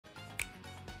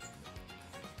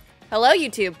Hello,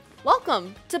 YouTube.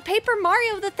 Welcome to Paper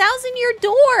Mario the Thousand-Year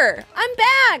Door. I'm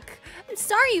back. I'm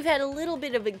sorry you've had a little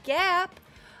bit of a gap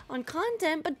on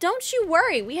content, but don't you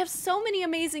worry. We have so many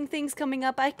amazing things coming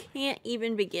up, I can't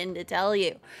even begin to tell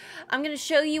you. I'm going to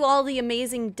show you all the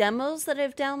amazing demos that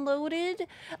I've downloaded,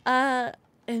 and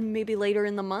maybe later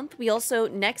in the month. We also,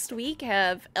 next week,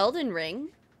 have Elden Ring.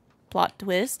 Plot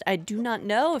twist. I do not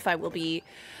know if I will be,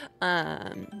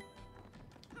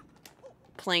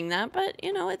 playing that, but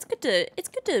you know, it's good to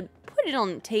put it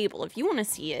on the table if you want to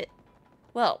see it.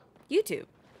 Well, YouTube.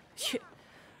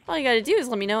 All you gotta do is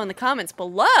let me know in the comments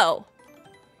below.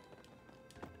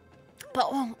 But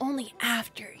only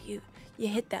after you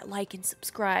hit that like and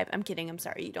subscribe. I'm kidding. I'm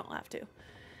sorry. You don't have to.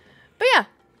 But yeah.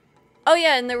 Oh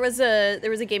yeah, and there was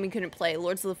a game you couldn't play,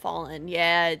 Lords of the Fallen.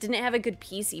 Yeah, it didn't have a good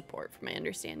PC port, from my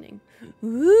understanding.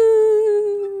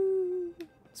 Ooh,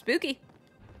 spooky.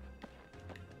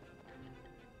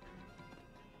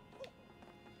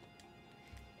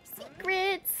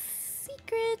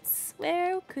 Secrets.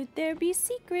 Where could there be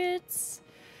secrets?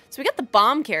 So we got the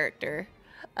bomb character.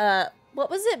 What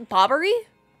was it? Bobbery?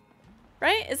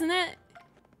 Right? Isn't it?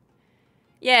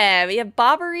 Yeah, we have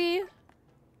Bobbery.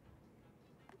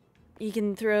 You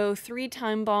can throw 3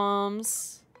 time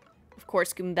bombs. Of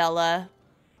course, Goombella.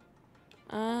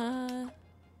 Who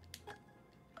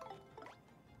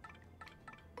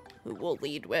we'll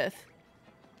lead with.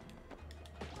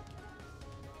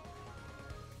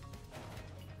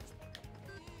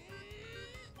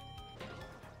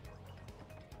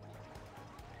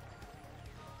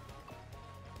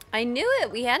 I knew it!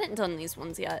 We hadn't done these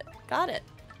ones yet. Got it.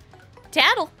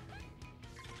 Tattle!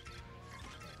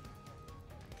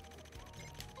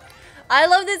 I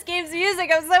love this game's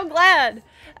music, I'm so glad!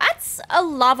 That's a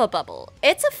lava bubble.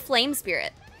 It's a flame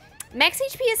spirit. Max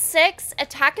HP is 6,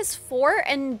 attack is 4,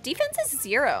 and defense is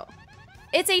 0.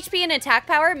 Its HP and attack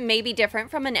power may be different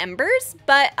from an Ember's,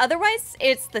 but otherwise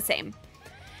it's the same.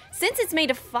 Since it's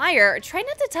made of fire, try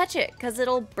not to touch it, because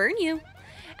it'll burn you.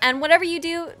 And whatever you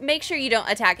do, make sure you don't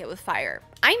attack it with fire.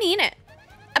 I mean it.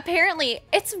 Apparently,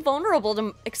 it's vulnerable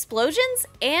to explosions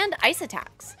and ice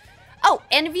attacks. Oh,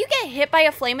 and if you get hit by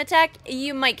a flame attack,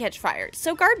 you might catch fire.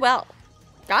 So guard well.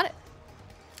 Got it.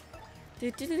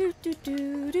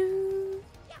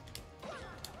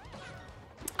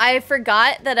 I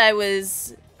forgot that I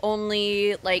was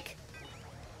only like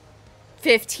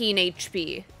 15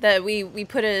 HP. That we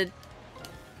put a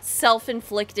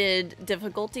self-inflicted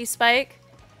difficulty spike.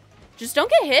 Just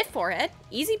don't get hit for it.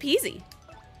 Easy peasy.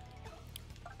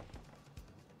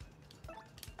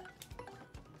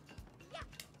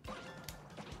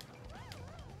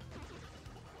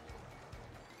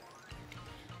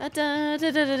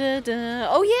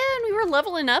 Oh yeah, and we were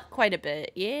leveling up quite a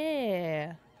bit.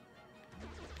 Yeah.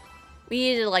 We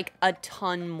needed like a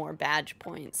ton more badge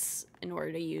points in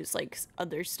order to use like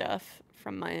other stuff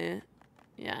from my,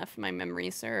 yeah, if my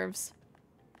memory serves.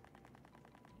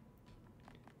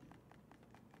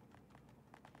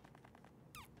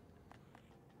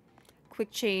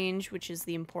 Quick change, which is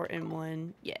the important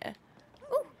one. Yeah.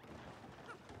 Ooh.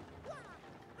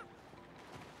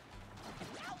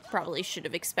 Probably should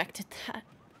have expected that.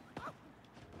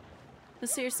 But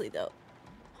seriously, though.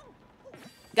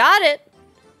 Got it!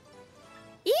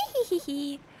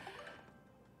 Eehehehe.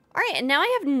 Alright, and now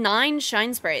I have 9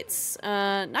 shine sprites.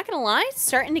 Not gonna lie,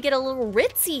 starting to get a little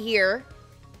ritzy here.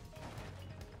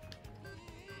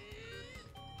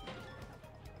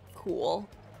 Cool.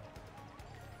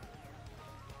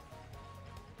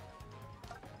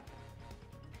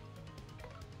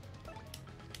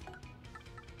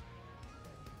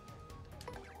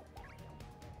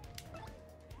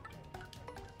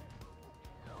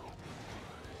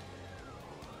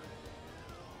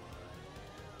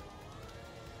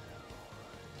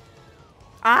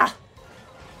 Ah!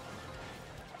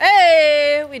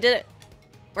 Hey! We did it.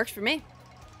 Works for me.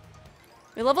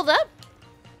 We leveled up.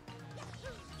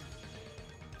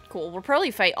 Cool. We'll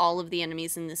probably fight all of the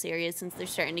enemies in this area since they're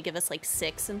starting to give us like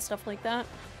 6 and stuff like that.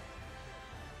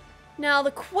 Now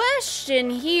the question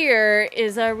here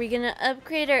is, are we gonna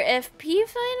upgrade our FP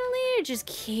finally or just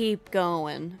keep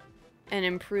going and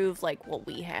improve like what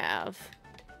we have?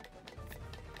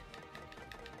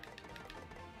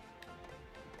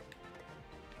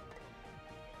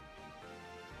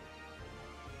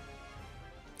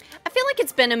 I feel like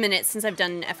it's been a minute since I've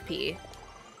done an FP.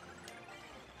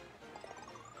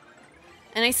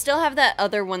 And I still have that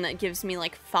other one that gives me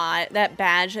like 5, that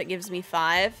badge that gives me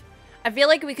 5. I feel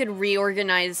like we could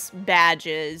reorganize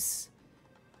badges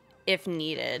if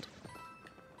needed.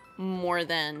 More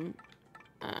than,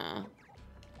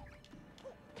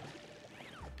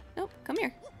 Nope, come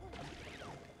here.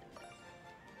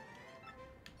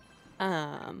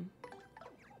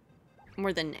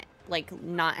 More than, like,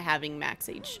 not having max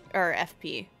H or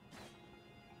FP.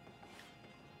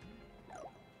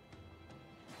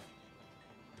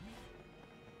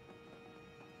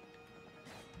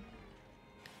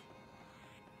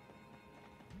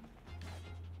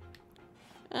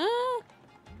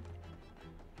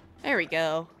 There we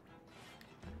go.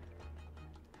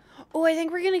 Oh, I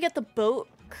think we're gonna get the boat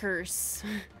curse.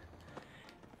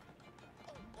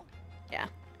 Yeah.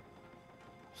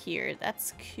 Here,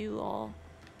 that's cool.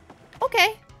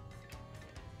 Okay.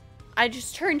 I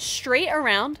just turned straight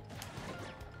around.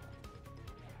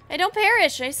 I don't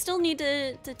perish. I still need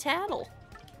to tattle.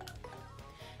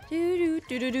 Do do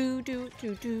do do do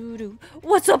do do do.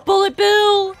 What's up, Bullet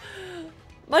Bill?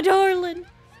 My darling.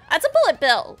 That's a Bullet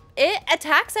Bill. It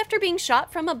attacks after being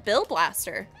shot from a Bill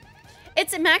Blaster.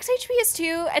 Its max HP is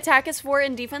 2, attack is 4,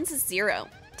 and defense is 0.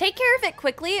 Take care of it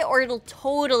quickly or it'll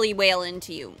totally wail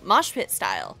into you. Mosh pit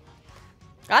style.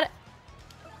 Got it.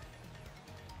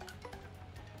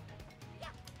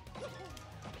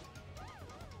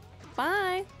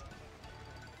 Bye.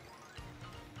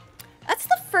 That's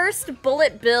the first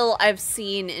Bullet Bill I've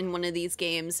seen in one of these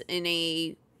games in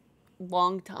a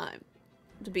long time,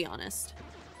 to be honest.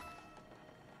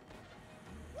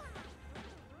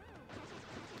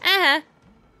 Uh-huh.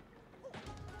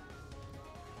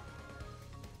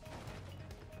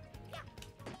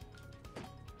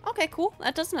 Okay, cool.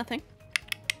 That does nothing.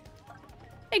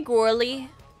 Hey, Gorley.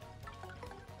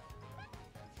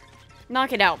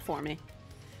 Knock it out for me.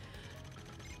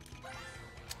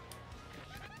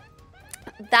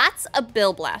 That's a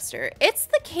Bill Blaster. It's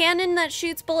the cannon that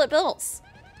shoots Bullet Bills.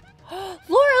 Laurelyn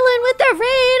with the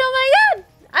raid! Oh my god!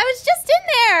 I was just in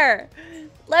there!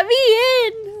 Let me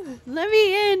in! Let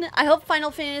me in! I hope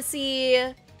Final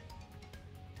Fantasy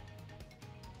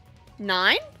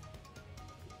 9?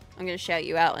 I'm gonna shout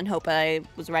you out and hope I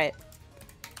was right.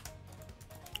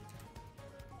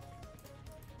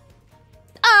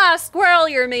 Ah, Squirrel,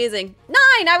 you're amazing. 9,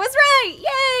 I was right!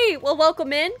 Yay! Well,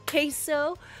 welcome in,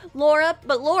 Queso, Laura.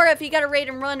 But Laura, if you got a raid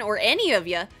and run, or any of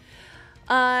you,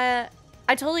 I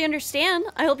totally understand.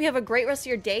 I hope you have a great rest of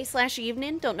your day /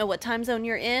 evening. Don't know what time zone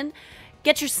you're in.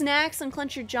 Get your snacks and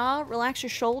clench your jaw, relax your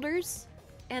shoulders,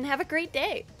 and have a great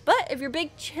day. But if you're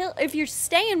if you're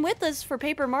staying with us for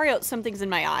Paper Mario, something's in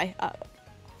my eye.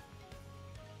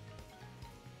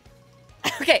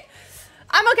 Okay,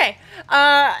 I'm okay.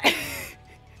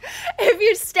 If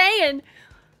you're staying,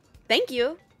 thank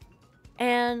you.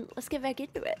 And let's get back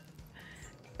into it.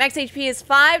 Max HP is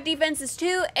 5, defense is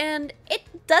 2, and it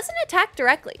doesn't attack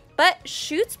directly, but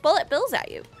shoots Bullet Bills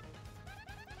at you.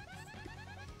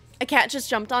 A cat just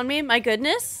jumped on me, my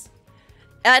goodness.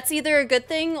 That's either a good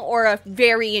thing or a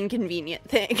very inconvenient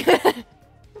thing.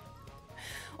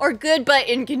 Or good but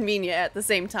inconvenient at the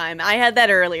same time. I had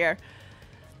that earlier.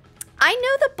 I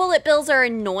know the Bullet Bills are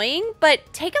annoying,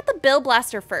 but take out the Bill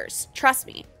Blaster first. Trust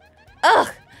me. Ugh.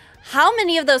 How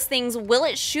many of those things will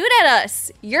it shoot at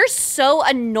us? You're so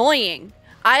annoying.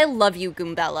 I love you,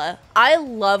 Goombella. I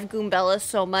love Goombella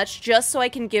so much just so I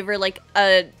can give her like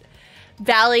a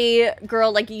Valley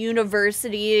girl, like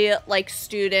university, like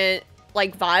student,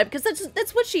 like vibe. Because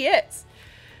that's what she is.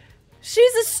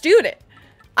 She's a student.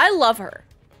 I love her.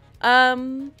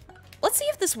 Let's see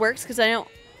if this works because I don't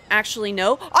actually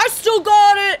know. I still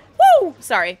got it! Woo!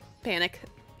 Sorry. Panic.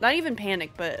 Not even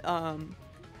panic, but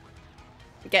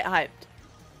get hyped.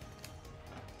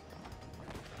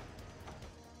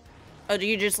 Oh, do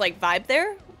you just like vibe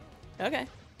there? Okay.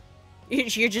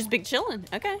 You're just big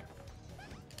chillin'. Okay.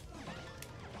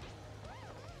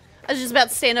 I was just about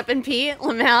to stand up and pee.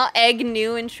 Lamau, egg,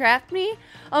 new, and trapped me.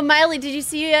 Oh, Miley, did you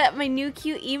see my new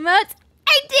cute emotes?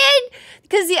 I did!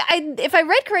 Because yeah, if I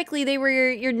read correctly, they were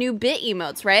your new bit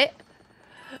emotes, right?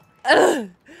 Ugh.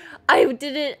 I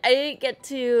didn't get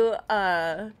to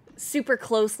super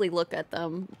closely look at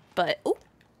them, but oh,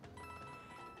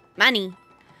 money.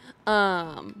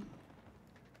 They're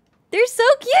so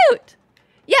cute.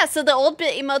 Yeah, so the old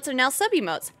bit emotes are now sub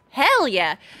emotes. Hell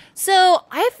yeah. So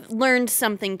I've learned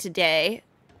something today,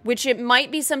 which it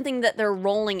might be something that they're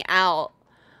rolling out.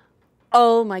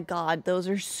 Oh my god, those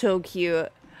are so cute.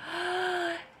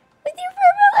 With your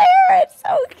purple hair, it's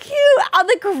so cute. Oh,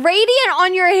 the gradient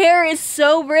on your hair is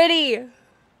so pretty.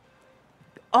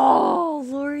 Oh,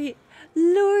 Lori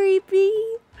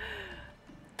B.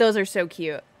 Those are so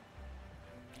cute.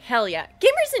 Hell yeah.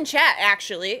 Gamers in chat,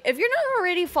 actually. If you're not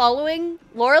already following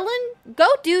Laurelyn, go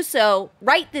do so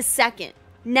right this second.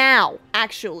 Now,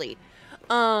 actually.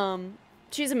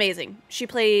 She's amazing. She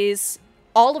plays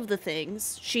all of the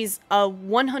things. She's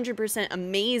 100%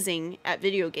 amazing at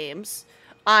video games.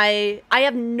 I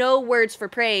have no words for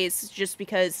praise just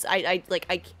because I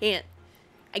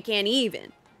can't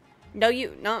even. No.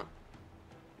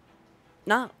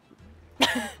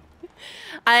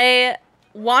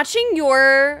 Watching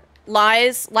your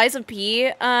Lies of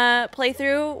P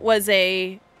playthrough was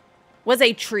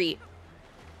a treat.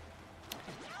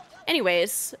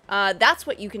 Anyways, that's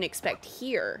what you can expect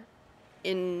here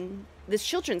in this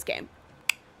children's game.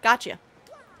 Gotcha.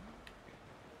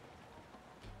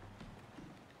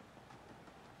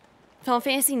 Final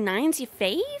Fantasy IX's your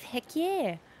fave? Heck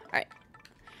yeah. Alright.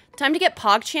 Time to get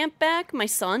PogChamp back, my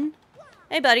son.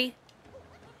 Hey, buddy.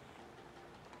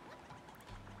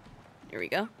 Here we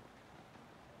go.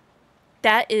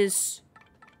 That is...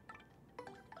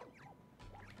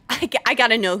 I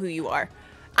gotta know who you are.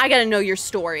 I gotta know your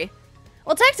story.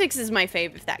 Well, Tactics is my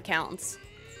fave, if that counts.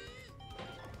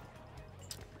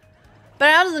 But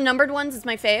out of the numbered ones, it's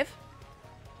my fave.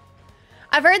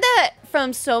 I've heard that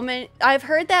from so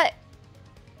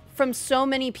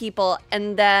many people,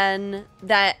 and then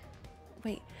that...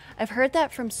 Wait. I've heard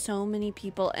that from so many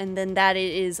people, and then that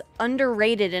it is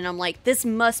underrated, and I'm like, this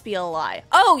must be a lie.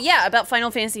 Oh, yeah, about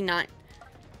Final Fantasy IX.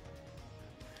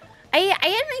 I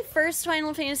had my first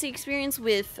Final Fantasy experience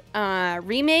with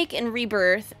Remake and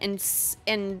Rebirth and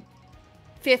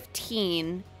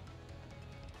 15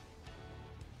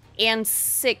 and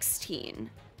 16.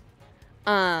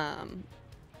 And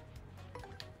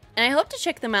I hope to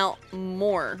check them out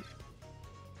more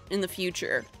in the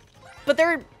future. But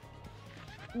they're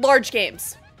large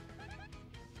games.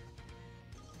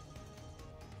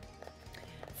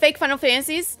 Fake Final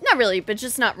Fantasies? Not really, but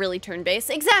just not really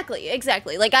turn-based. Exactly.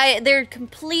 Like, they're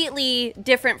completely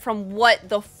different from what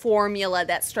the formula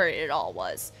that started it all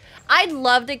was. I'd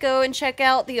love to go and check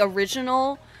out the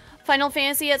original Final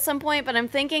Fantasy at some point, but I'm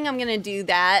thinking I'm gonna do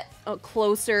that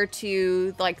closer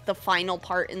to, like, the final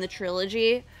part in the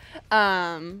trilogy.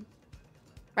 Right?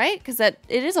 Because it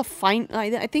is a fine...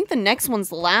 I think the next one's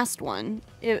the last one,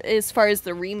 as far as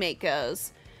the remake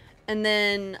goes. And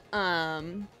then,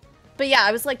 but yeah,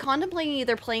 I was like contemplating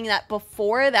either playing that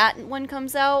before that one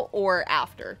comes out or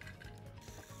after.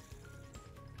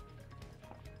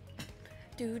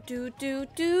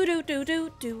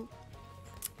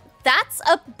 That's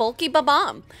a bulky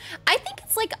Bob-omb. I think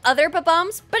it's like other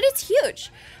Bob-ombs, but it's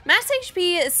huge. Max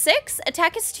HP is 6,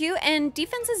 attack is 2, and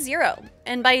defense is 0.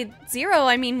 And by 0,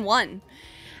 I mean 1.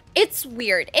 It's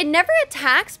weird. It never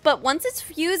attacks, but once its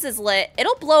fuse is lit,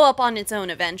 it'll blow up on its own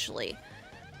eventually.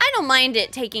 I don't mind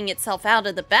it taking itself out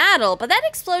of the battle, but that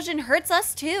explosion hurts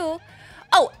us too.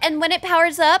 Oh, and when it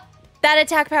powers up, that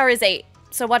attack power is 8,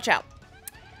 so watch out.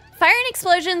 Fire and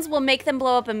explosions will make them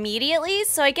blow up immediately,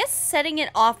 so I guess setting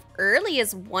it off early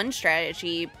is one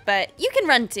strategy, but you can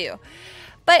run too.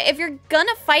 But if you're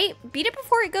gonna fight, beat it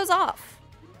before it goes off.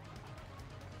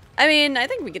 I mean, I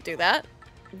think we could do that.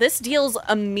 This deals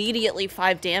immediately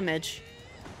 5 damage.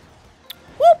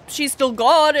 Whoop, she still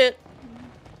got it.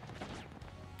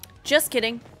 Just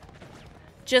kidding.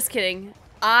 Just kidding.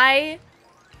 That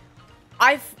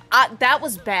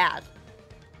was bad.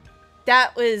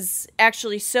 That was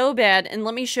actually so bad, and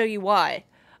let me show you why.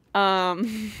 I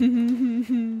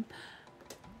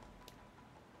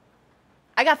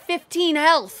got 15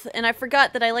 health, and I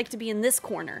forgot that I like to be in this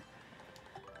corner.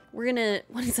 We're gonna...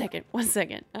 One second.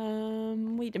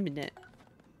 Wait a minute.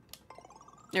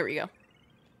 There we go.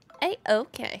 Hey,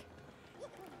 okay.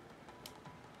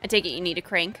 I take it you need a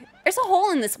crank. There's a hole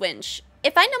in this winch.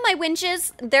 If I know my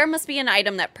winches, there must be an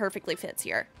item that perfectly fits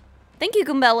here. Thank you,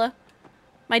 Goombella.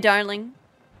 My darling.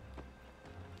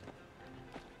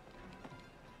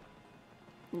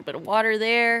 A little bit of water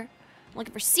there. I'm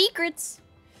looking for secrets.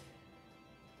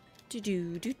 Are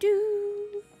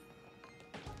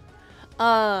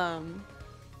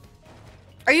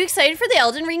you excited for the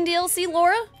Elden Ring DLC,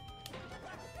 Laura?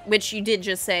 Which you did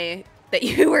just say that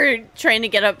you were trying to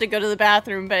get up to go to the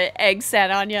bathroom, but egg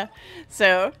sat on you.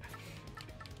 So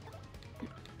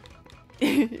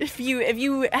if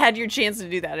you had your chance to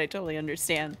do that, I totally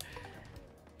understand.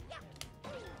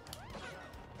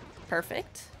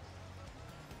 Perfect.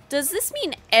 Does this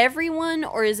mean everyone,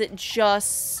 or is it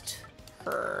just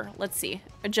her? Let's see.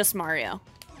 Or just Mario.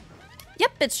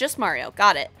 Yep, it's just Mario.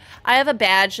 Got it. I have a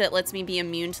badge that lets me be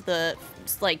immune to the,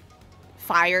 like,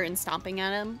 fire and stomping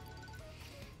at him.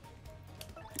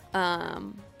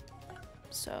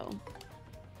 So.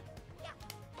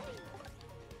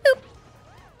 Boop.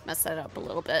 Mess that up a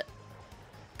little bit.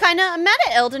 Kinda, I'm mad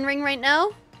at Elden Ring right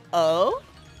now. Oh?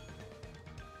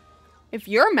 If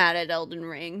you're mad at Elden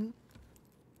Ring,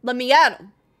 let me at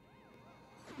him.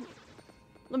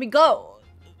 Let me go.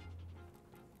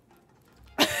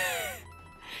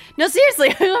 No,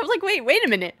 seriously. I was like, wait a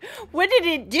minute. What did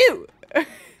it do?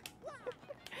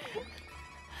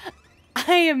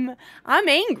 I'm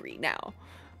angry now.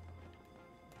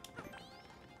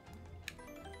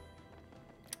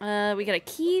 We got a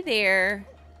key there.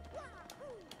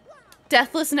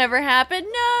 Deathless never happened.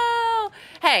 No.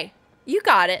 Hey, you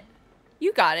got it.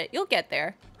 You got it. You'll get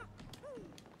there.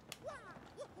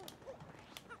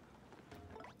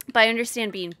 But I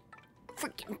understand being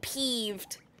freaking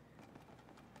peeved.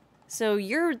 So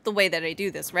you're the way that I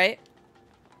do this, right?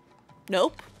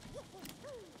 Nope.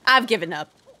 I've given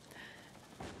up.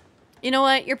 You know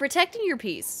what? You're protecting your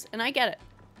peace, and I get it.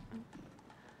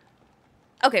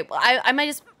 Okay, well, I might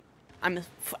just... I'm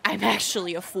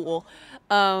actually a fool.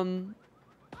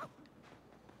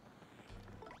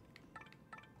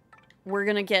 We're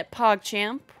gonna get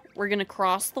PogChamp. We're gonna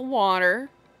cross the water.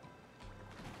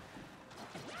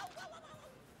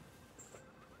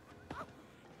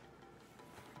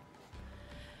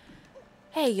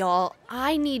 Hey, y'all.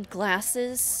 I need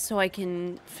glasses so I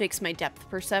can fix my depth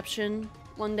perception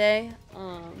one day.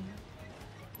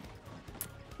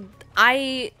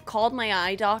 I called my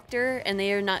eye doctor, and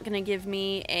they are not going to give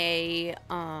me a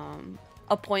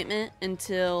appointment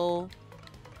until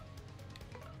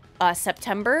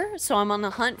September, so I'm on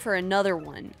the hunt for another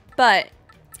one. But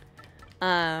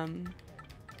the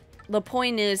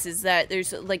point is that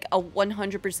there's like a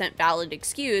 100% valid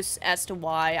excuse as to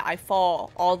why I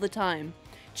fall all the time.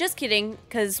 Just kidding,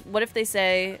 because what if they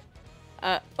say,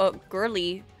 oh,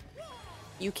 girly,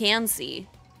 you can see.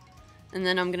 And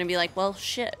then I'm gonna be like, well,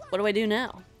 shit, what do I do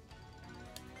now?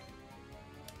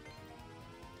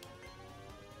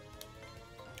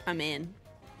 I'm in.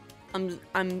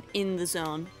 I'm in the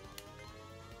zone.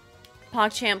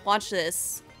 PogChamp, watch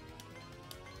this.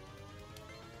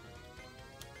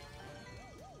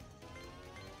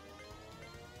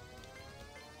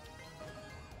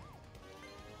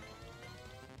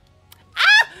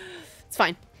 It's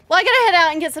fine. Well, I gotta head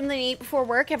out and get something to eat before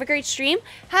work. Have a great stream.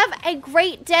 Have a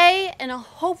great day and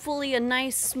hopefully a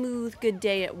nice, smooth, good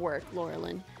day at work,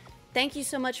 Laurelyn. Thank you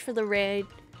so much for the raid.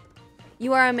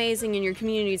 You are amazing and your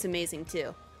community is amazing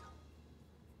too.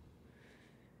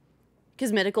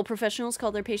 Because medical professionals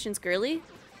call their patients girly?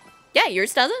 Yeah,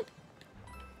 yours doesn't?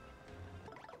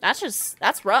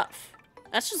 That's rough.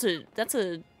 That's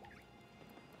a...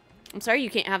 I'm sorry you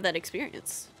can't have that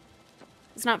experience.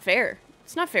 It's not fair.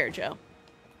 It's not fair, Joe.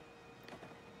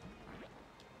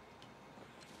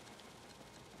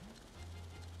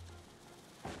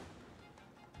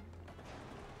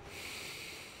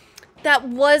 That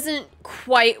wasn't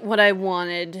quite what I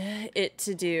wanted it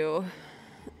to do.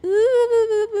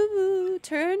 Ooh,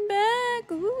 turn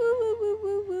back.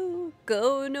 Ooh,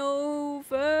 go no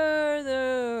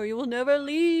further. You will never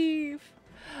leave.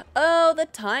 Oh, the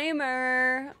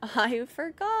timer. I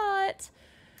forgot.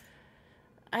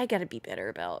 I gotta be better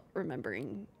about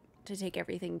remembering to take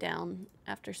everything down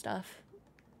after stuff.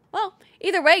 Well,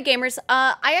 either way, gamers,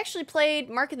 I actually played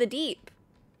Mark of the Deep,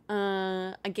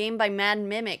 a game by Mad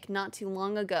Mimic not too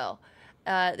long ago.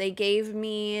 They gave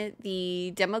me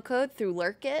the demo code through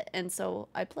Lurkit, and so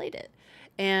I played it.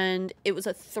 And it was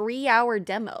a 3-hour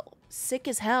demo. Sick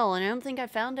as hell, and I don't think I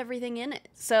found everything in it.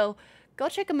 So go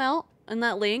check them out in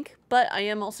that link, but I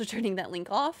am also turning that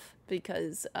link off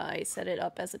because I set it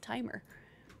up as a timer.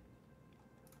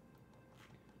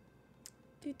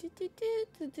 But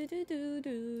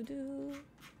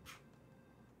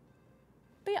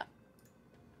yeah.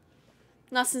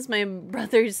 Not since my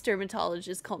brother's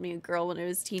dermatologist called me a girl when I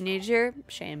was a teenager.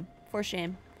 Shame. For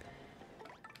shame.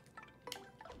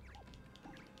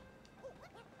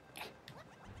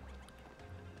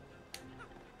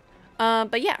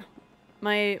 But yeah.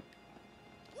 I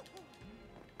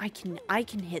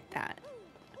can hit that.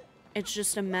 It's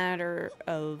just a matter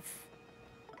of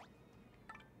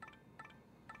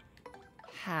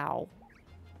how.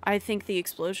 I think the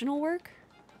explosion will work.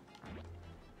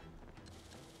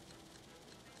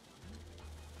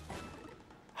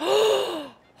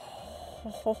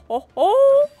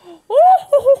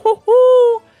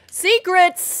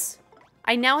 Secrets!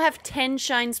 I now have 10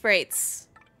 shine sprites.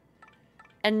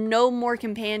 And no more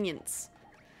companions.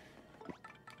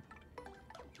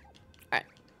 Alright.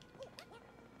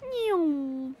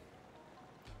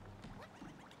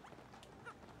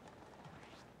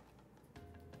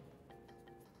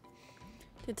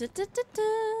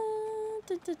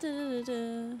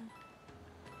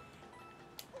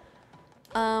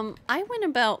 I went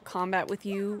about combat with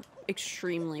you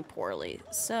extremely poorly,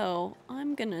 so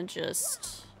I'm gonna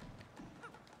just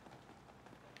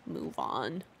move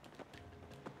on.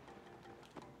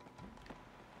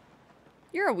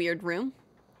 You're a weird room.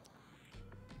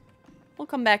 We'll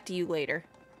come back to you later.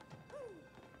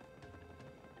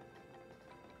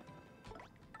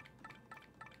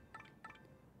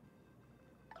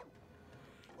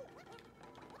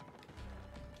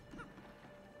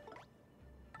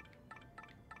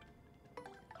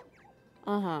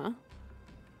 Uh-huh.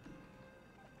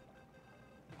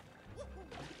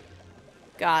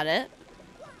 Got it.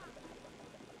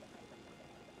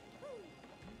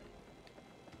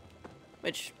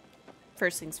 Which,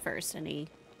 first things first, any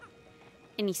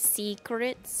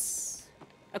secrets?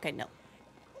 Okay, no.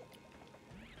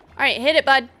 Alright, hit it,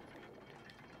 bud.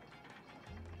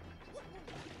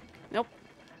 Nope.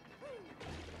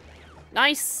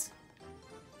 Nice.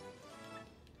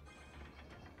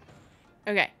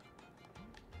 Okay.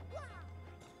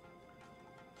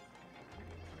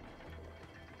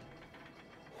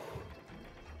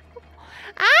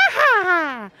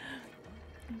 Ah!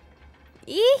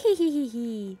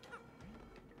 Eehehehe.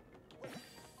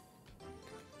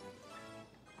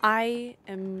 I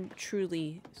am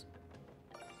truly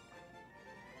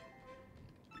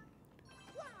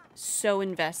so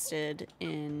invested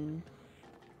in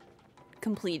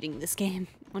completing this game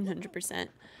 100%.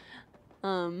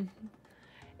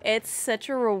 It's such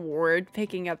a reward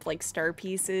picking up like star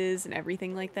pieces and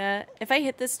everything like that. If I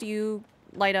hit this, do you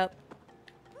light up?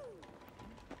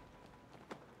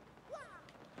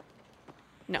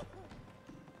 No.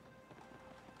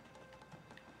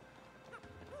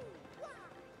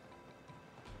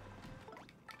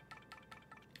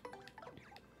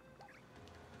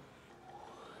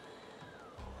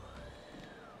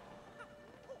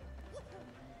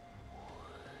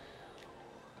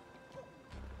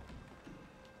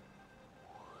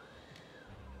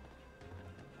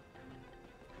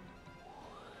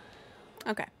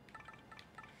 Okay.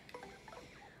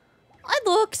 I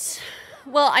looked.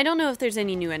 Well, I don't know if there's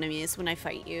any new enemies when I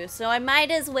fight you, so I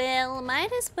might as well.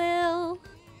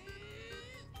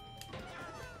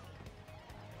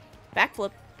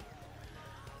 Backflip.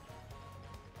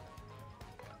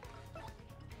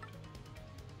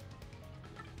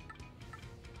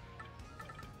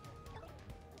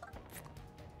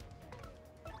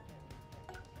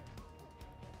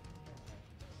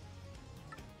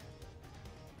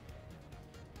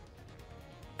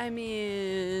 I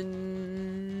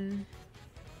mean...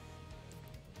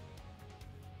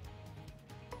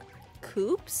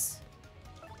 Coops?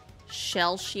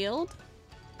 Shell shield?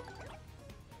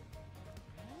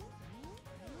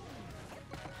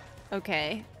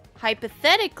 Okay.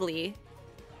 Hypothetically,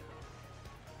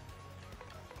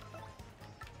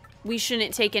 we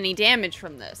shouldn't take any damage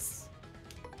from this.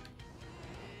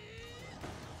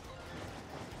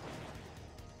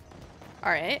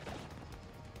 Alright.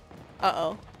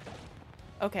 Uh-oh.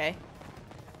 Okay.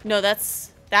 No,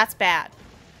 that's bad.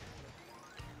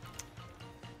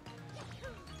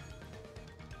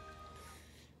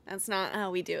 That's not how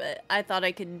we do it. I thought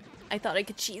I could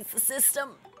cheese the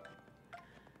system.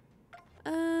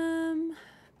 I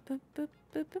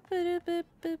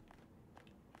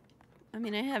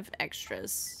mean, I have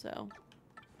extras, so.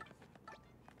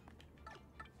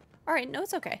 Alright, no,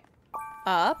 it's okay.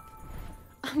 Up.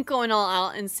 I'm going all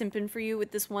out and simping for you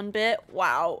with this one bit.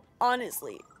 Wow.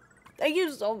 Honestly. Thank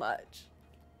you so much.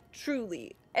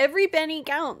 Truly. Every penny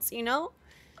counts, you know?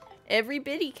 Every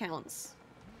bitty counts.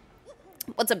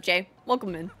 What's up, Jay?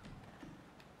 Welcome in.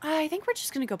 I think we're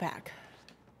just gonna go back.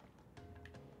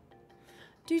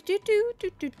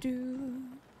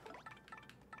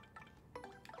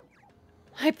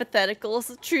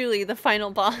 Hypotheticals. Truly the final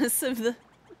boss of the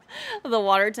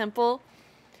water temple.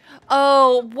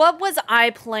 Oh, what was I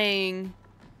playing?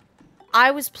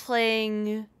 I was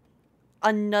playing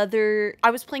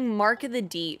Mark of the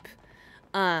Deep.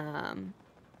 A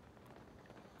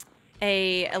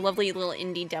lovely little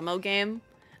indie demo game,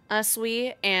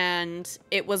 and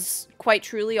it was quite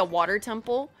truly a water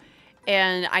temple,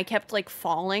 and I kept like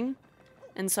falling,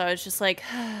 and so I was just like,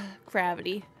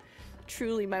 gravity,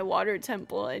 truly my water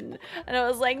temple, and I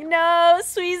was like, no,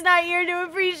 Swee's not here to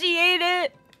appreciate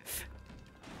it.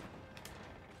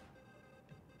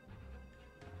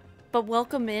 But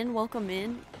welcome in, welcome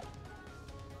in.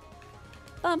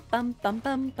 Bum bum bum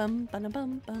bum bum bum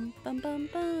bum bum bum bum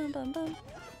bum bum bum.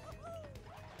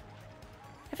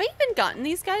 Have I even gotten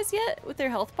these guys yet with their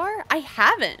health bar? I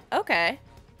haven't. Okay.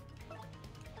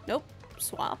 Nope.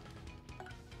 Swap.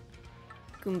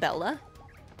 Goombella.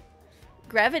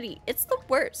 Gravity. It's the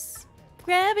worst.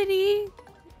 Gravity.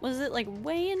 Was it like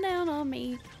weighing down on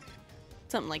me?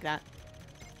 Something like that.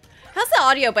 How's the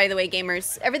audio, by the way,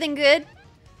 gamers? Everything good?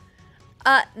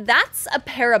 That's a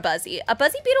Parabuzzy. A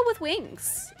Buzzy Beetle with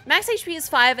wings. Max HP is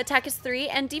 5, attack is 3,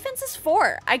 and defense is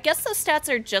 4. I guess those stats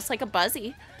are just like a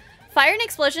Buzzy. Fire and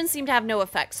explosions seem to have no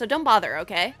effect, so don't bother,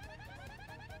 okay?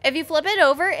 If you flip it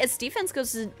over, its defense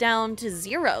goes down to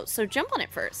 0, so jump on it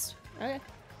first. Okay.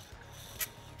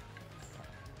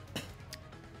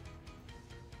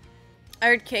 I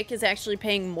heard Kick is actually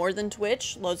paying more than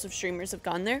Twitch. Loads of streamers have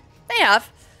gone there. They have.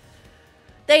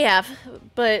 They have,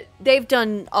 but they've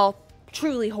done a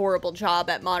truly horrible job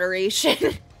at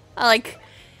moderation. Like,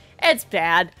 it's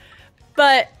bad.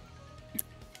 But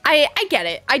I get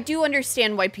it. I do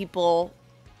understand why people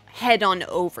head on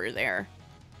over there.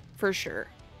 For sure.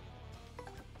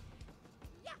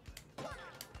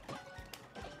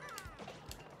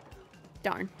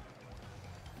 Darn.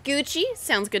 Gucci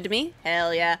sounds good to me.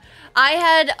 Hell yeah. I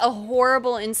had a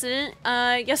horrible incident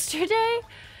yesterday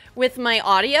with my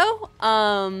audio.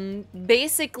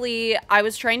 Basically, I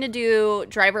was trying to do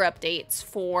driver updates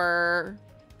for...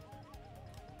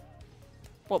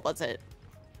 What was it?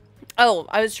 Oh,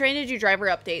 I was trying to do driver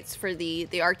updates for the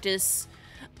Arctis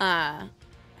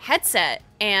headset,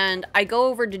 and I go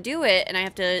over to do it, and I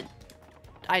have to...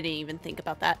 I didn't even think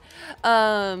about that.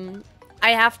 I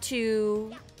have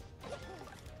to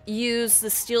use the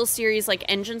SteelSeries like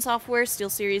engine software,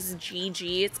 SteelSeries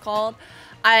GG it's called.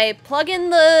 I plug in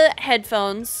the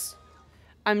headphones.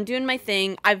 I'm doing my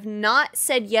thing. I've not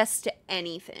said yes to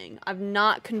anything. I've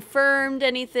not confirmed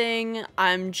anything.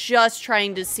 I'm just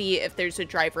trying to see if there's a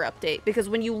driver update. Because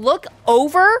when you look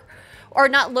over, or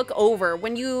not look over,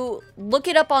 when you look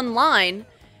it up online,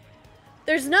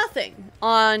 there's nothing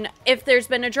on if there's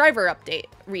been a driver update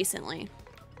recently.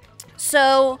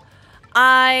 So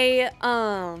I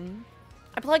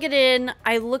plug it in,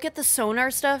 I look at the sonar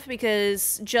stuff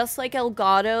because just like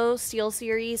Elgato,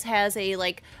 SteelSeries has a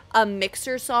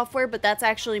mixer software, but that's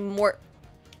actually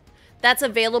that's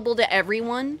available to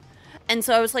everyone. And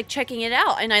so I was like checking it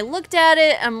out and I looked at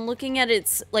it, I'm looking at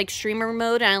its like streamer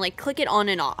mode and I like click it on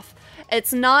and off.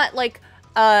 It's not like,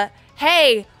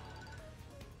 hey,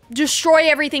 destroy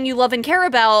everything you love and care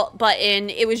about button.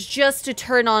 It was just to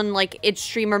turn on like its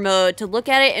streamer mode to look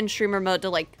at it and streamer mode to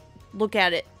like look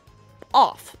at it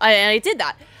off. I did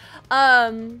that.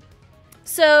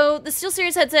 So the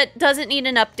SteelSeries headset doesn't need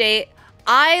an update.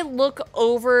 I look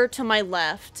over to my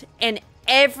left and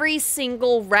every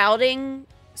single routing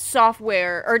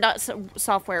software, or not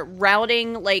software,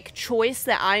 routing like choice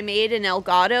that I made in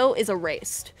Elgato is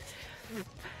erased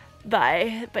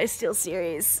by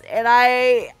SteelSeries. And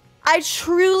I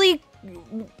truly,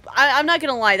 I'm not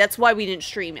gonna lie, that's why we didn't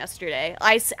stream yesterday.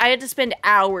 I had to spend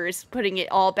hours putting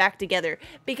it all back together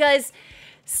because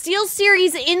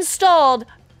SteelSeries installed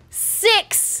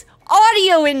 6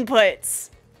 audio inputs.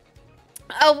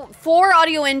 4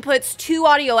 audio inputs, 2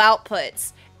 audio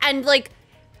outputs. And like,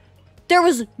 there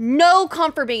was no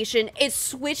confirmation. It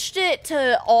switched it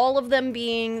to all of them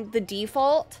being the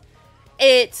default.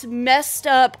 It messed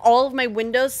up all of my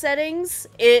Windows settings.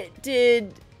 It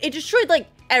destroyed like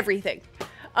everything.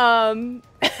 It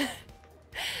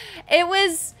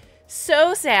was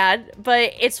so sad,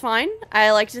 but it's fine.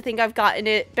 I like to think I've gotten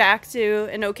it back to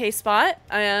an okay spot,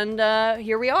 and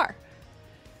here we are.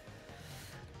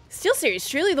 SteelSeries,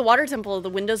 truly the water temple of the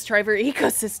Windows driver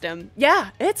ecosystem. Yeah,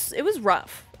 it was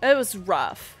rough. It was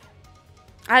rough.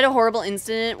 I had a horrible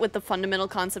incident with the fundamental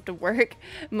concept of work.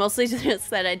 Mostly just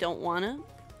that I don't wanna.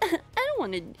 I don't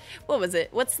wanna. What was it?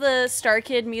 What's the Star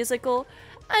Kid musical?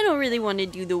 I don't really want to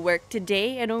do the work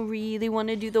today. I don't really want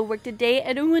to do the work today.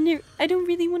 I don't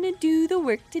really want to do the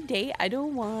work today. I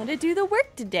don't want to do the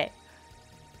work today.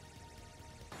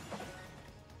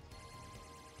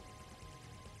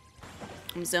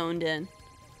 I'm zoned in.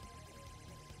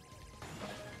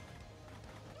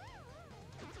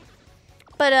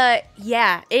 But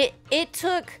yeah, it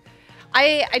took,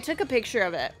 I took a picture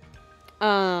of it.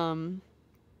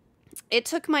 It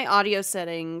took my audio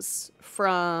settings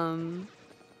from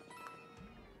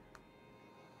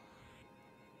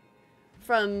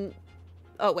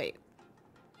oh wait.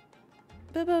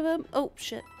 Oh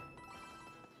shit.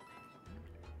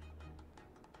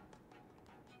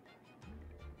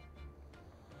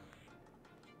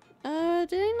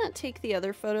 Did I not take the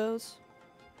other photos?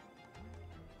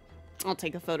 I'll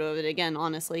take a photo of it again,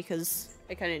 honestly, because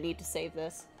I kind of need to save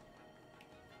this.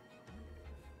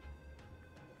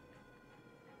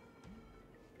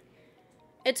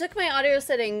 It took my audio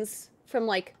settings from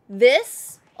like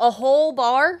this, a whole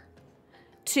bar,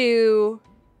 to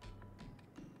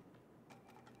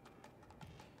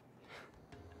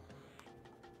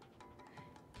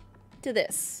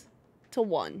this, to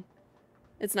 1.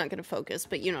 It's not gonna focus,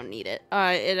 but you don't need it.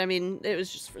 I mean, it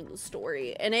was just for the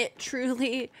story, and it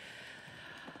truly,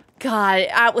 God,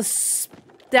 that was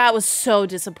so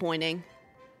disappointing.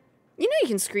 You know you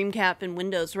can screen cap in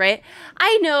Windows, right?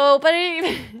 I know, but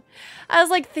I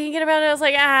was like thinking about it. I was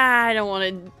like, I don't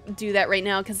want to do that right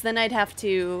now because then I'd have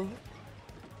to...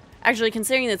 Actually,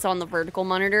 considering it's on the vertical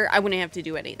monitor, I wouldn't have to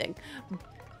do anything.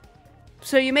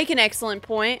 So you make an excellent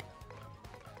point.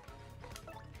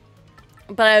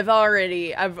 But I've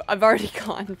already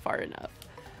gone far enough.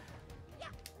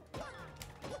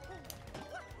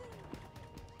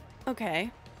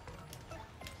 Okay.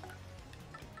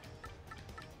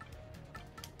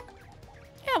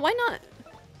 Yeah, why not?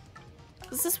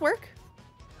 Does this work?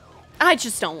 I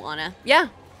just don't wanna. Yeah.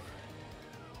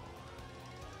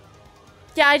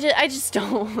 Yeah, I just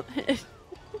don't.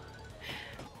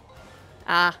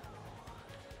 Ah.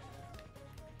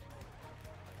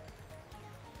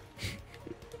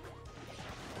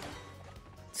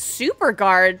 Super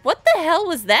guard? What the hell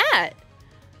was that?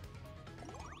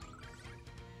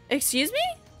 Excuse me?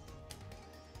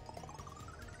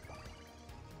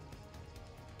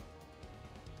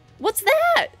 What's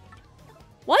that?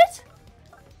 What?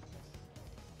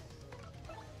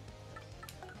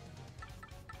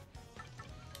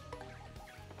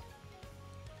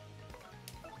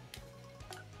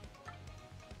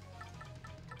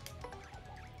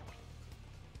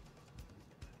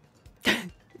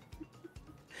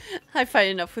 I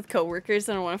fight enough with coworkers.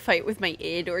 I don't want to fight with my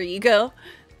id or ego.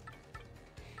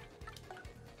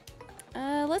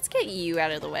 Let's get you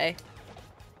out of the way.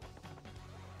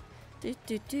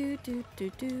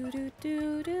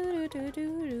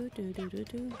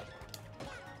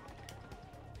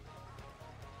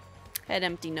 Head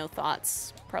empty, no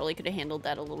thoughts. Probably could have handled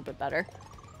that a little bit better.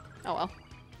 Oh well.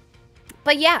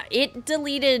 But yeah, it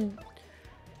deleted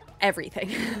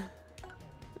everything.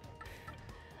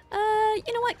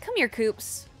 You know what? Come here,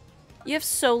 Koops. You have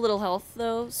so little health,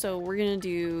 though, so we're gonna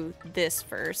do this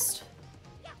first.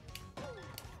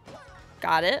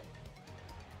 Got it.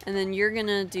 And then you're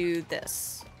gonna do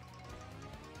this.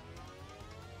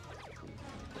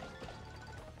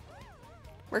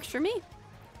 Works for me.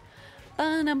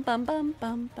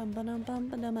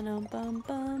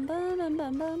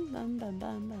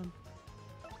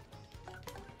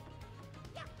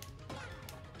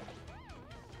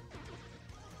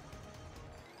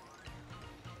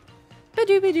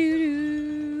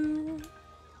 Ba-doo-ba-doo-doo.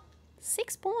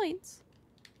 6 points.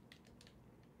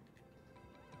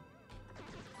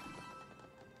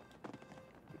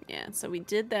 Yeah, so we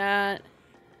did that.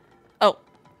 Oh.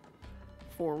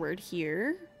 Forward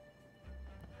here.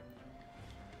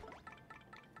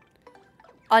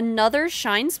 Another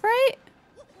Shine Sprite?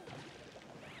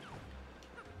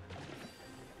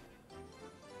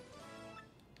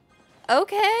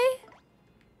 Okay.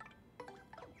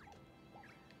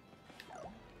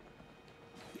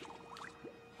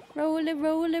 Roll it,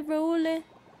 roll it, roll it.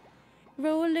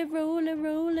 Roll it, roll it,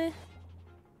 roll it.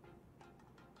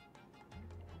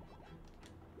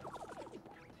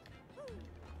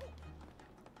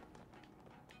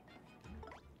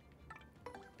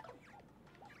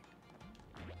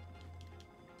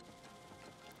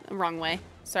 Wrong way.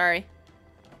 Sorry.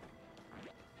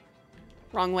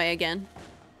 Wrong way again.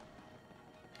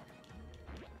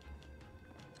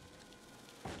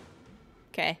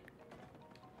 Okay.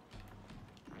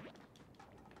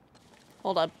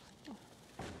 Hold up.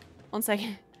 1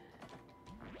 second.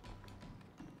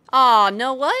 Aw,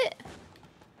 no what?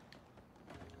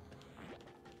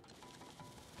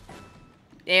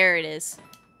 There it is.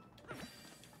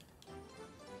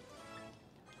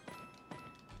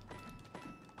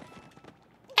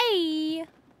 Hey!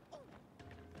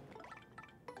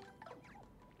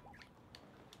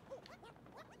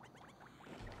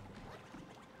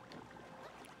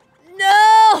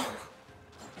 No!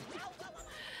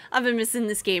 I've been missing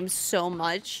this game so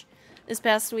much this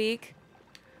past week.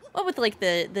 What with like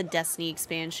the Destiny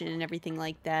expansion and everything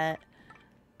like that.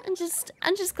 I'm just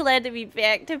glad to be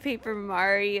back to Paper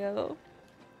Mario.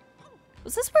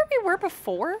 Was this where we were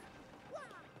before?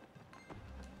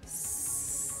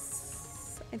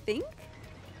 I think?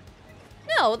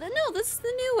 No, this is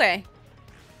the new way.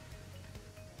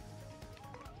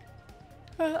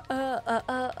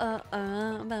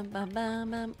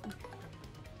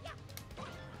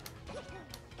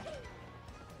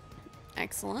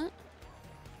 Excellent.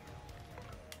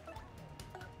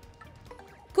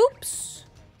 Koops!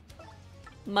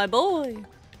 My boy!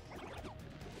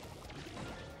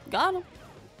 Got him.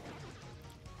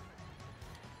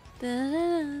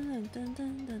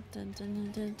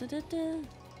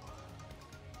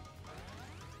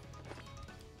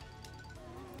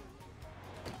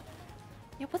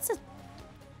 Yeah, what's it?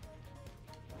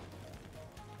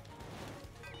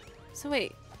 So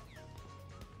wait.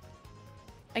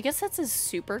 I guess that's his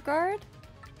super guard?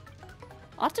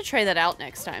 I'll have to try that out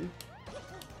next time.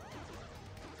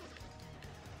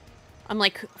 I'm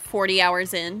like 40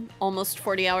 hours in, almost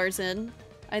 40 hours in,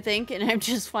 I think, and I'm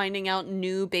just finding out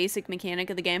new basic mechanic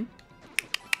of the game.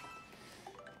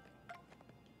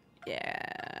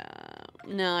 Yeah.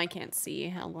 No, I can't see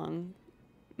how long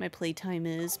my playtime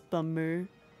is. Bummer.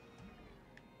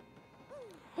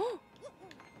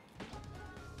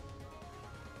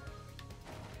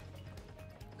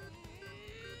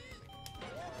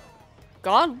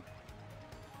 God.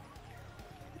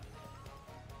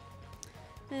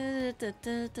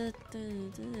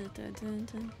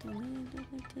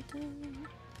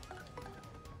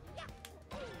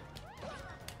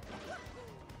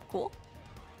 Cool.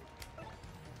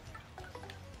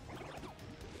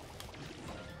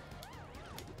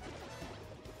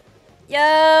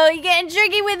 Yo, he's getting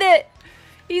tricky with it.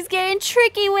 He's getting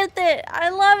tricky with it. I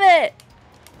love it.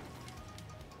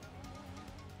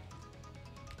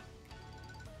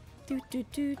 I don't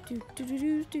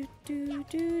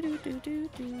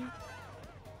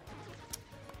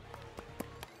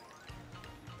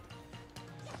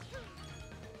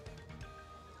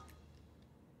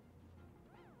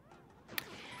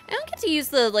get to use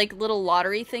the like little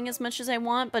lottery thing as much as I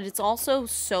want, but it's also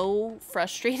so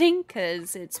frustrating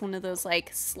because it's one of those like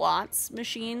slots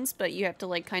machines, but you have to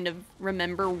like kind of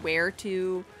remember where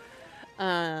to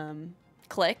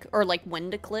click or like when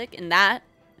to click, and that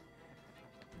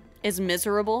is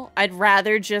miserable. I'd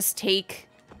rather just take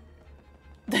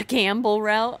the gamble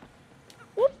route.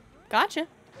 Whoop, gotcha.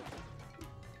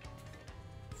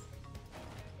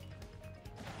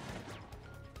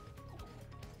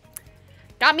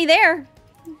 Got me there.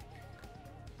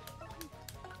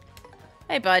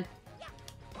 Hey, bud.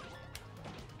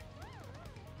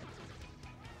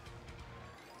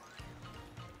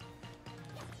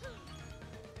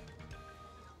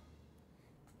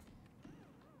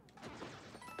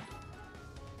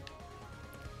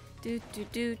 Do do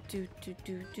do do do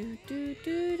do do do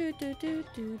do do do do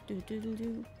do do do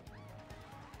do.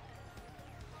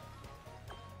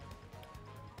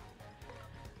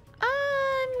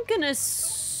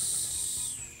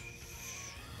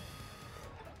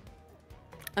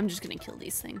 I'm just gonna kill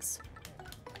these things.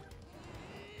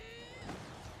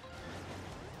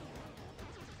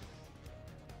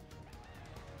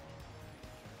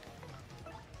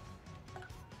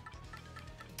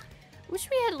 Wish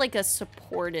we had like a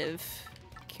supportive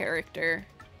character.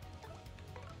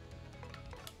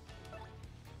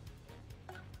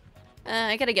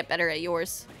 I gotta get better at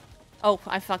yours. Oh,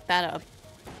 I fucked that up.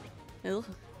 Ugh.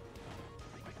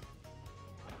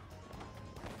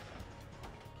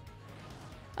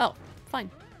 Oh,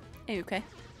 fine. Hey, okay.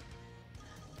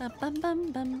 Bum, bum,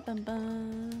 bum, bum, bum,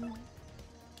 bum.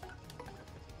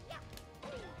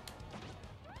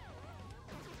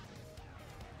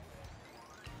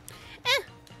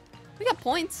 We got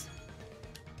points.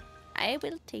 I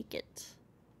will take it.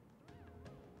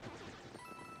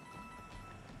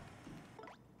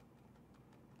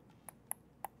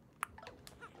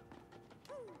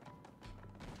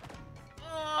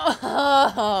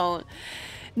 Oh,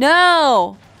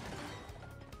 no.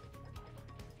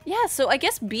 Yeah, so I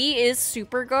guess B is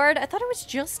super guard. I thought it was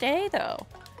just A, though.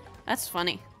 That's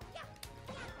funny.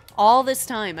 All this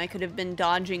time, I could have been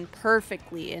dodging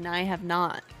perfectly, and I have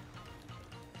not.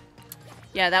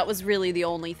 Yeah, that was really the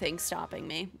only thing stopping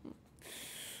me.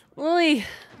 Oy,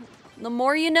 the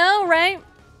more you know, right?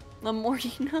 The more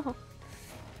you know.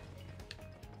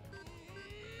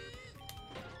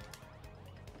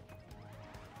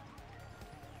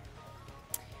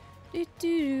 Do,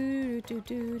 do, do,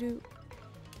 do, do.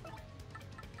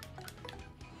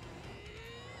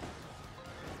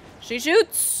 She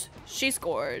shoots. She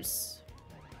scores.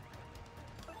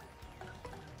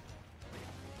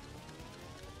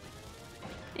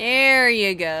 There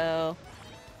you go.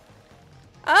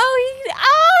 Oh,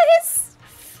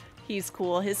 he's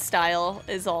cool. His style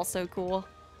is also cool.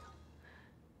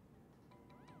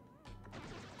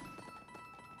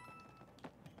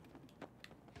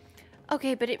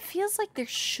 Okay, but it feels like there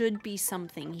should be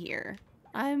something here.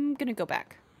 I'm gonna go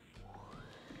back.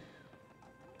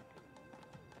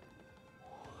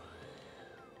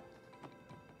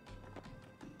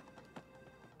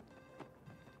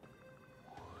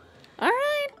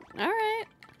 Alright, alright.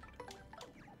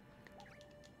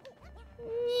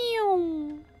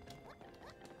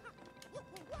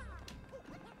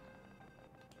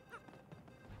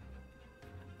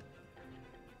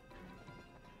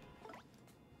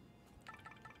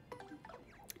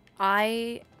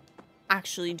 I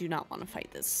actually do not want to fight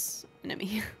this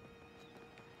enemy.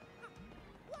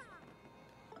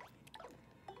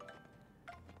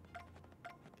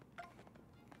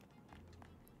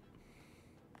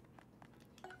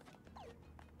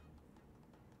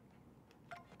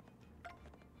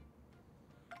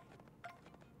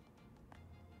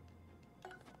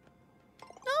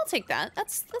 take that.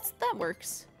 That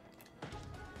works.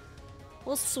 A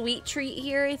little sweet treat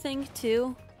here, I think,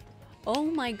 too. Oh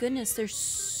my goodness, there's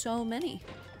so many.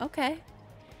 Okay.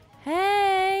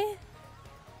 Hey!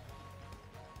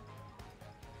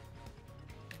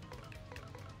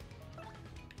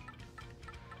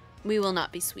 We will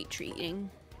not be sweet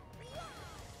treating.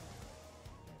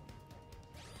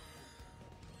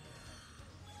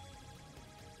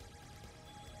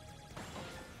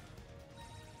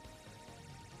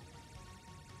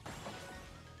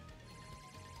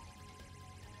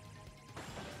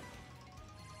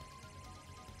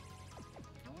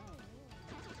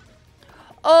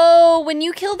 Oh, when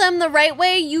you kill them the right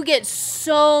way, you get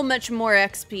so much more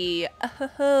XP.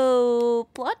 Oh,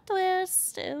 plot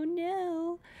twist. Oh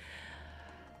no.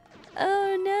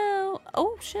 Oh no.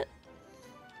 Oh shit.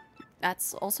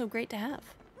 That's also great to have.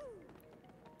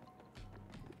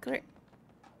 Great.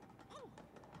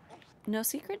 No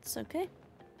secrets? Okay.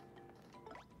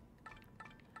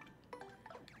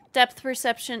 Depth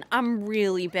perception. I'm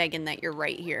really begging that you're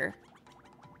right here.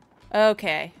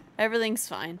 Okay. Everything's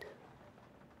fine.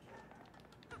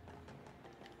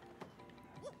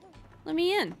 Let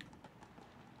me in.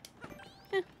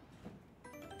 Yeah.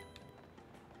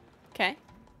 Okay.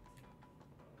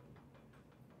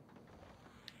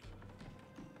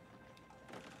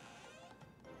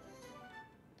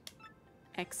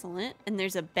 Excellent. And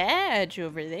there's a badge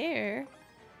over there.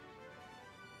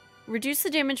 Reduce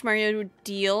the damage Mario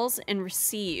deals and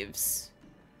receives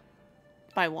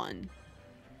by 1.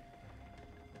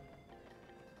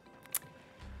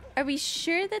 Are we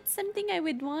sure that's something I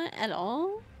would want at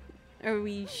all? Are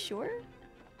we sure?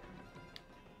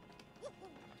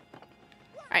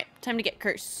 Alright, time to get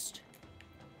cursed.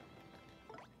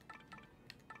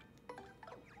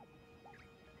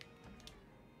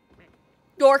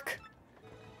 Dork.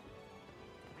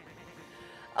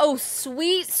 Oh,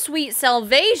 sweet, sweet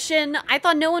salvation. I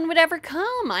thought no one would ever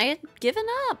come. I had given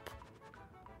up.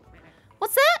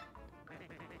 What's that?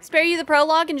 Spare you the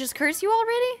prologue and just curse you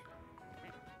already?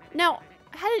 Now,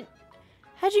 how'd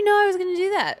you know I was gonna do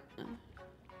that?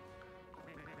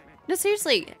 No,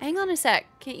 seriously, hang on a sec.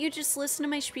 Can't you just listen to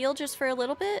my spiel just for a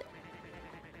little bit?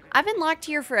 I've been locked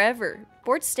here forever,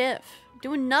 bored stiff,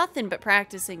 doing nothing but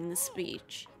practicing this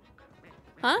speech.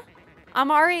 Huh? I'm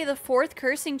already the 4th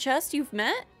cursing chest you've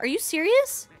met? Are you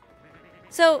serious?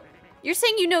 So, you're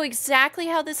saying you know exactly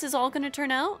how this is all gonna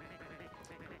turn out?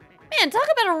 Man, talk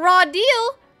about a raw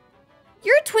deal!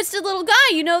 You're a twisted little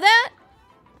guy, you know that?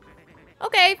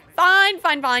 Okay, fine.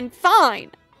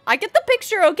 I get the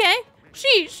picture, okay?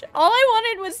 Sheesh, all I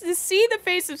wanted was to see the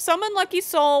face of some unlucky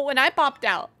soul when I popped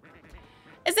out.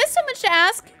 Is this so much to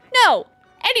ask? No.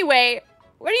 Anyway,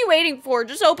 what are you waiting for?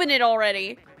 Just open it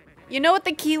already. You know what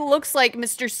the key looks like,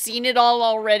 Mr. Seen It All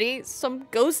already? Some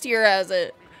ghost here has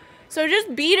it. So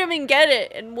just beat him and get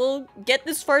it, and we'll get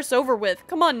this farce over with.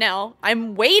 Come on now.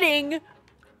 I'm waiting.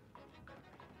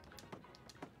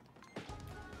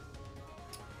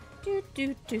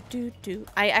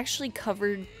 I actually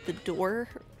covered the door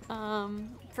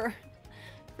for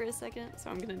a second, so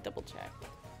I'm gonna double check.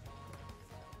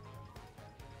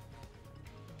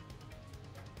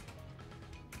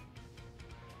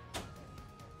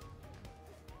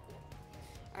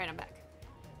 All right, I'm back.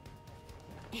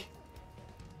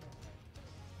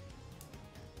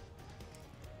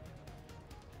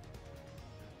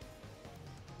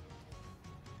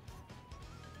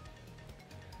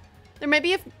 There might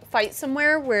be a fight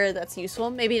somewhere where that's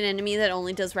useful. Maybe an enemy that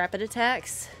only does rapid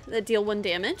attacks that deal 1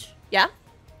 damage. Yeah?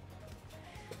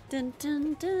 Dun,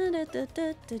 dun, dun, dun, dun,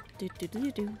 dun, dun, dun,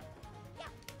 dun, dun.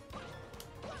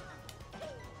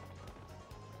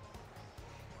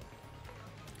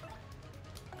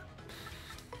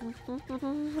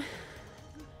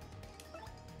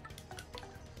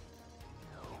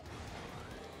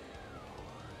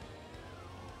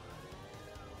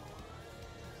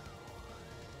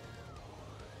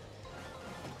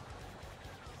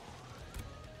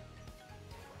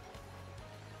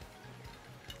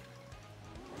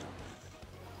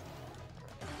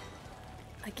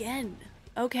 Again.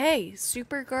 Okay,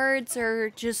 super guards are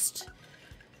just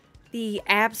the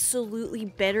absolutely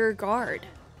better guard.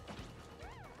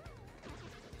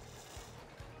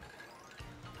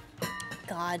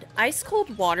 God, ice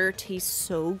cold water tastes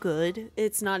so good.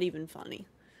 It's not even funny.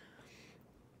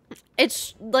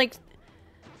 It's like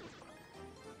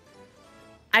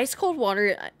ice cold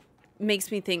water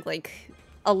makes me think like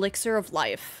elixir of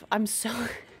life. I'm so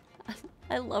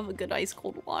I love a good ice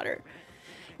cold water.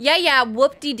 Yeah,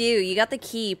 whoop-de-doo. You got the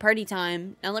key. Party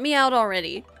time. Now let me out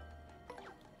already.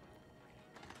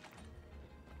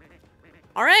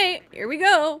 Alright, here we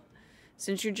go.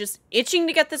 since you're just itching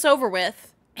to get this over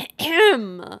with.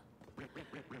 Ahem.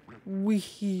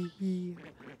 Wee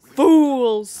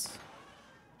fools.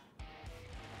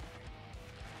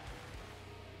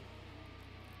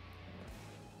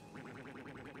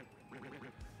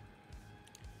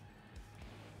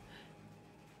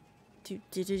 I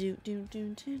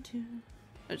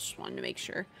just wanted to make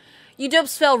sure. You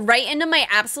dopes fell right into my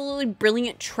absolutely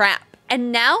brilliant trap,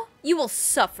 and now you will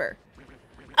suffer.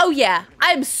 Oh yeah,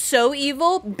 I'm so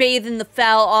evil, bathe in the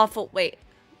foul, awful... Wait,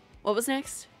 what was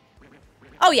next?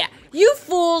 Oh yeah, you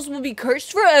fools will be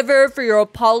cursed forever for your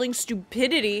appalling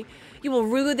stupidity. You will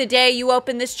rue the day you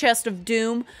open this chest of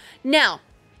doom. Now,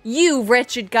 you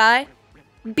wretched guy,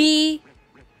 B-E-C-U-R-S-E-D,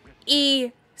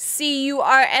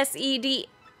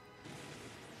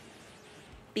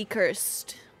 be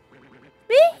cursed.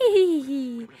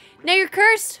 Now you're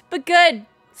cursed, but good.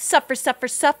 Suffer, suffer,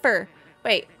 suffer.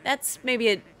 Wait, that's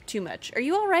maybe too much. Are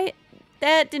you alright?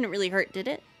 That didn't really hurt, did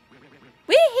it?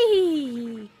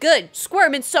 Whee! Good.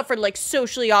 Squirm and suffer like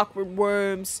socially awkward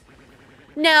worms.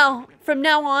 Now, from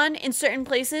now on, in certain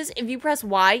places, if you press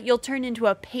Y, you'll turn into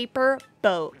a paper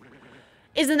boat.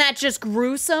 Isn't that just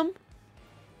gruesome?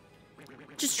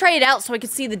 Just try it out so I can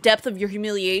see the depth of your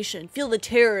humiliation. Feel the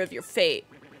terror of your fate.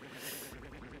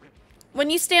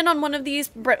 When you stand on one of these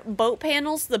boat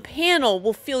panels, the panel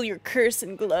will feel your curse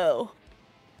and glow.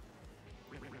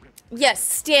 Yes,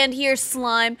 stand here,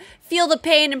 slime. Feel the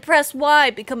pain and press Y.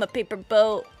 Become a paper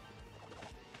boat.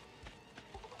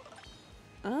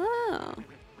 Oh.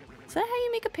 Is that how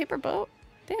you make a paper boat?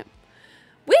 Damn.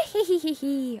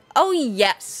 Wee-hee-hee-hee-hee. Oh,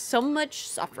 yes. So much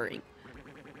suffering.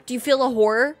 Do you feel a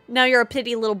horror? Now you're a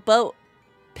pity little boat.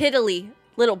 Piddly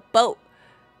little boat.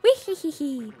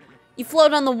 Wee-hee-hee-hee. You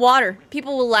float on the water.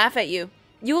 People will laugh at you.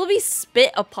 You will be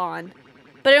spit upon.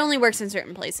 But it only works in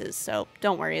certain places, so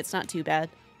don't worry, it's not too bad.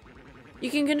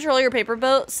 You can control your paper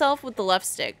boat self with the left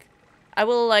stick. I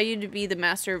will allow you to be the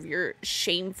master of your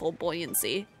shameful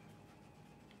buoyancy.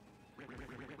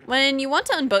 When you want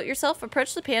to unboat yourself,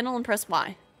 approach the panel and press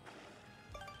Y.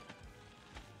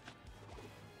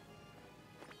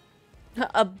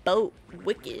 A boat.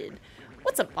 Wicked.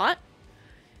 What's a bot?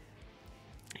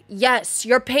 Yes,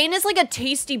 your pain is like a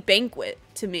tasty banquet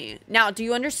to me. Now, do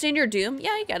you understand your doom?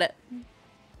 Yeah, I get it.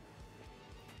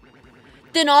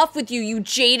 Then off with you, you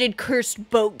jaded, cursed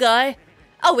boat guy.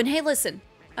 Oh, and hey, listen.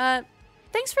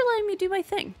 Thanks for letting me do my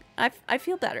thing. I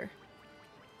feel better.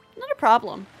 Not a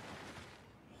problem.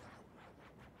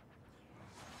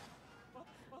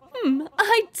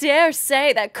 I dare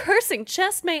say that cursing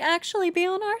chest may actually be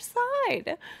on our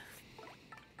side.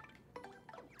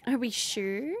 Are we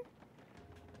sure?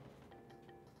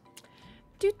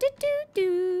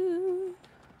 Do.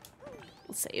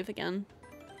 We'll save again.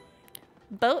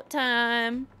 Boat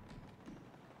time.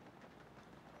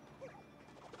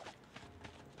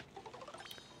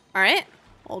 All right,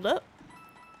 hold up.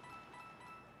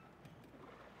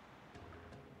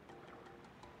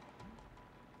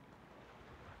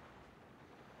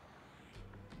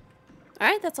 All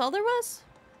right, that's all there was.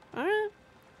 All right.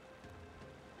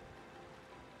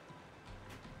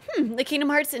 The Kingdom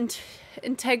Hearts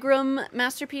Integrum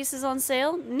Masterpiece is on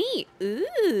sale. Neat.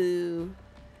 Ooh.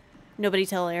 Nobody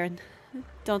tell Aaron.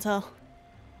 Don't tell.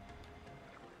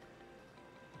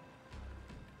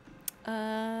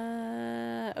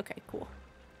 Okay, cool.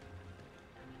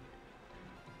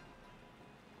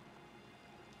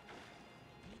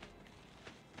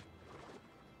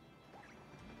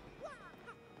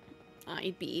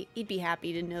 He'd be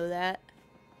happy to know that.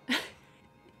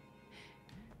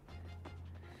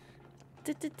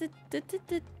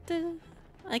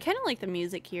 I kind of like the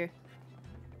music here.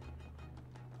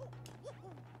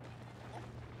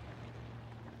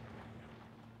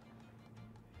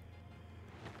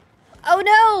 Oh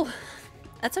no!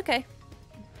 That's okay.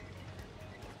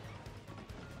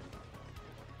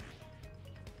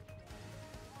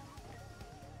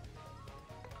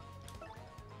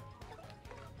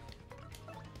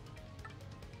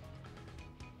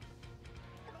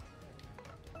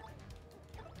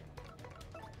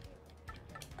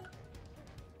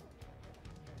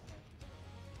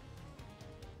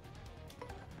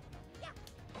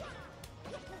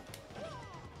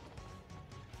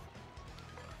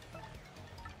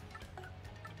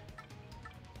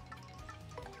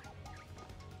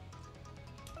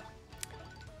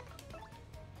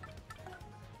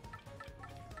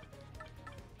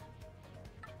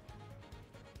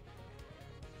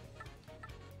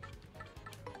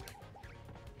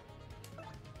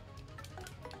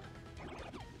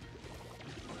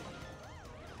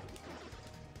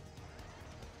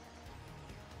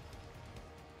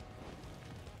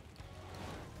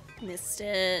 Missed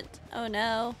it. Oh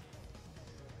no.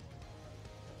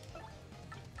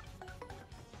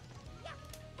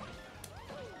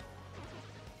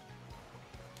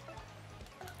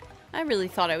 I really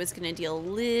thought I was gonna deal a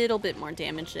little bit more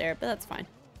damage there, but that's fine.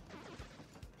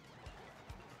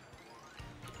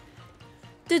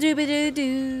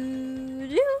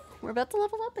 Do-do-ba-do-do-do. We're about to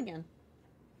level up again.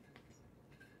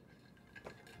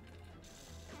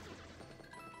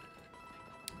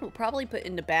 We'll probably put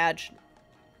into badge.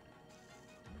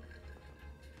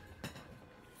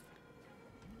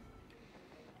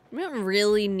 We don't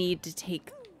really need to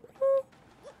take...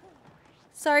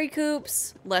 Sorry,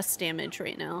 Coops. Less damage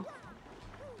right now.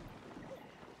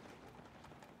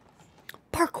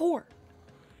 Parkour!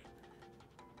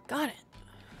 Got it.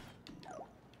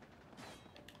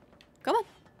 Come on.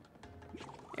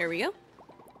 There we go.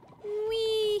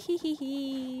 Wee hee hee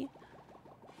hee.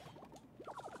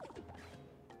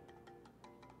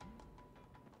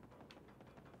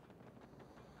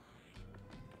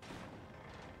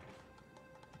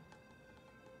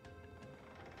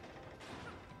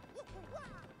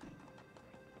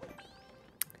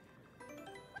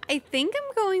 I think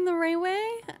I'm going the right way.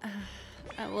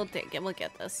 We'll take it. We'll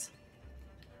get this.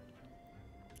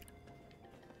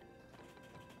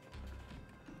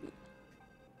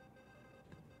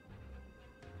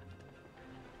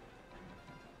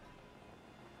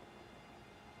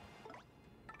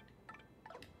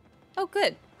 Oh,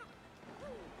 good.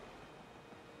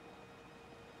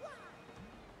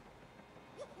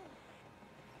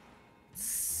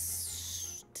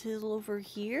 Still over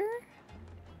here?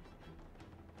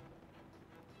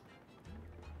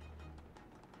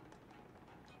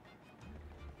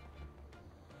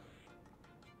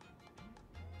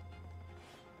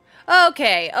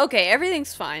 Okay, okay,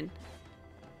 everything's fine.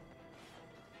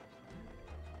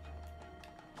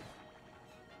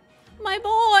 My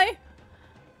boy!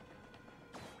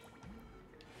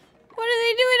 What are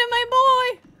they doing to my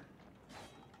boy?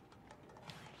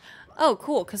 Oh,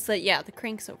 cool, because yeah, the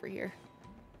crank's over here.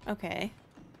 Okay.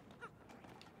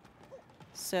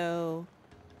 So,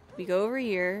 we go over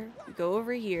here, we go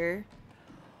over here.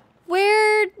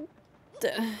 Where...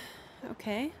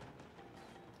 Okay.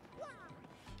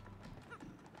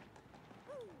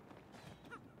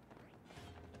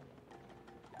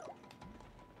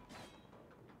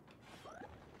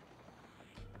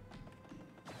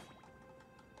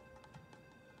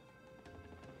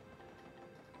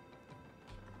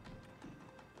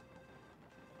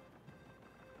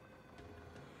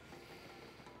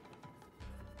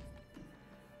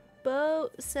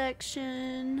 Boat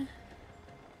section.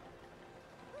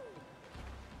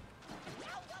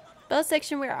 Boat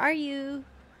section, where are you?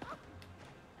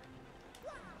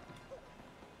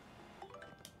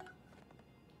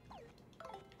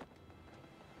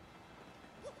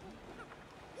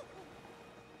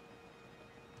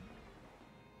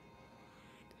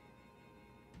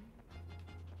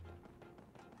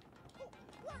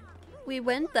 We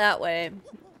went that way.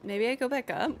 Maybe I go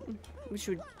back up? We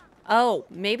should... Oh,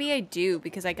 maybe I do,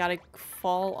 because I gotta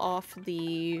fall off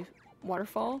the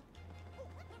waterfall.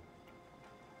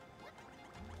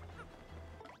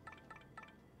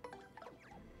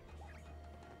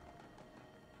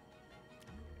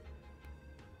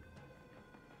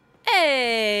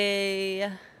 Hey!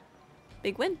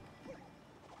 Big win.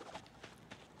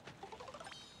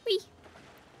 Whee!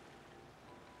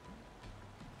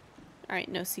 Alright,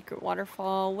 no secret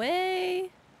waterfall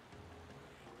way.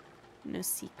 No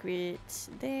secret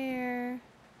there.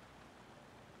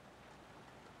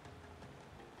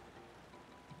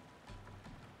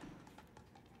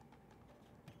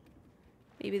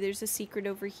 Maybe there's a secret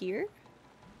over here.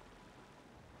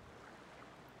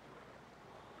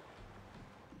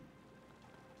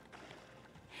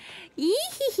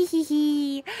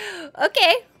 Eehehehe.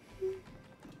 Okay.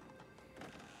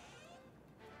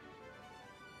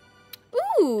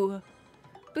 Ooh.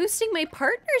 Boosting my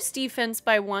partner's defense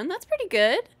by 1. That's pretty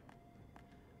good.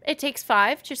 It takes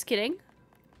 5. Just kidding.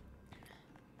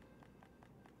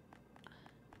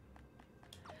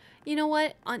 You know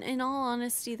what? In all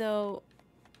honesty, though,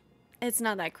 it's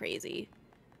not that crazy.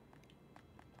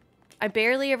 I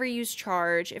barely ever use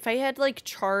charge. If I had, like,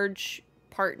 charge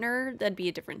partner, that'd be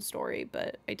a different story,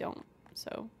 but I don't.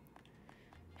 So,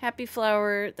 happy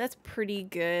flower. That's pretty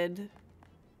good.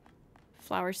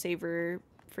 Flower saver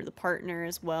for the partner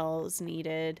as well is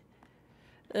needed.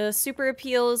 Super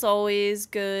appeal is always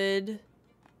good.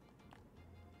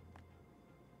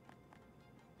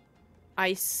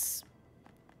 Ice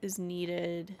is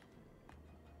needed.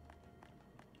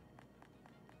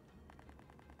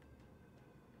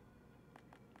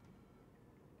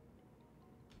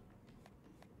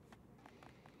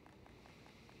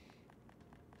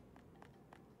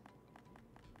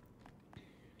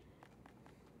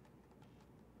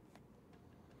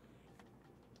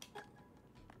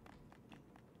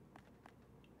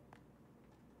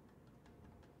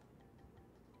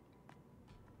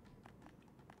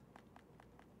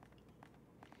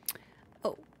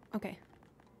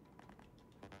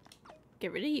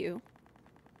 Get rid of you.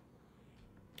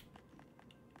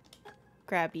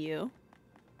 Grab you.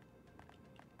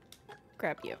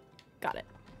 Grab you. Got it.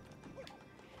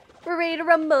 We're ready to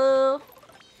rumble.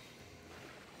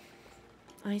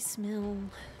 I smell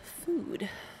food.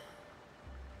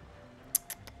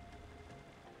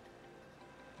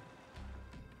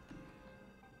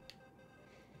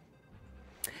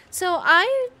 So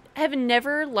I have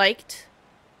never liked,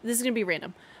 this is gonna be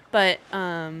random, but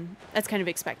that's kind of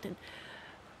expected.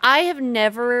 I have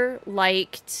never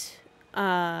liked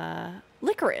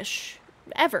licorice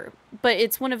ever, but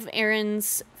it's one of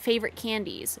Aaron's favorite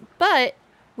candies. But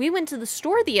we went to the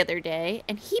store the other day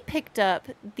and he picked up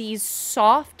these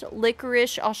soft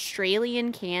licorice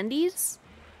Australian candies,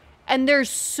 and they're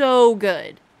so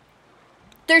good.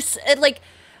 There's like,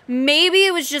 maybe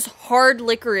it was just hard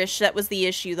licorice that was the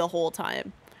issue the whole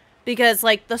time, because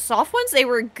like the soft ones, they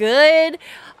were good.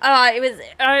 It was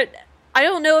I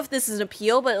don't know if this is an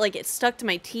appeal, but like it stuck to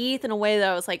my teeth in a way that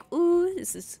I was like, ooh,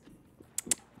 this is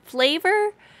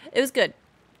flavor. It was good.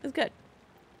 It was good.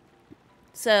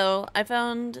 So I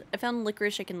found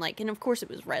licorice I can like, and of course it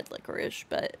was red licorice,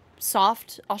 but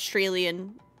soft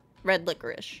Australian red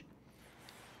licorice.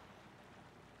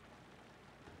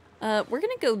 We're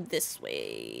gonna go this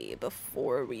way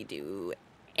before we do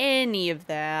any of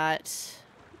that.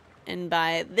 And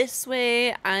by this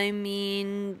way, I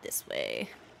mean this way.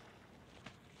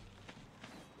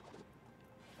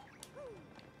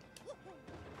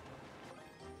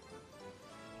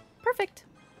 Perfect.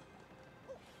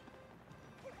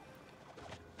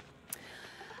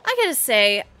 I gotta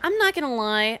say, I'm not gonna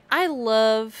lie, I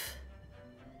love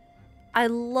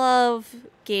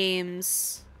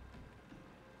games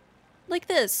like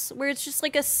this, where it's just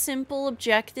like a simple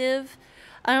objective.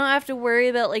 I don't have to worry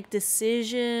about like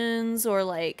decisions or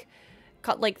like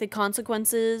the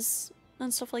consequences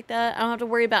and stuff like that. I don't have to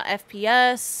worry about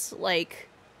FPS, like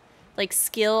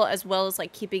skill, as well as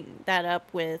like keeping that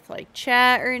up with like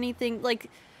chat or anything.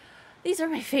 Like, these are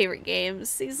my favorite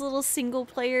games. These little single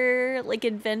player like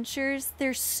adventures,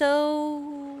 they're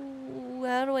so...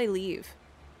 How do I leave?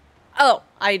 Oh,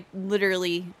 I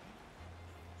literally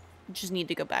just need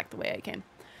to go back the way I came.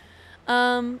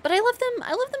 But I love them.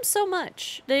 I love them so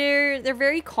much. They're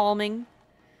very calming.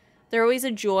 They're always a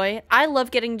joy. I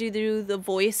love getting to do the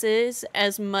voices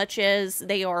as much as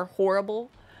they are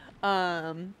horrible.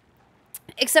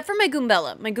 Except for my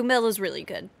Goombella. My Goombella's really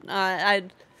good.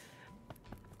 I'd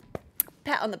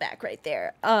pat on the back right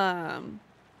there. But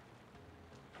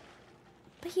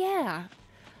yeah.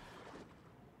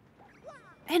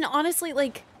 And honestly,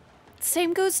 like,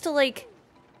 same goes to like,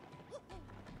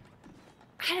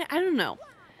 I don't know.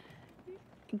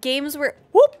 Games where,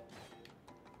 whoop!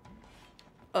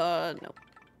 No.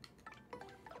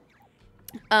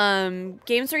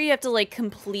 Games where you have to like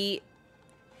complete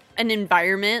an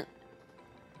environment.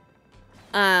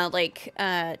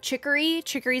 Chicory.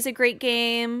 Chicory's a great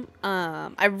game.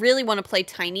 I really want to play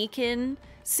Tinykin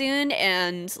soon,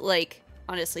 and like,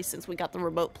 honestly, since we got the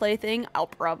remote play thing, I'll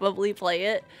probably play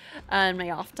it in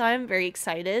my off time. Very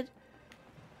excited.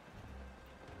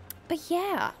 But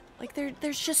yeah, like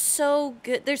there's just so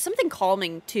good. There's something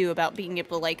calming too about being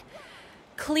able to like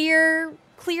clear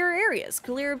areas,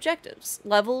 clear objectives,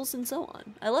 levels, and so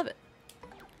on. I love it.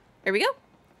 Here we go.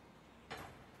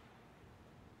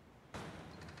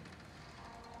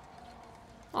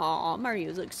 Aw,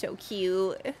 Mario looks so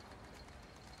cute.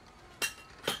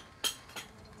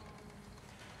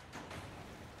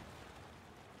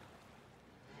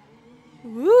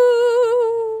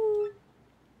 Woo!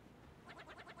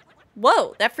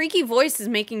 Whoa, that freaky voice is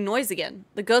making noise again.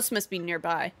 The ghost must be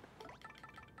nearby.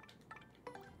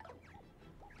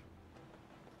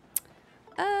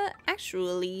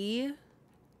 Actually...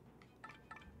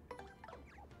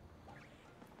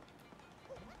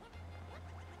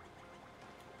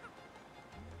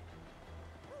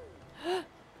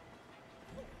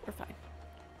 We're fine.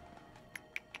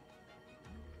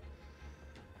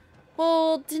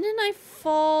 Well, didn't I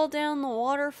fall down the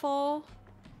waterfall?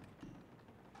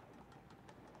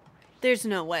 There's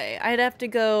no way. I'd have to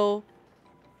go...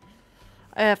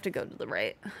 I have to go to the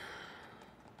right.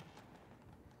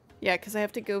 Yeah, because I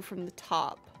have to go from the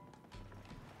top.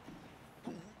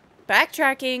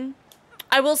 Backtracking.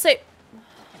 I will say...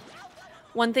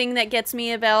 One thing that gets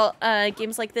me about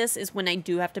games like this is when I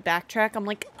do have to backtrack, I'm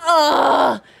like,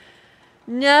 ugh!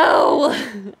 No!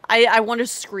 I want to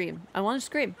scream. I want to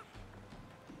scream.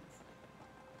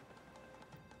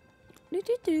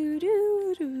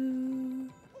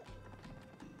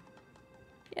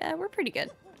 Yeah, we're pretty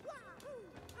good.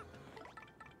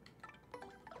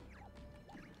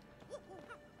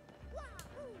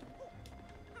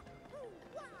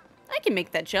 can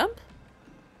make that jump.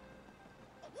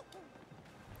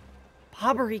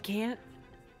 Bobbery can't.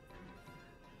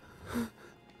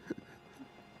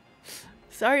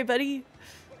 Sorry, buddy.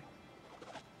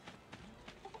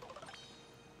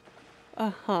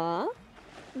 Uh-huh.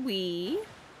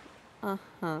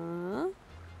 Uh-huh.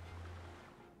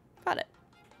 Got it.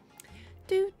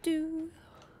 Do.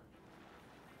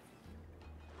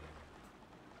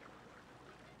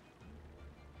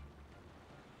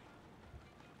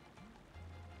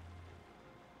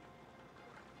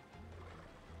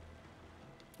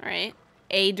 All right.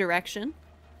 A direction.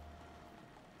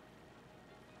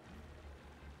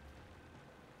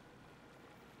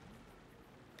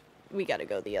 We gotta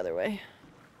go the other way.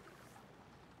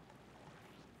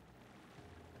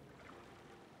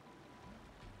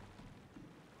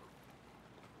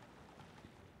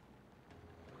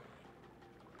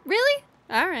 Really?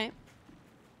 All right.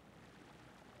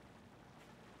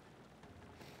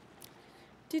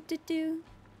 Do.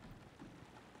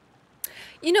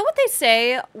 You know what they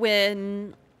say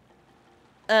when,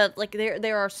 like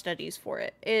there are studies for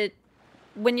it.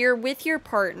 When you're with your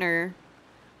partner,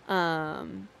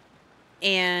 and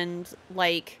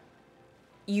like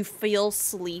you feel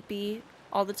sleepy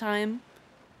all the time.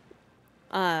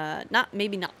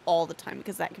 Maybe not all the time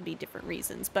because that could be different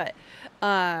reasons, but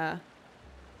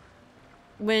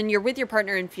when you're with your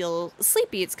partner and feel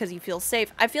sleepy, it's because you feel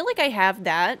safe. I feel like I have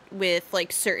that with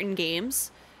like certain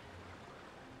games.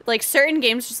 Like certain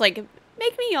games just like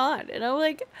make me yawn, and I'm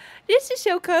like, this is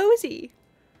so cozy.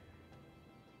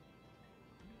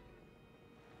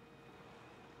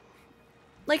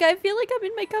 Like I feel like I'm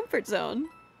in my comfort zone.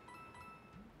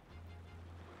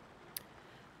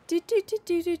 Do.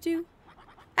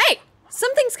 Hey,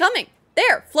 something's coming.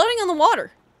 There, floating on the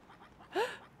water.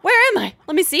 Where am I?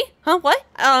 Let me see. Huh? What?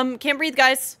 Can't breathe,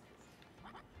 guys.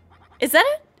 Is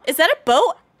that a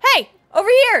boat? Hey, over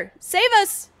here. Save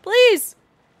us, please.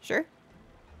 Sure.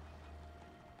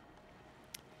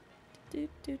 Do.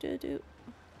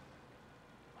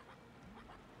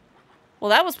 Well,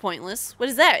 that was pointless. What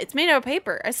is that? It's made out of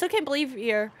paper. I still can't believe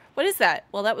you're... What is that?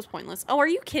 Well, that was pointless. Oh, are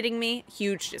you kidding me?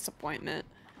 Huge disappointment.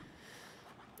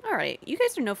 All right, you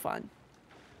guys are no fun.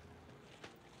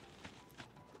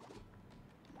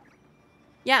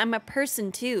 Yeah, I'm a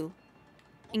person too.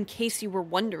 In case you were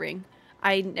wondering.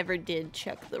 I never did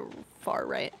check the far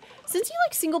right. Since you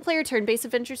like single-player turn-based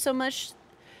adventures so much,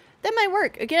 that might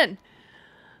work. Again.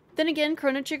 Then again,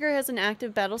 Chrono Trigger has an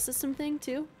active battle system thing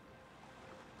too.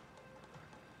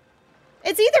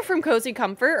 It's either from cozy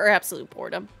comfort or absolute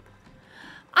boredom.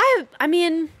 I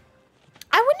mean,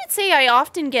 I wouldn't say I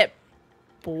often get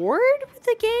bored with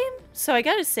the game, so I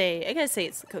gotta say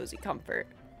it's the cozy comfort.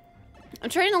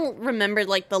 I'm trying to remember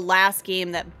like the last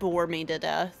game that bore me to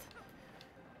death.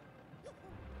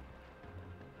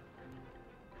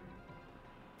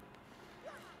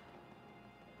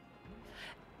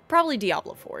 Probably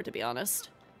Diablo 4, to be honest.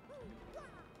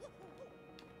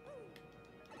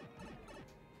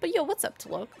 But yo, what's up,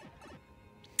 Tolo?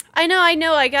 I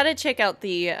know. I gotta check out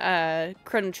the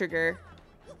Chrono Trigger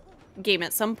game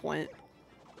at some point.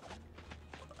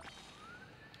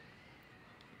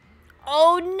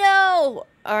 Oh no!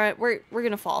 Alright, we're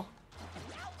gonna fall.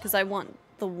 Because I want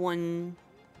the one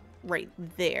right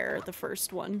there, the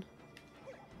first one.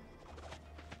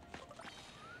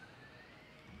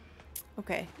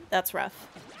 Okay, that's rough.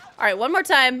 Alright, one more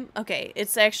time. Okay,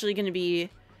 it's actually gonna be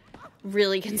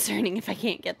really concerning if I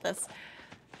can't get this.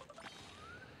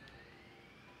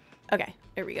 Okay,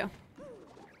 there we go.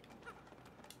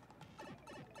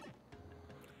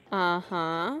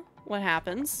 Uh-huh. What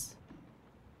happens?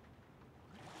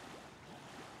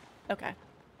 Okay.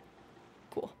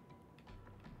 Cool.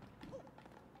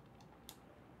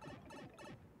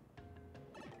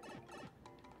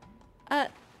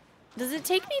 Does it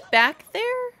take me back there?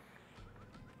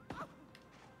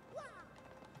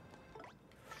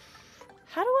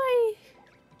 How do I...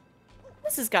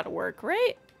 This has got to work,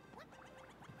 right?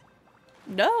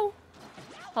 No.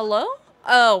 Hello?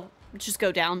 Oh, just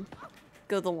go down.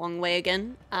 Go the long way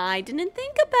again. I didn't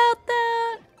think about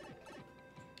that.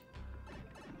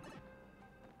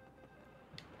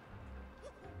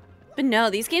 But no,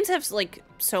 these games have, like,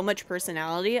 so much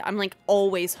personality. I'm, like,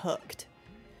 always hooked.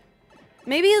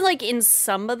 Maybe, like, in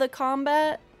some of the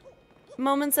combat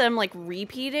moments that I'm, like,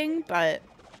 repeating, but...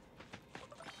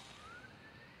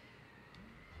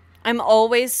 I'm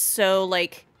always so,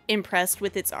 like, impressed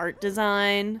with its art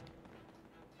design.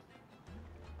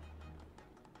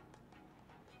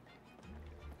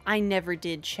 I never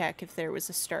did check if there was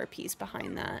a star piece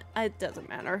behind that. It doesn't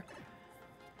matter.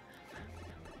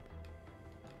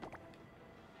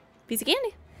 Piece of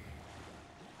candy.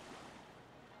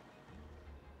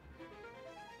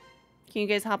 Can you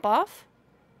guys hop off?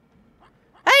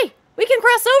 Hey, we can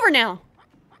cross over now.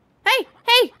 Hey,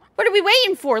 hey, what are we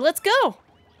waiting for? Let's go.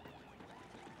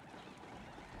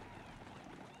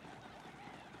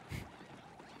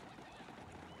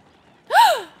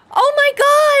 Oh my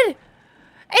god!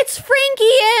 It's Frankie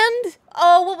and...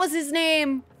 Oh, what was his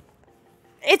name?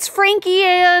 It's Frankie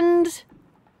and...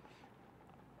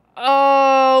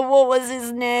 Oh, what was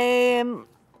his name?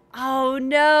 Oh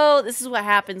no, this is what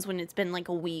happens when it's been like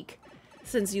a week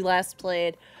since you last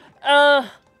played.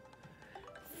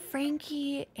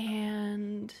 Frankie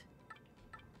and...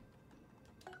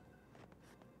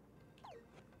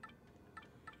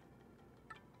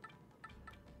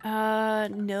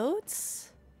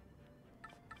 Notes?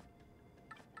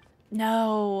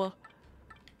 No.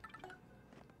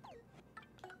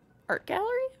 Art gallery?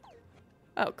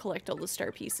 Oh, collect all the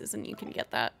star pieces and you can get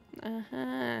that.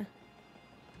 Uh-huh.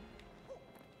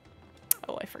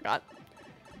 Oh, I forgot.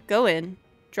 Go in.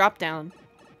 Drop down.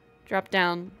 Drop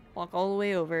down. Walk all the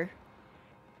way over.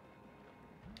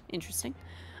 Interesting.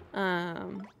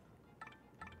 Oh,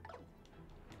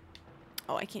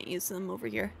 I can't use them over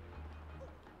here.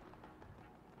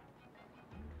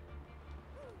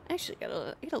 Actually, I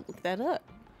gotta look that up.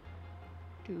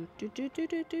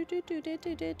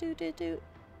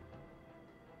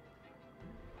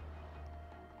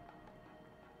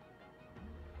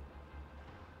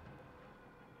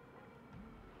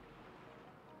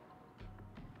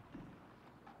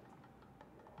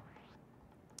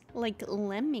 Like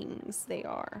lemmings, they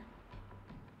are.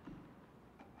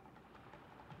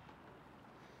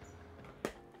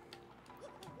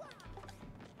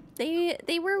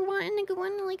 They were wanting to go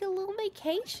on like a little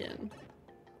vacation.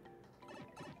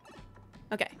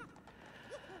 Okay.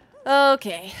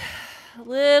 Okay. A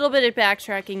little bit of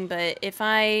backtracking, but if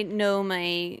I know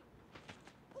my...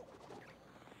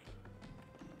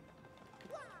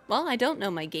 Well, I don't know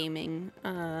my gaming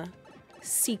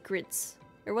secrets.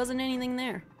 There wasn't anything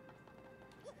there.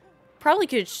 Probably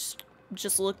could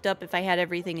just looked up if I had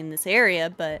everything in this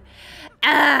area, but...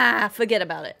 forget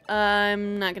about it.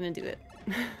 I'm not gonna do it.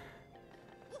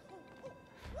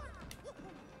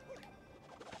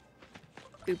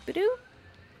 Boop-a-doo.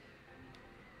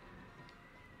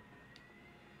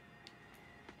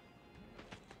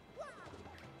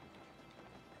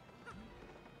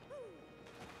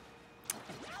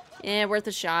 Yeah, worth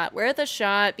a shot. Worth a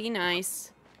shot. Be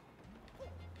nice.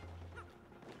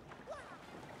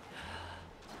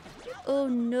 Oh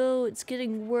no, it's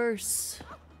getting worse.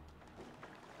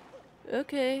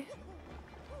 Okay.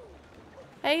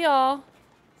 Hey, y'all.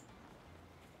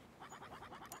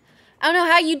 I don't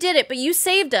know how you did it, but you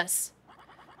saved us.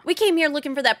 We came here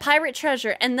looking for that pirate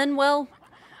treasure, and then, well,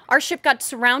 our ship got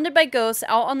surrounded by ghosts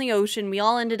out on the ocean. We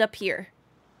all ended up here.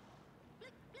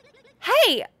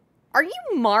 Hey, are you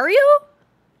Mario?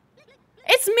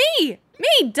 It's me!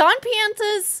 Me, Don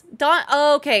Pianta's...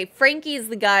 Oh, okay, Frankie is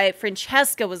the guy.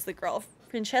 Francesca was the girl.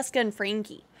 Francesca and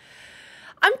Frankie.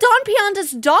 I'm Don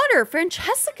Pianta's daughter,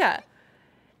 Francesca.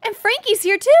 And Frankie's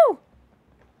here, too.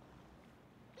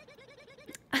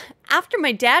 After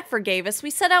my dad forgave us, we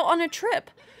set out on a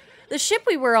trip. The ship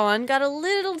we were on got a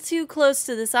little too close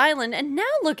to this island, and now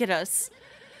look at us.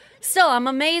 Still, I'm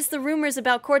amazed the rumors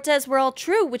about Cortez were all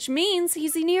true, which means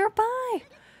he's nearby.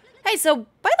 Hey, so,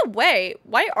 by the way,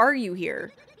 why are you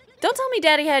here? Don't tell me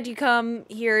Daddy had you come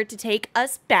here to take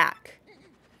us back.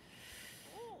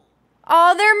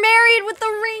 Oh, they're married with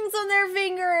the rings on their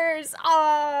fingers.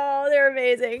 Oh, they're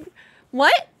amazing.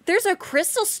 What? There's a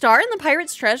crystal star in the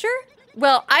pirate's treasure?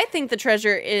 Well, I think the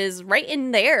treasure is right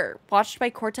in there, watched by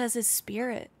Cortez's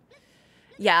spirit.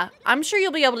 Yeah, I'm sure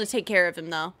you'll be able to take care of him,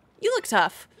 though. You look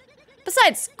tough.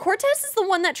 Besides, Cortez is the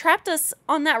one that trapped us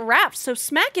on that raft, so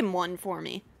smack him one for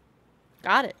me.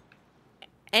 Got it.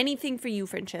 Anything for you,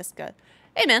 Francesca.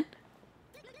 Hey, man.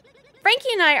 Frankie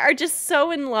and I are just so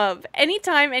in love.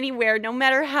 Anytime, anywhere, no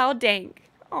matter how dank.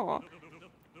 Aw.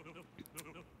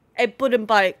 Hey, put him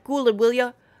by cooler, will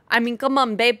ya? I mean, come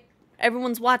on, babe.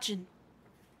 Everyone's watching.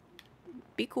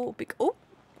 Be cool. Oh,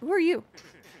 who are you?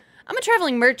 I'm a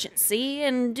traveling merchant, see?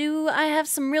 And do I have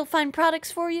some real fine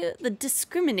products for you? The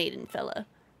discriminating fella.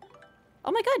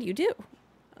 Oh my god, you do.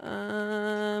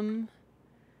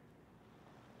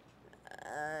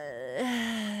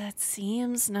 That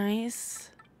seems nice.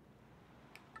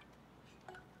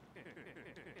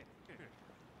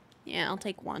 Yeah, I'll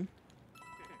take one.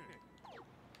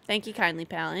 Thank you kindly,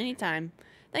 pal. Anytime.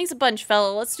 Thanks a bunch,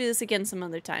 fella. Let's do this again some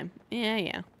other time.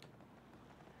 Yeah.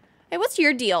 Hey, what's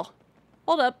your deal?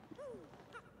 Hold up.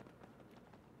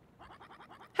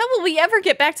 How will we ever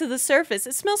get back to the surface?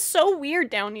 It smells so weird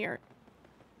down here.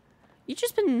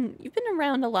 You've been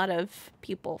around a lot of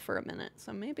people for a minute,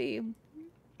 so maybe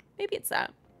it's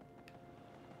that.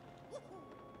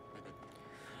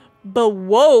 But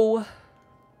whoa.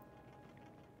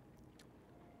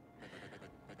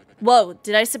 Whoa,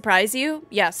 did I surprise you?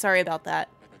 Yeah, sorry about that.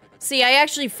 See, I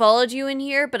actually followed you in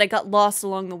here, but I got lost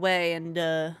along the way, and,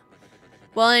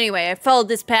 well, anyway, I followed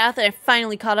this path, and I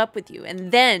finally caught up with you,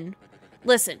 and then...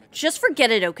 Listen, just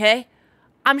forget it, okay?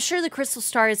 I'm sure the Crystal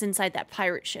Star is inside that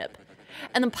pirate ship.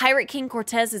 And the Pirate King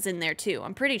Cortez is in there, too.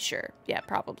 I'm pretty sure. Yeah,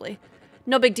 probably.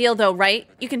 No big deal, though, right?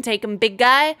 You can take him, big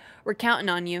guy. We're counting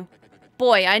on you.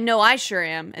 Boy, I know I sure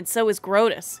am, and so is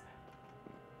Grotus.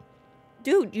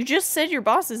 Dude, you just said your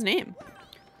boss's name.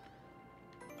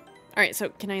 Alright, so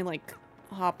can I, like,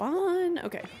 hop on?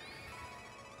 Okay.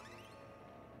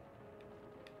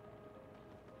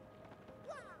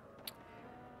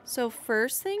 So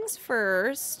first things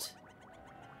first.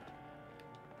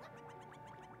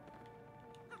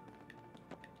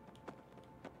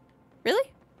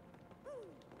 Really?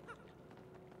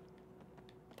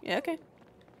 Yeah, okay.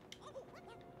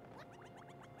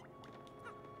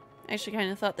 I actually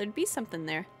kind of thought there'd be something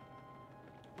there.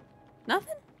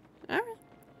 Nothing? Alright.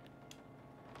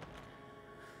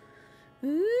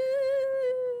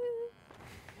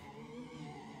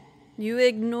 You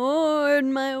ignored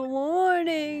my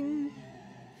warning.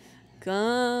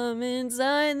 Come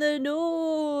inside the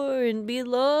door and be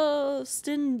lost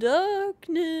in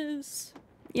darkness.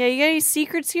 Yeah, you got any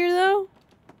secrets here, though?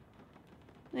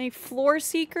 Any floor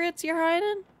secrets you're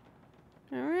hiding?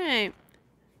 Alright.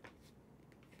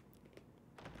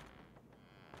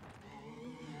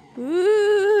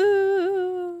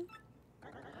 Ooh.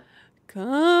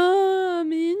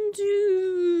 Come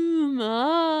into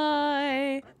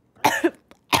my...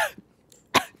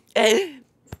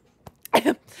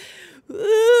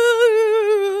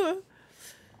 Ooh.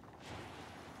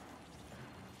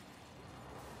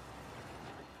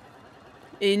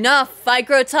 Enough! I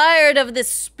grow tired of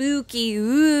this spooky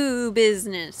ooh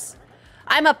business.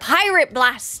 I'm a pirate,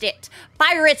 blast it!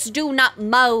 Pirates do not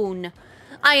moan.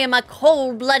 I am a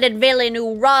cold-blooded villain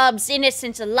who robs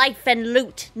innocent life and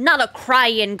loot, not a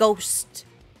crying ghost.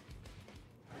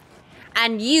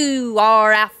 And you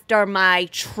are after my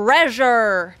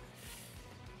treasure.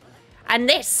 And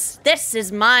this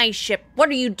is my ship. What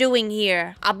are you doing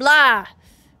here? Habla.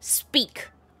 Speak.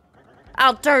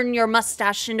 I'll turn your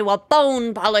mustache into a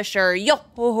bone polisher. Yo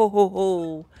ho ho ho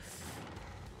ho.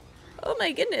 Oh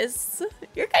my goodness.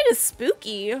 You're kind of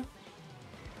spooky.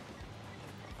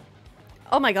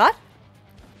 Oh my god.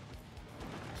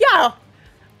 Yeah.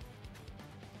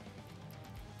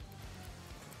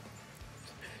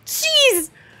 Jeez.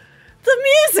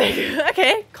 The music.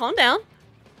 Okay, calm down.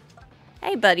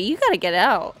 Hey, buddy, you gotta get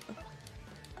out.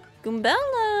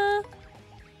 Goombella.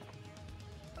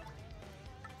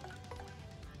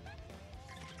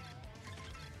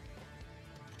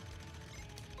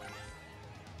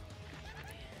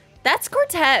 That's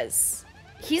Cortez.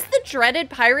 He's the dreaded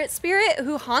pirate spirit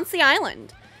who haunts the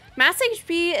island. Mass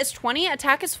HP is 20,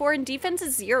 attack is 4, and defense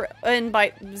is 0. And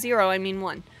by 0, I mean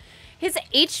 1. His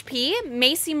HP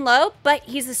may seem low, but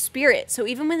he's a spirit, so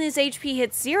even when his HP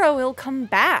hits 0, he'll come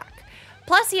back.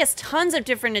 Plus, he has tons of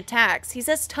different attacks. He's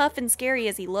as tough and scary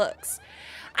as he looks.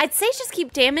 I'd say just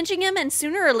keep damaging him, and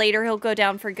sooner or later he'll go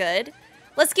down for good.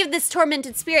 Let's give this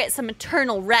tormented spirit some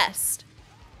eternal rest.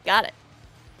 Got it.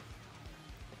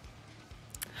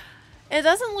 It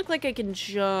doesn't look like I can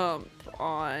jump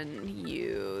on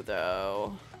you,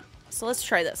 though. So let's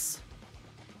try this.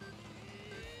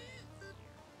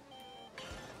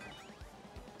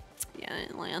 Yeah, I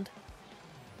didn't land.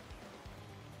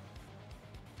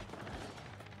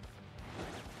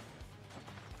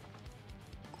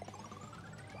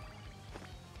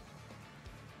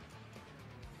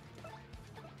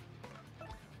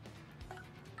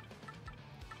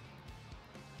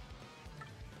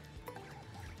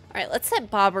 Alright, let's set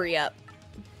Bobbery up.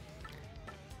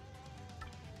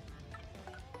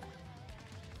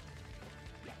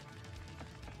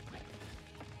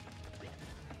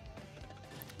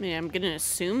 I mean, I'm gonna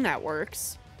assume that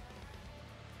works.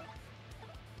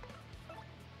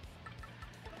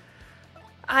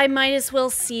 I might as well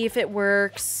see if it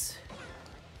works.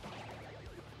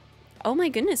 Oh my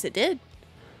goodness, it did.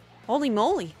 Holy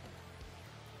moly.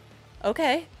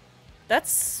 Okay.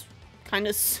 That's kind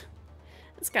of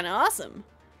awesome.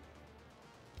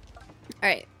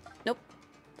 Alright. Nope.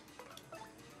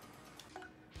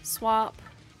 Swap.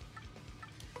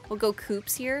 We'll go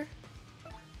Koops here.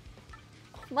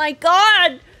 Oh my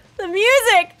god! The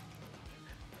music!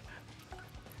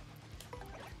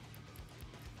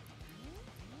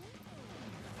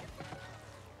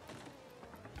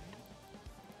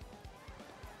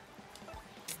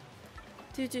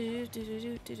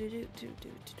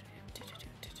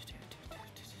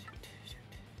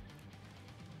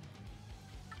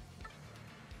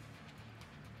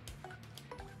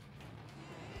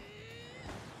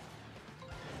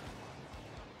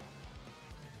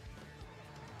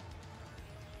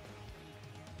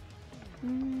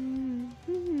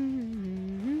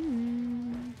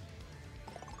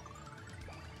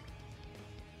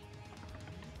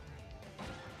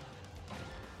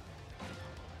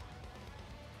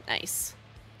 Nice.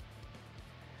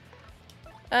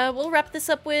 We'll wrap this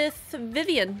up with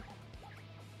Vivian.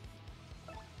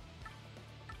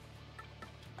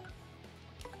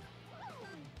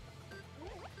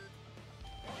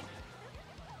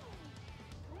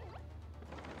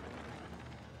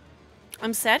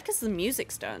 I'm sad because the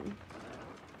music's done.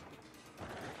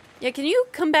 Yeah, can you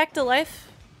come back to life?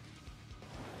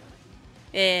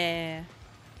 Yeah.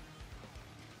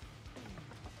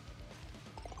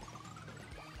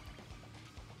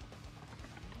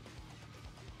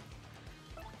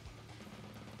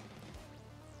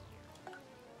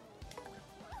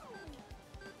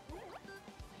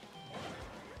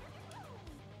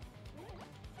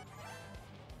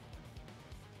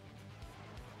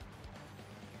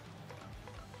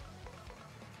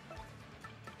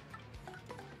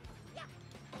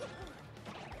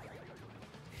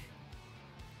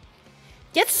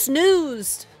 Get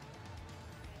snoozed!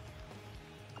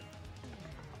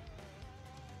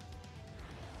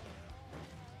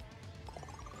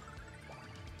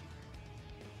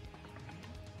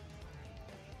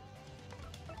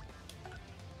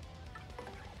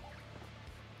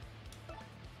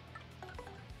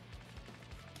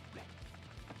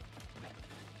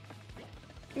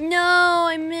 No,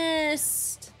 I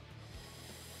missed.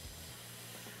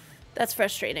 That's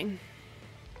frustrating.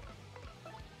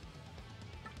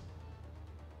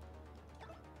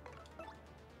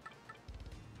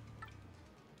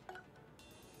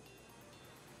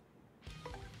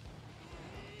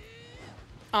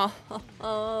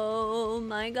 Oh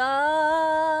my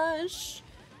gosh.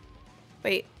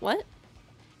 Wait, what?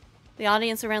 The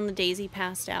audience around the daisy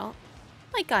passed out.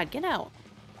 My god, get out.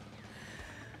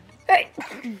 Hey.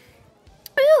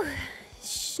 Ooh.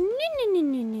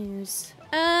 News.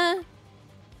 Can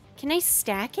I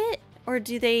stack it? Or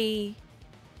do they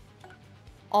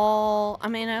all... I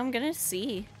mean, I'm gonna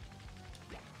see.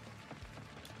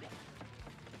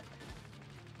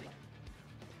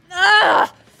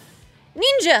 Ah!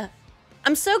 Ninja!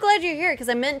 I'm so glad you're here, because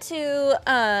I meant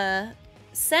to,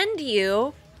 send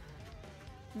you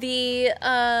the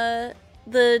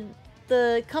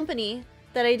company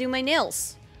that I do my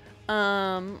nails.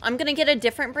 I'm gonna get a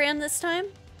different brand this time,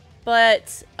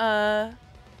 but,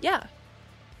 yeah.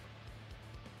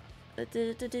 Oh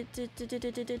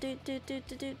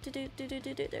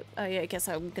yeah, I guess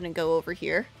I'm gonna go over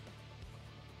here.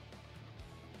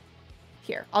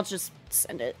 Here, I'll just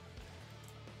send it.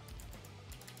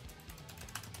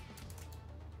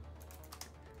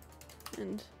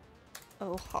 And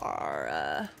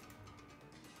Ohara.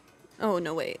 Oh,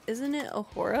 no, wait. Isn't it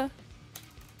Ohara?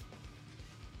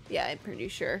 Yeah, I'm pretty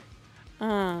sure.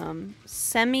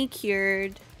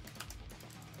 Semi-cured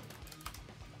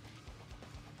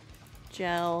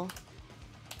gel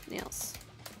nails.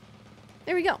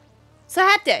 There we go. So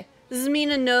hat day. Does this mean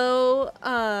a no,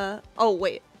 oh,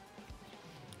 wait.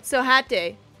 So hat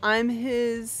day. I'm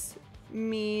his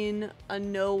mean a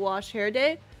no wash hair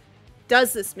day?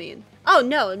 Does this mean? Oh,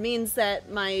 no, it means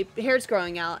that my hair's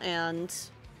growing out and...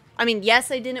 I mean,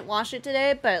 yes, I didn't wash it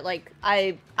today, but, like,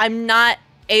 I'm not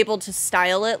able to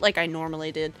style it like I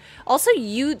normally did. Also,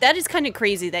 that is kind of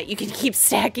crazy that you can keep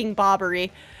stacking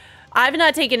Bobbery. I've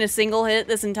not taken a single hit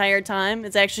this entire time.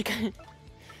 It's actually kind of...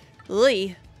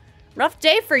 Oy. Rough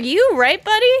day for you, right,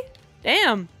 buddy?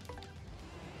 Damn.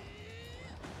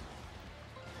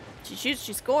 She shoots,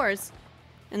 she scores.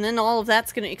 And then all of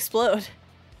that's gonna explode.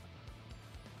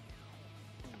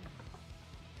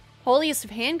 Holiest of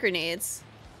hand grenades.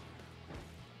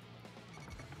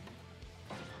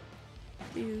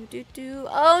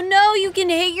 Oh no, you can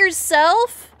hit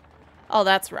yourself? Oh,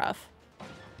 that's rough.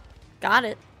 Got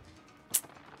it.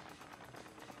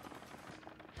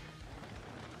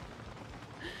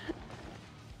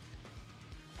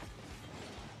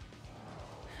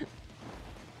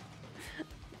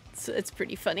 It's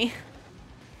pretty funny.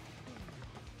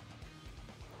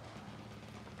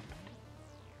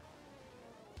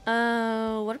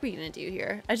 What are we gonna do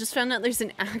here? I just found out there's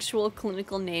an actual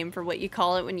clinical name for what you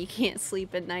call it when you can't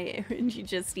sleep at night and you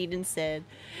just eat instead.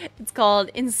 It's called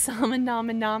insomnia.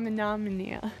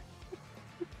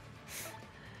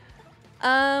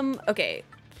 Okay.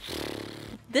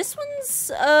 This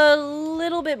one's a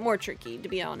little bit more tricky, to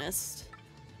be honest.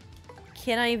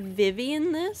 Can I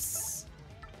Vivian this?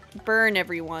 Burn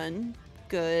everyone.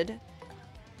 Good.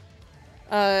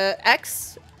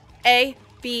 X, A,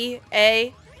 B,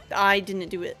 A. I didn't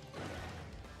do it.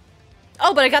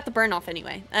 Oh, but I got the burn off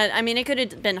anyway. I mean, it could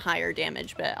have been higher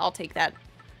damage, but I'll take that.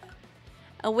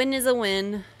 A win is a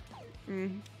win.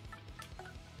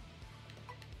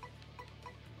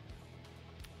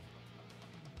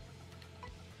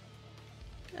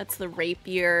 That's the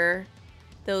rapier.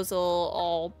 Those will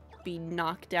all be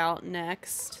knocked out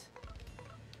next.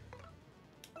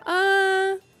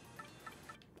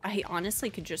 I honestly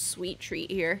could just sweet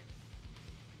treat here.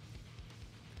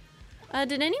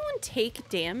 Did anyone take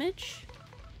damage?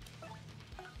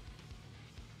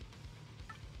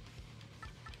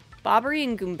 Bobbery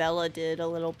and Goombella did a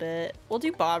little bit. We'll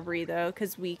do Bobbery though,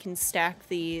 because we can stack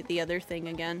the other thing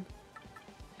again.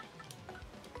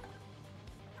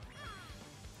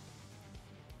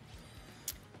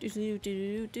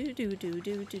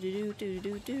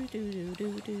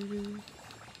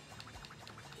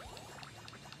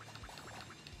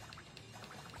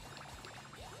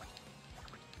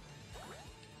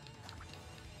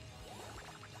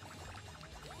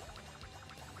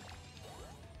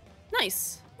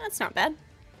 Nice. That's not bad.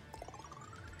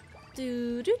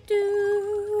 But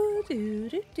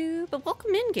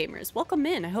welcome in, gamers. Welcome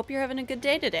in. I hope you're having a good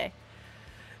day today.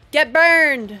 Get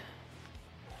burned!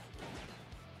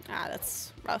 Ah,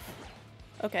 that's rough.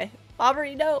 Okay.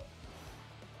 Bobbery, no.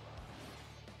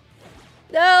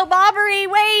 No, Bobbery,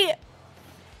 wait!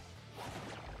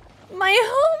 My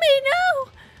homie,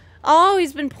 no! Oh,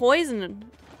 he's been poisoned.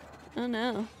 Oh,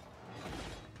 no.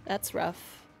 That's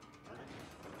rough.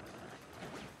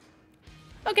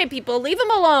 Okay, people, leave him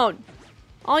alone.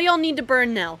 All y'all need to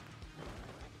burn now.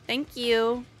 Thank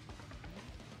you.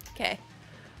 Okay.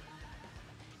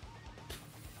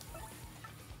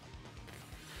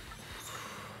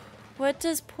 What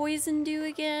does poison do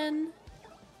again?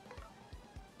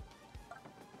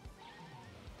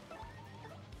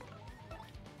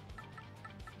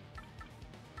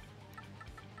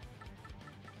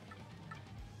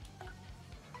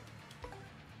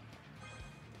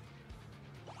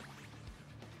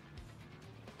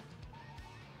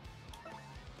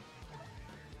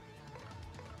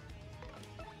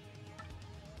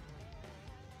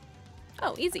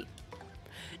 Oh, easy.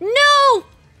 No!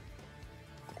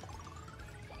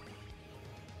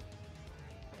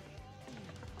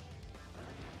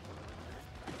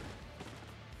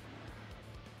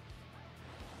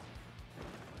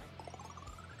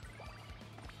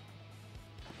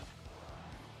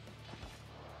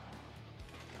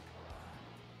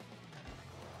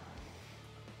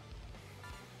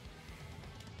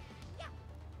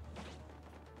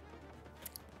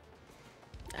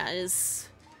 That is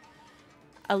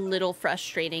a little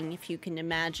frustrating, if you can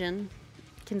imagine,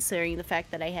 considering the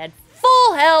fact that I had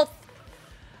full health.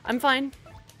 I'm fine.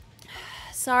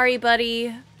 Sorry,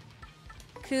 buddy.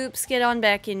 Coops, get on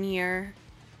back in here.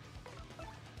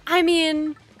 I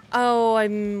mean, oh,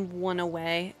 I'm one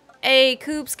away. Hey,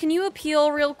 Coops, can you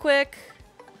appeal real quick?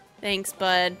 Thanks,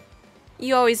 bud.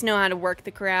 You always know how to work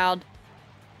the crowd.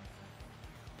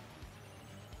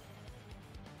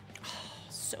 Oh,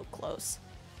 so close.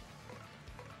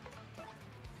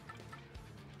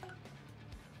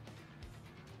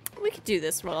 We could do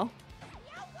this roll.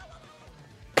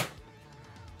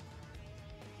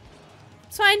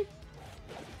 It's fine.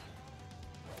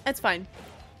 It's fine.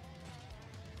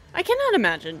 I cannot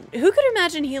imagine. Who could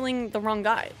imagine healing the wrong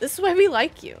guy? This is why we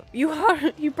like you.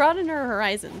 You broaden our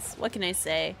horizons. What can I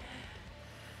say?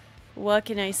 What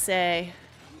can I say?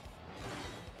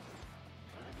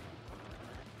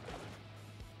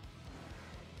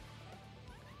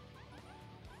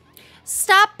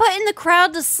 Stop putting the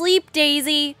crowd to sleep,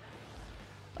 Daisy.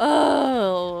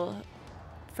 Oh,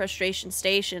 frustration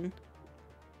station.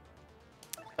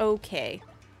 Okay.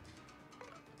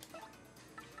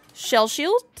 Shell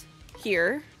shield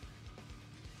here.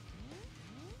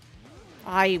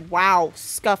 Wow,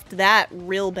 scuffed that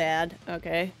real bad.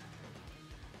 Okay.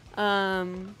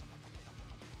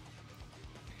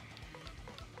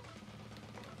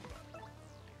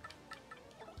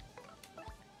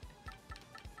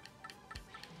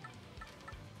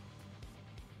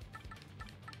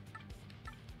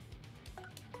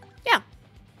 Yeah,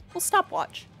 we'll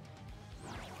stopwatch.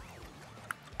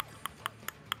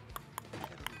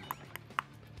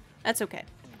 That's okay.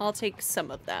 I'll take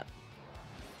some of that.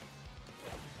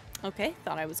 Okay,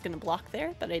 thought I was gonna block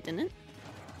there, but I didn't.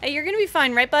 Hey, you're gonna be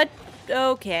fine, right, bud?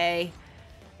 Okay.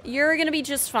 You're gonna be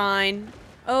just fine.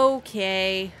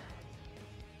 Okay.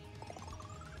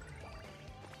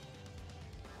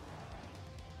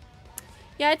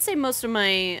 Yeah, I'd say most of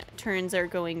my turns are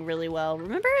going really well.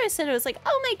 Remember I said it was like,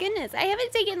 oh my goodness, I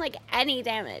haven't taken like any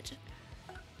damage.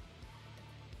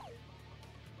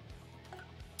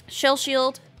 Shell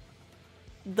shield.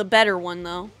 The better one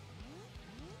though.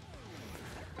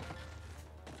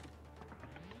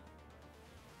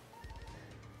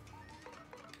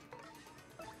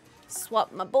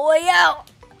 Swap my boy out.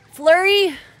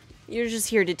 Flurry, you're just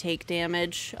here to take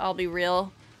damage. I'll be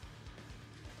real.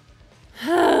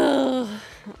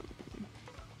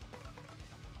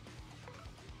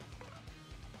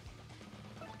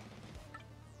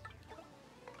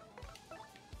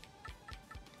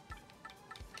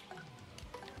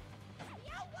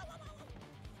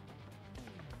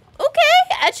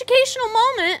 Okay, educational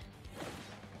moment.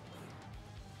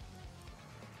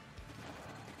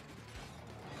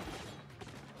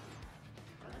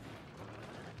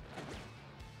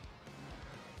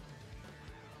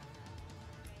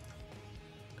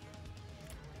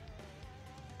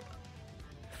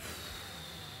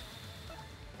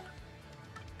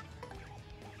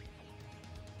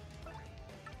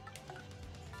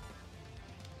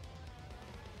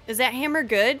 Is that hammer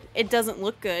good? It doesn't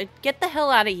look good. Get the hell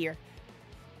out of here.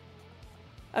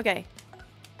 Okay.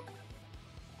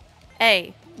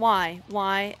 A, Y,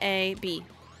 Y, A, B.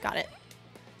 Got it.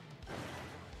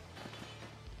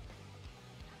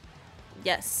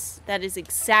 Yes, that is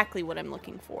exactly what I'm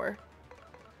looking for.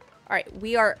 Alright,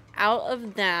 we are out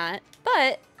of that,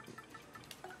 but...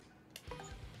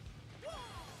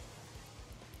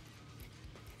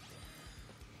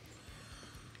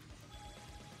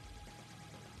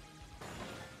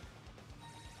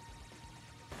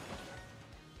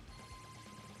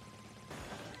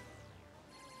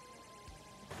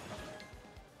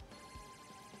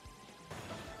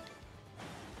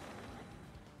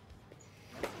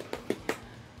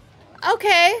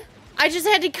 Okay, I just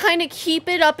had to kind of keep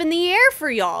it up in the air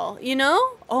for y'all, you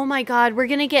know? Oh my god, we're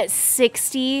gonna get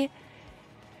 60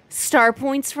 star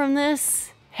points from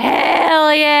this?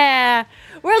 Hell yeah!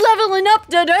 We're leveling up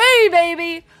today,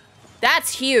 baby!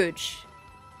 That's huge.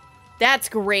 That's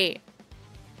great.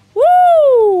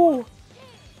 Woo!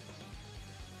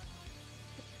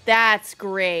 That's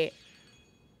great.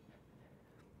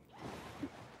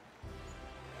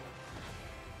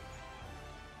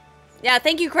 Yeah,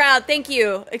 thank you, crowd. Thank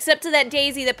you. Except to that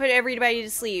Daisy that put everybody to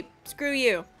sleep. Screw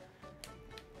you.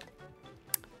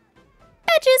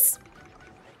 Badges.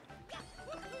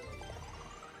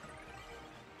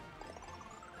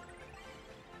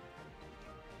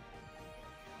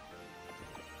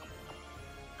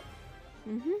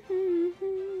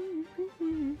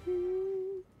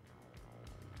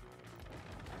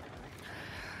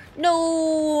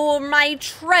 No, my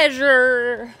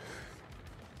treasure.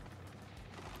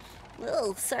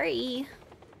 Oh, sorry.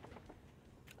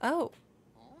 Oh.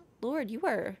 Lord, you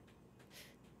are...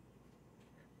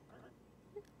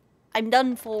 I'm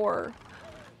done for.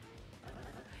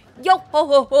 Yo ho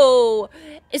ho ho!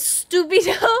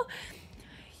 Stupido!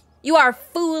 You are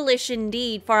foolish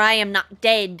indeed, for I am not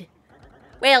dead.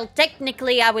 Well,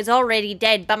 technically I was already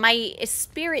dead, but my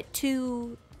spirit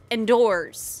too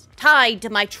endures, tied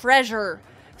to my treasure.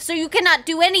 So you cannot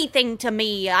do anything to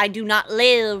me. I do not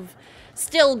live.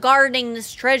 Still guarding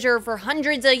this treasure for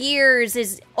hundreds of years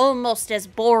is almost as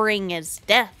boring as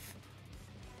death.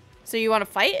 So you want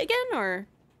to fight again, or...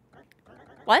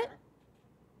 What?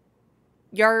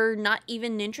 You're not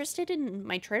even interested in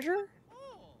my treasure?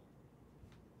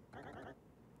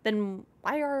 Then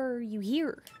why are you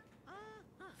here?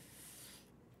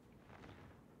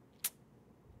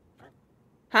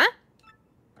 Huh?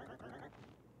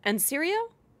 And Sirio?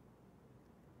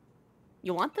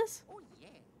 You want this?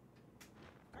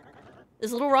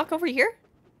 This little rock over here?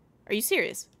 Are you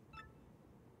serious?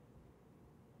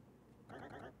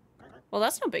 Well,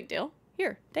 that's no big deal.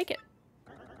 Here, take it.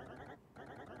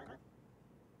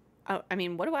 Oh, I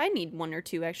mean, what do I need 1 or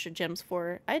 2 extra gems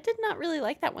for? I did not really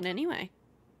like that one anyway.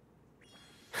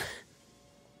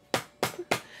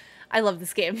 I love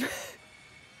this game.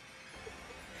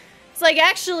 It's like,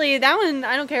 actually, that one,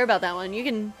 I don't care about that one. You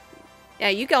can, yeah,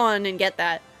 you go on and get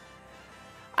that.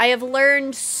 I have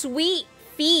learned Sweet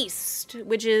Feast,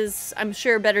 which is, I'm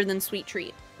sure, better than Sweet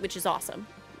Treat, which is awesome.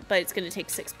 But it's going to take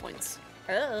 6 points.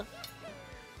 Oh.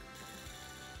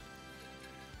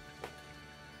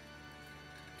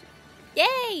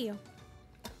 Yay!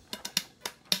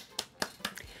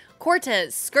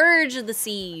 Cortez, Scourge of the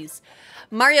Seas.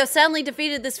 Mario soundly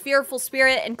defeated this fearful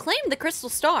spirit and claimed the Crystal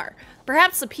Star.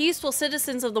 Perhaps the peaceful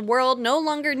citizens of the world no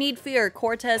longer need fear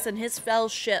Cortez and his fell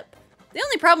ship. The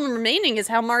only problem remaining is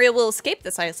how Mario will escape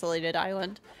this isolated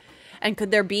island. And could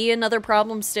there be another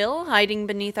problem still, hiding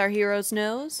beneath our hero's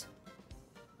nose?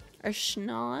 Or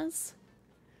schnoz.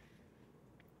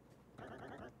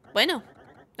 Bueno.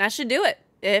 That should do it.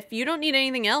 If you don't need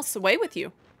anything else, away with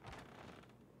you.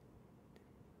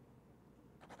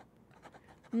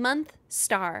 Month,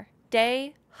 star.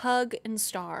 Day, hug, and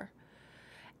star.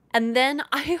 And then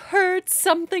I heard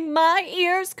something my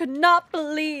ears could not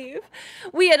believe.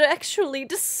 We had actually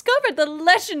discovered the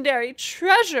legendary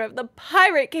treasure of the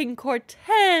Pirate King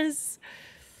Cortez.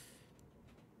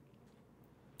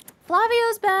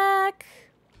 Flavio's back.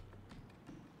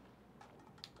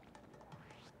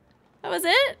 That was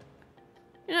it?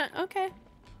 Yeah, okay.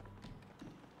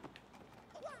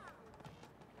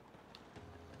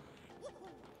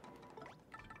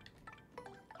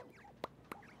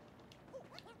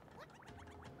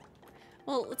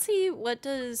 Well, let's see, what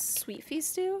does Sweet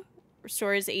Feast do?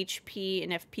 Restores HP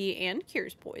and FP and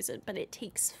cures poison, but it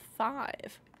takes 5.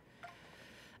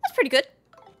 That's pretty good.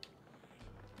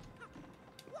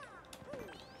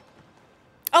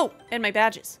 Oh, and my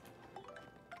badges.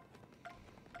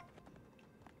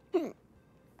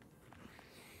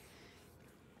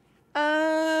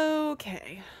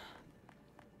 Okay.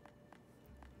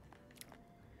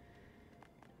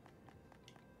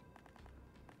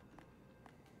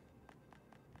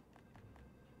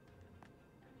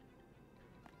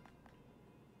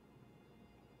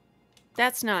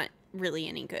 That's not really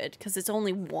any good, because it's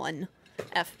only 1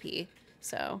 FP,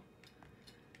 so...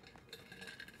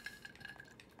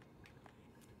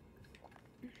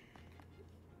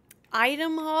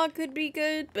 Item hog could be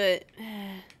good, but...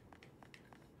 I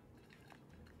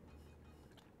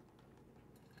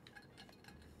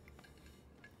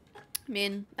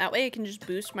mean, that way I can just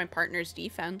boost my partner's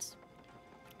defense.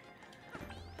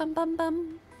 Bum bum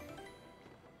bum.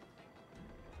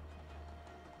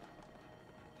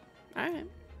 Alright.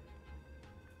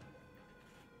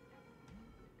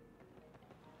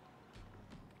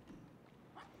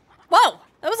 Whoa!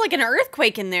 That was like an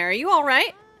earthquake in there. Are you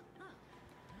alright?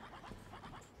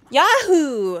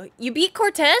 Yahoo! You beat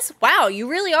Cortez? Wow, you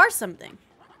really are something.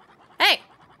 Hey,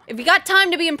 if you got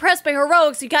time to be impressed by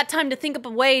heroics, you got time to think up a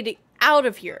way to out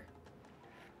of here.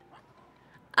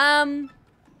 All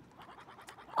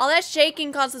that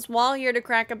shaking caused this wall here to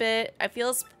crack a bit. I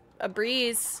feel a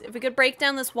breeze. If we could break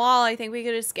down this wall, I think we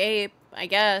could escape. I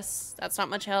guess. That's not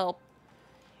much help.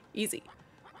 Easy.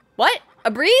 What? A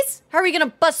breeze? How are we gonna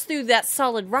bust through that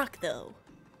solid rock, though?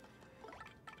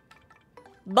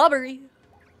 Bubbery.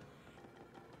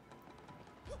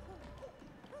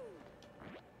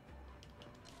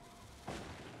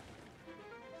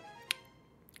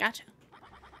 Gotcha.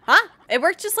 Huh? It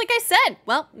worked just like I said.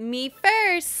 Well, me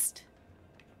first.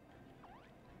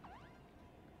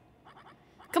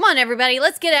 Come on, everybody.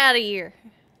 Let's get out of here.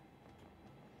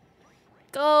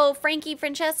 Go, Frankie,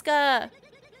 Francesca.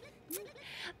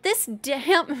 This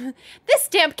damp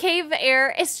cave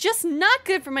air is just not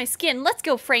good for my skin. Let's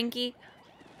go, Frankie.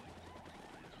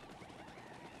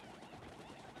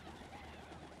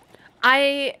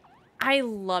 I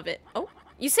love it. Oh.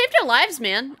 You saved our lives,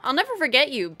 man. I'll never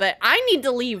forget you, but I need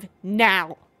to leave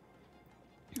now.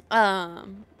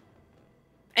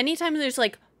 Anytime there's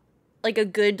like a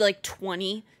good like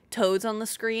 20 toads on the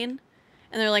screen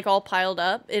and they're like all piled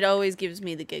up, it always gives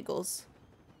me the giggles.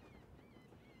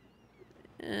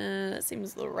 That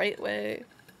seems the right way.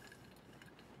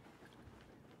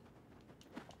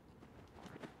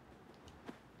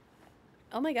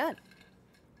 Oh my god.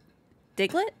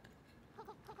 Diglett?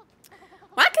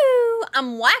 Wacko!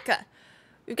 I'm Wacka.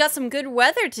 We've got some good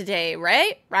weather today,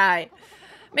 right? Right.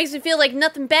 Makes me feel like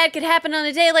nothing bad could happen on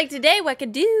a day like today,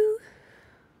 Wackadoo.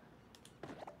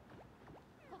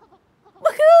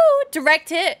 Woohoo! Direct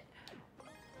hit.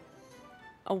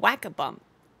 A Whack-a-Bump.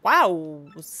 Wow,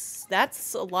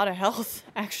 that's a lot of health,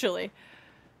 actually.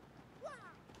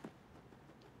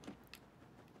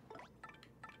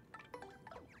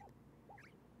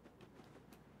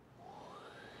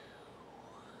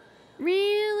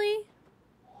 Really?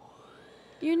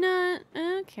 You're not?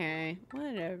 Okay,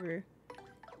 whatever.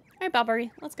 Alright,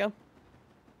 Bobbery, let's go.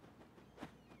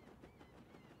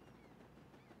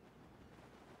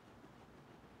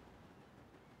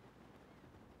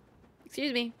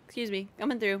 Excuse me,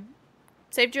 coming through.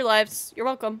 Saved your lives, you're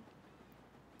welcome.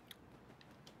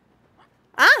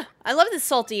 Ah, I love this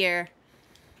salty air.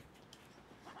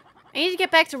 I need to get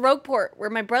back to Rogueport,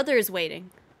 where my brother is waiting.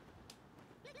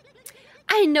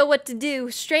 I didn't know what to do,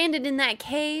 stranded in that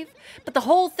cave, but the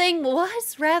whole thing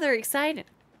was rather exciting.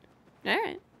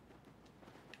 Alright.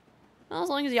 Well, as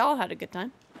long as y'all had a good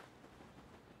time.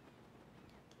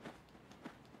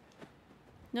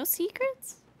 No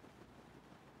secrets?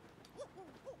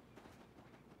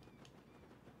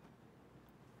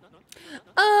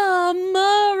 Oh,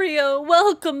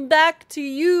 Welcome back to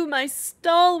you, my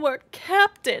stalwart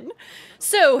captain.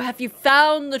 So, have you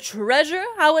found the treasure?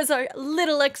 How is our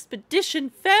little expedition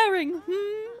faring,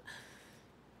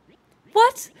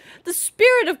 What? The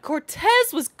spirit of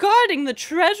Cortez was guarding the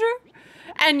treasure?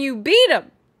 And you beat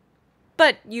him?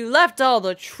 But you left all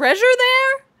the treasure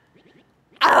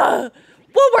there?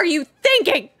 What were you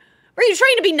thinking? Were you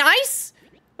trying to be nice?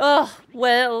 Oh,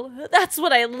 well, that's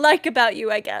what I like about you,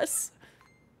 I guess.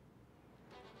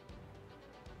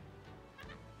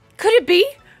 Could it be?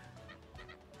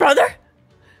 Brother?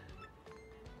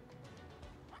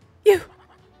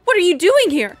 What are you doing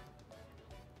here?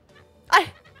 I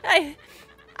came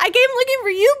looking for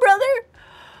you, brother.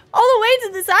 All the way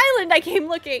to this island I came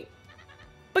looking.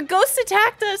 But Ghost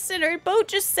attacked us and our boat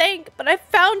just sank, but I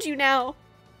found you now.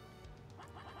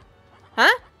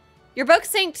 Huh? Your boat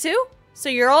sank too? So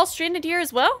you're all stranded here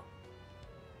as well?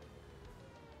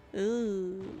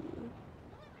 Ooh.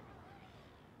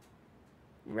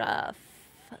 Rough.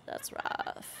 That's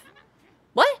rough.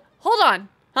 What? Hold on.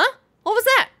 Huh? What was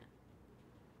that?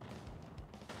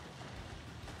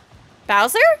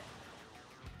 Bowser?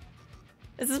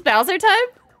 Is this Bowser time?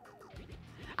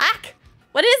 Ack!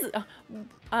 What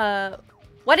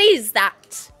is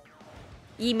that?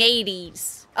 Ye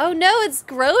mateys. Oh no, it's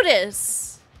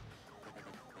Grotus.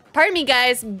 Pardon me,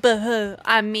 guys.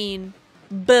 I mean.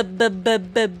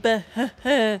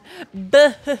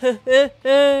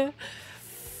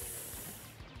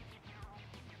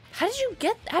 How did you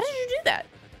do that?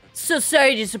 So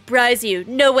sorry to surprise you.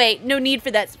 No, wait, no need for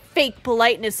that fake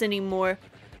politeness anymore.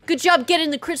 Good job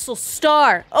getting the crystal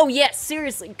star. Oh yes,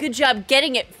 seriously, good job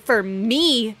getting it for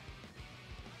me.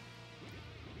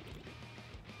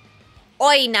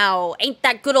 Oi now, ain't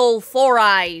that good old Four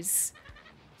Eyes?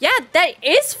 Yeah, that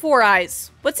is Four Eyes.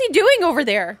 What's he doing over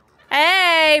there?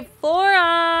 Hey, Four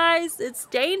Eyes, it's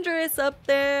dangerous up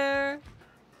there.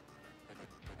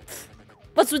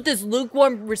 What's with this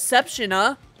lukewarm reception,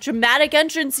 huh? Dramatic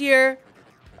entrance here.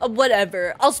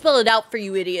 Whatever, I'll spell it out for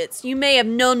you idiots. You may have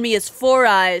known me as Four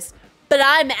Eyes, but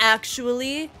I'm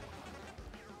actually...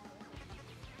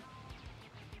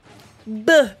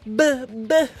 the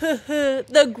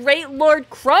Great Lord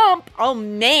Crump. Oh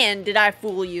man, did I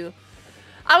fool you.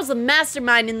 I was a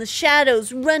mastermind in the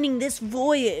shadows running this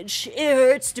voyage. It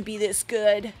hurts to be this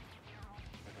good.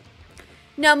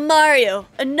 Now Mario,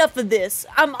 enough of this.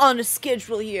 I'm on a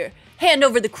schedule here. Hand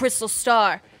over the crystal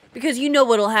star, because you know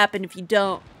what'll happen if you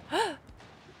don't.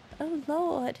 Oh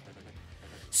lord.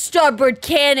 Starboard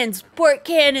cannons, port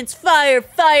cannons, fire,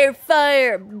 fire,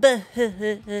 fire.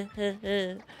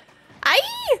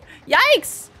 Aye!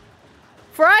 Yikes!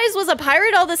 Four Eyes was a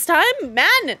pirate all this time?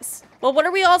 Madness. Well, what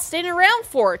are we all standing around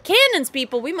for? Cannons,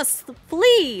 people, we must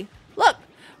flee. Look,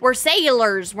 we're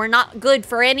sailors. We're not good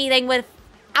for anything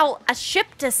without a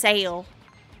ship to sail.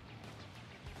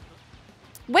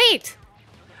 Wait!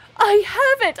 I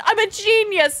have it! I'm a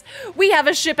genius! We have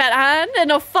a ship at hand,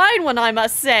 and a fine one, I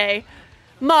must say.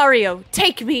 Mario,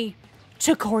 take me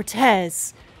to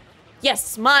Cortez.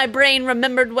 Yes, my brain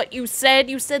remembered what you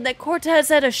said. You said that Cortez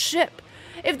had a ship.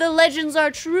 If the legends are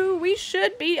true, we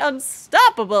should be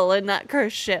unstoppable in that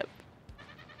cursed ship.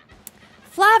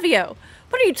 Flavio,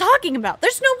 what are you talking about?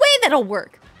 There's no way that'll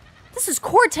work. This is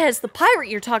Cortez, the pirate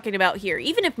you're talking about here,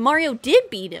 even if Mario did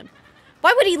beat him.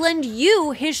 Why would he lend you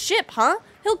his ship, huh?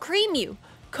 He'll cream you.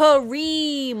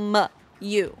 Cream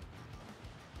you.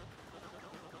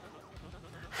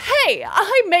 Hey,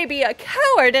 I may be a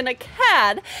coward and a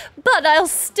cad, but I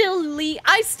still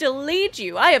lead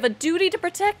you. I have a duty to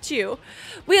protect you.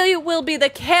 We will be the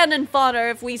cannon fodder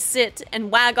if we sit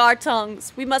and wag our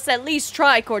tongues. We must at least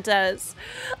try, Cortez.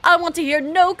 I want to hear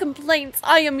no complaints.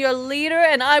 I am your leader,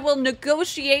 and I will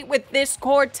negotiate with this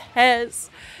Cortez.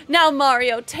 Now,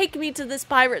 Mario, take me to this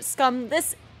pirate scum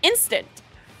this instant.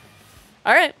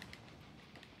 All right.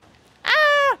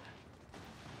 Ah!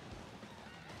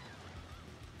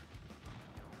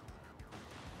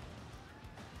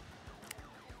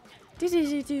 Do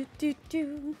do do do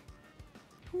do.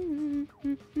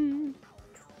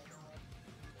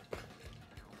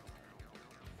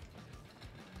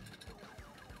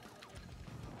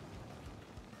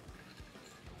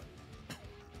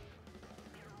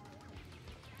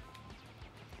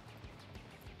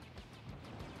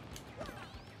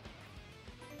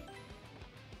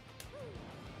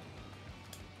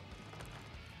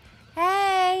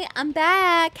 Hey, I'm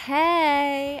back.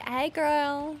 Hey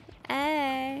girl.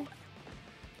 Hey.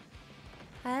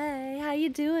 Hey, how you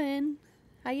doing?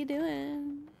 How you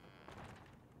doing?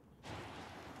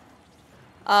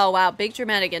 Oh wow, big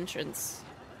dramatic entrance.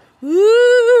 Ooh.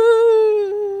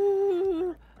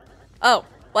 Oh,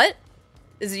 what?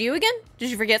 Is it you again?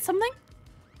 Did you forget something?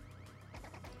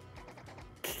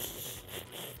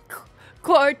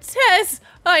 Cortez,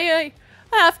 I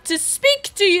have to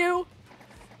speak to you.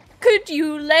 Could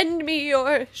you lend me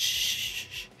your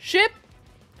ship?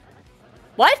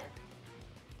 What?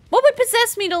 What would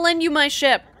possess me to lend you my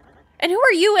ship? And who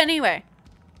are you anyway?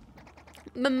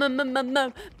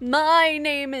 My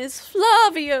name is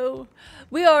Flavio.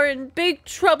 We are in big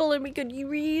trouble and we could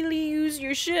really use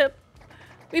your ship.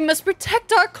 We must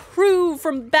protect our crew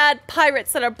from bad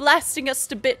pirates that are blasting us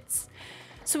to bits.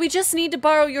 So we just need to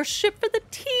borrow your ship for the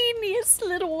teeniest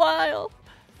little while.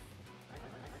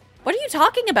 What are you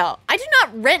talking about? I do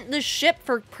not rent this ship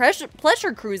for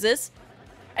pleasure cruises.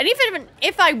 And even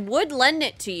if I would lend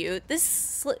it to you,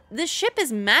 this ship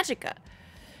is Magica.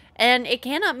 And it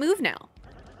cannot move now.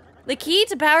 The key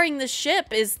to powering the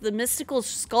ship is the mystical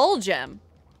skull gem.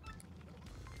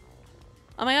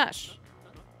 Oh my gosh.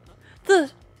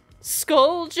 The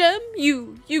skull gem?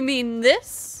 You mean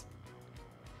this?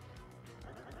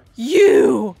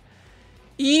 You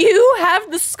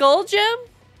have the skull gem?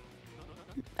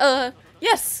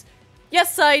 Yes.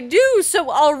 Yes, I do. So,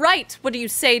 all right. What do you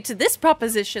say to this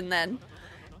proposition, then?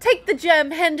 Take the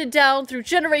gem handed down through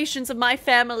generations of my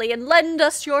family and lend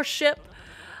us your ship.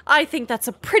 I think that's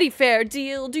a pretty fair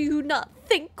deal. Do you not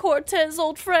think, Cortez,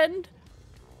 old friend?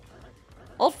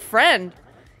 Old friend?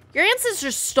 Your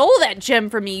ancestors stole that gem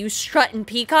from me, you strutting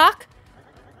peacock.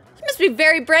 You must be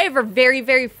very brave or very,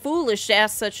 very foolish to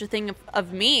ask such a thing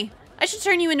of me. I should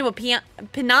turn you into a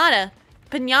pinata,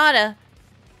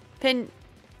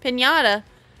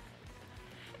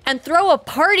 and throw a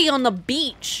party on the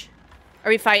beach. Are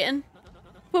we fighting?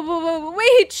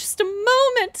 Wait just a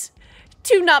moment.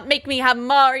 Do not make me have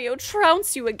Mario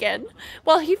trounce you again.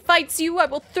 While he fights you, I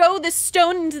will throw this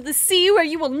stone into the sea where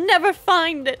you will never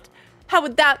find it. How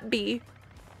would that be?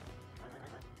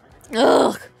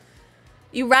 Ugh.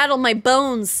 You rattle my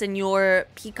bones, Senor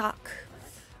Peacock.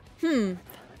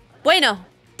 Bueno.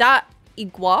 Da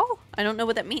igual? I don't know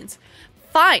what that means.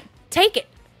 Fine. Take it.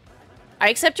 I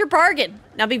accept your bargain.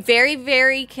 Now be very,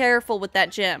 very careful with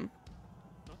that gem.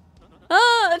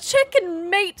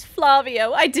 Checkmate,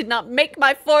 Flavio. I did not make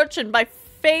my fortune by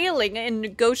failing in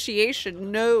negotiation,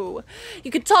 no.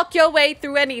 You can talk your way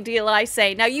through any deal, I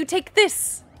say. Now you take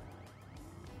this.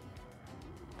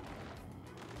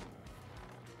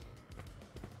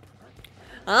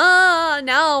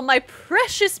 Now my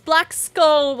precious black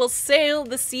skull will sail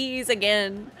the seas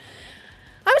again.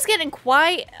 I was getting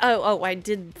quite... Oh, I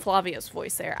did Flavio's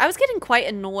voice there. I was getting quite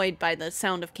annoyed by the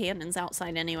sound of cannons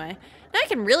outside anyway. Now I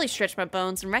can really stretch my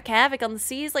bones and wreak havoc on the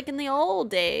seas like in the old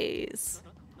days.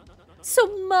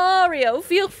 So Mario,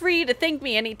 feel free to thank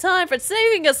me anytime for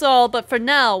saving us all, but for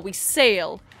now, we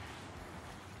sail.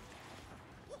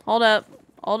 Hold up.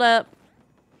 Hold up.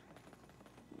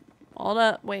 Hold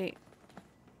up. Wait.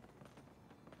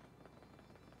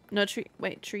 No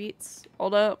wait, treats.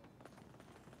 Hold up.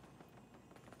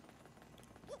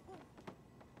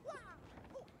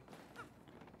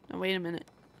 No, wait a minute.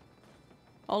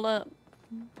 Hold up.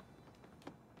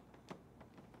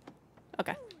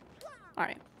 Okay.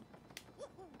 Alright.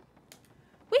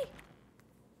 Whee!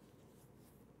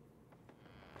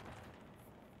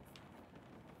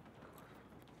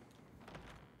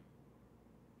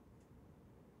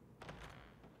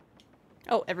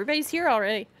 Oh, everybody's here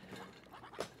already.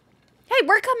 Hey,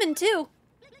 we're coming too.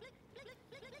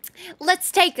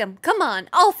 Let's take him. Come on.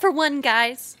 All for one,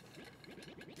 guys.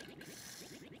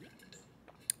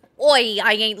 Oi,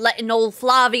 I ain't letting old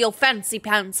Flavio Fancy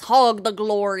Pants hog the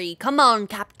glory. Come on,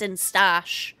 Captain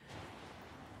Stash.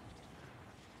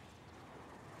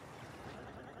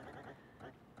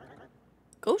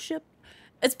 Ghost ship.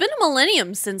 It's been a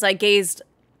millennium since I gazed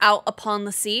out upon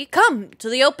the sea. Come to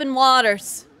the open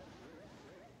waters.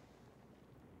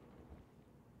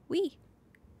 Wee.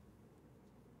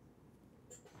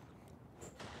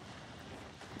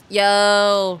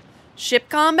 Yo, ship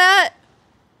combat?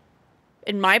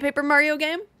 In my Paper Mario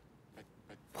game?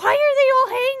 Why are they all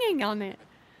hanging on it?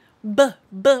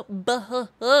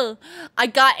 I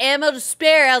got ammo to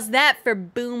spare. How's that for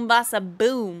boom bassa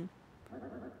boom?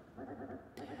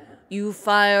 You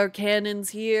fire cannons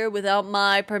here without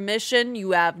my permission?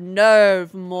 You have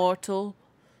nerve, mortal.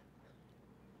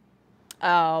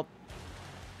 Oh.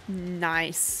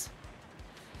 Nice.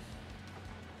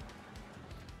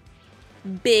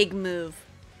 Big move.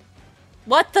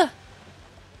 What the?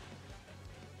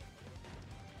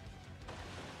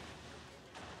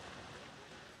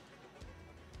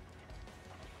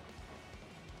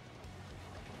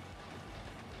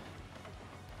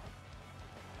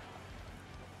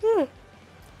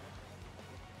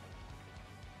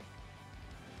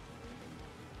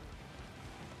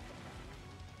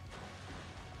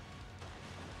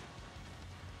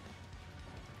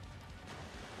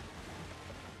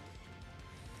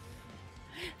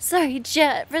 Sorry,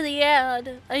 Jet, for the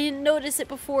ad. I didn't notice it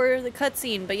before the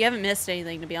cutscene, but you haven't missed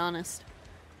anything, to be honest.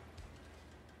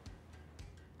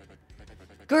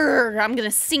 Grr, I'm gonna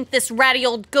sink this ratty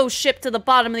old ghost ship to the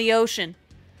bottom of the ocean.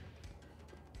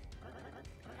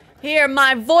 Here,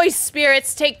 my voice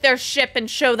spirits take their ship and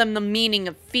show them the meaning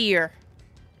of fear.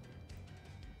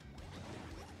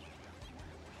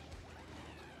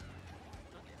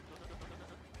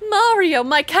 Mario,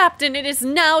 my captain, it is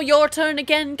now your turn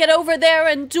again. Get over there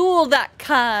and duel that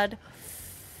cad.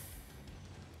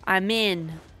 I'm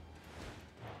in.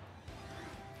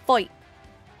 Fight.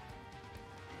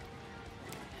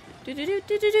 Do do do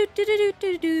do do do do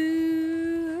do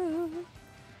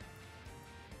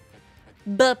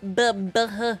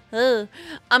do.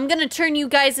 I'm gonna turn you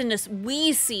guys into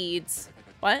wee seeds.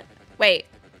 What? Wait,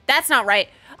 that's not right.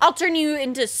 I'll turn you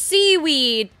into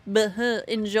seaweed.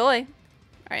 Enjoy.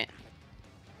 All right.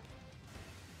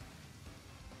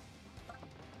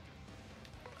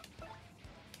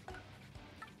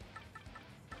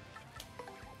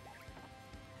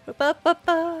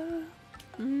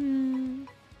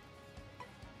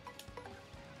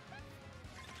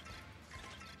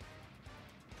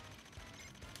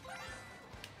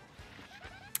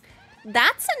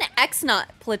 That's an X-Naut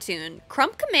platoon.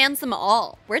 Crump commands them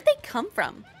all. Where'd they come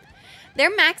from? Their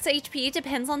max HP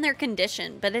depends on their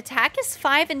condition, but attack is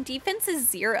 5 and defense is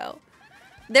 0.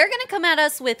 They're gonna come at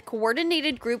us with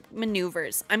coordinated group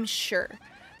maneuvers, I'm sure.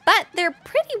 But they're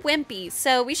pretty wimpy,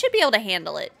 so we should be able to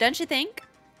handle it, don't you think?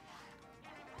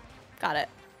 Got it.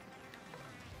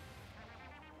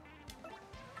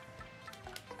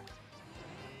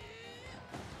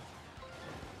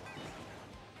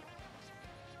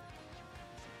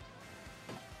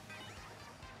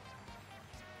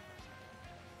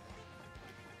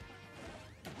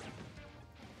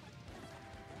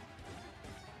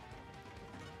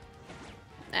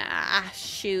 Ah,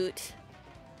 shoot.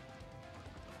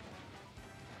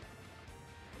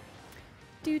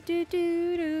 Do do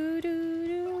do do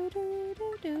do do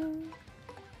do do.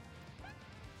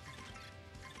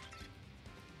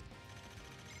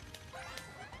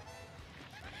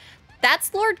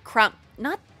 That's Lord Crump,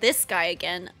 not this guy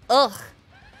again. Ugh.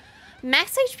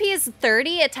 Max HP is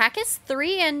 30, attack is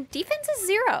 3, and defense is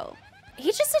 0.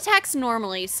 He just attacks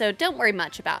normally, so don't worry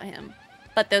much about him.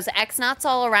 But those X-Nauts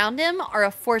all around him are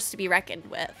a force to be reckoned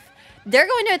with. They're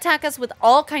going to attack us with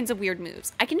all kinds of weird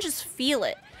moves. I can just feel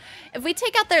it. If we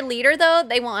take out their leader, though,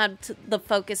 they won't have the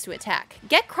focus to attack.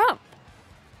 Get Crump.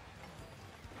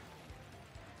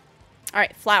 All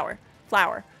right, flower,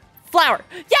 flower, flower.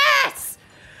 Yes!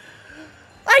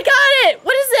 I got it!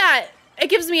 What is that? It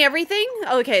gives me everything?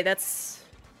 Okay, that's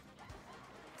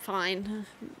fine.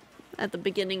 At the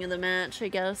beginning of the match, I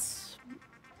guess.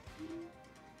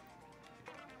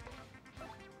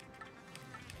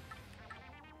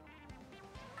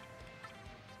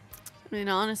 I mean,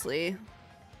 honestly.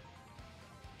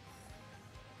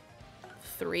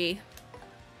 3.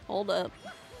 Hold up.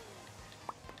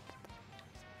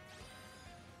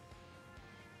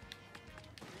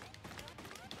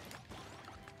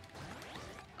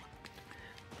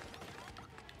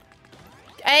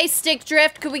 Hey, Stick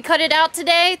Drift, could we cut it out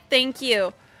today? Thank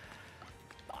you.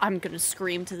 I'm gonna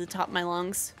scream to the top of my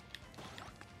lungs.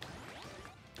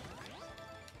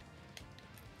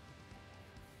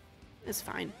 It's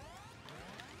fine.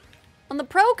 On the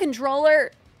Pro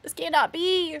Controller, this cannot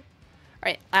be. All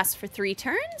right, lasts for 3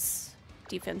 turns.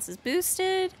 Defense is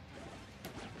boosted.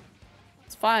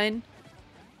 It's fine.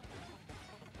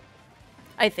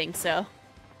 I think so.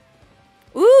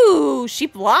 Ooh, she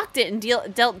blocked it and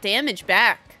dealt damage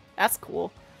back. That's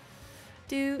cool.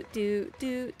 Do.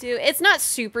 It's not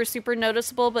super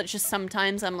noticeable, but just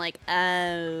sometimes I'm like,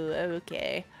 oh,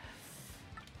 okay.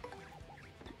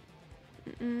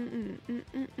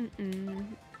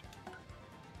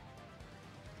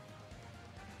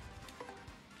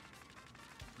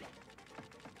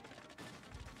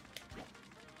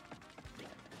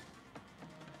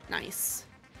 Nice.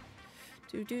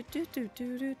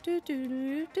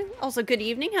 Also, good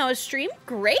evening. How was stream?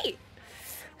 Great.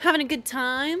 Having a good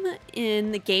time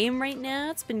in the game right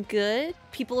now. It's been good.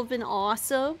 People have been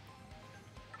awesome.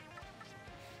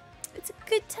 It's a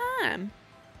good time.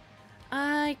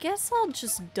 I guess I'll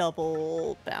just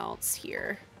double bounce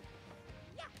here.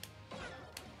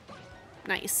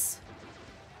 Nice.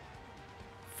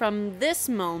 From this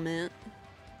moment...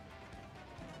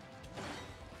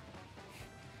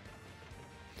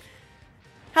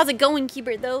 How's it going,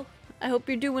 Keybert, though? I hope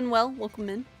you're doing well. Welcome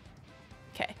in.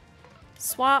 Okay.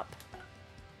 Swap.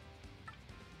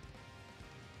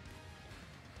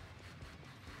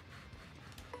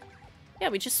 Yeah,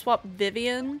 we just swapped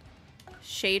Vivian,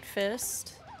 Shade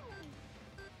Fist.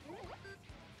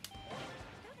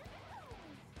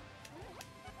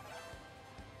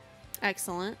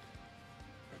 Excellent.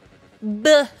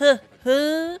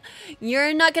 Buh-huh-huh.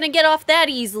 You're not gonna get off that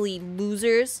easily,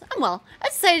 losers. Oh, well, I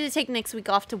decided to take next week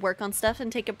off to work on stuff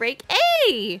and take a break.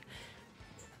 Hey!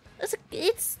 Those are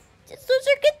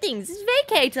good things. It's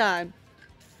vacay time.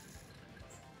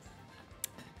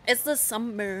 It's the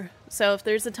summer. So if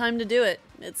there's a time to do it,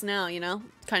 it's now, you know?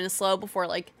 Kind of slow before,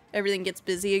 like, everything gets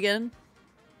busy again.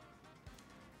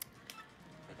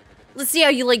 Let's see how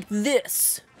you like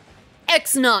this.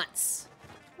 X-Nuts.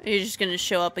 You're just gonna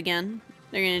show up again.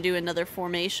 They're gonna do another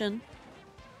formation.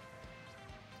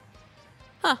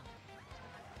 Huh.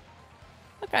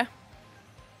 Okay.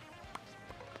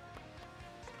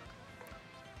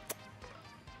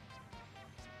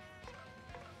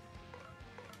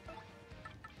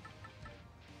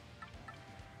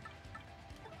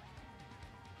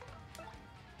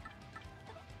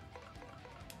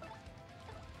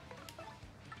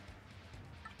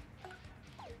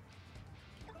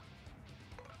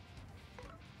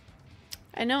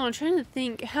 I know, I'm trying to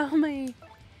think, how am I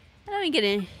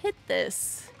gonna hit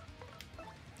this?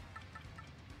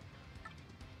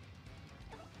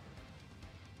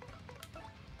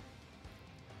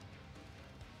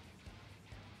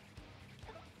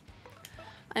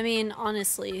 I mean,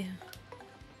 honestly.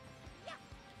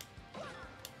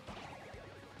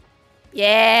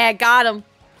 Yeah, got him.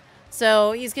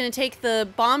 So he's gonna take the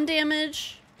bomb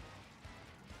damage.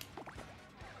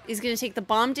 He's gonna take the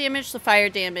bomb damage, the fire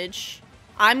damage.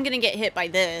 I'm gonna get hit by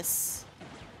this.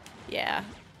 Yeah.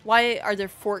 Why are there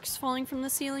forks falling from the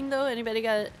ceiling though? Anybody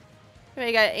got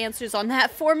answers on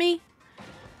that for me?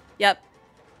 Yep.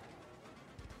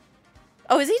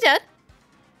 Oh, is he dead?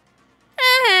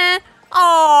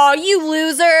 Oh, you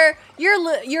loser.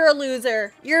 You're a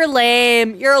loser. You're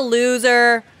lame. You're a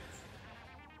loser.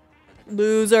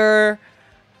 Loser.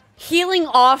 Healing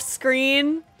off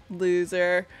screen.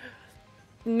 Loser.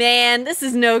 Man, this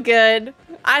is no good.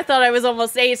 I thought I was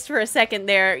almost aced for a second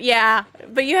there. Yeah,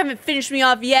 but you haven't finished me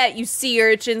off yet, you sea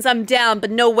urchins. I'm down,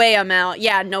 but no way I'm out.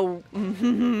 Yeah, no.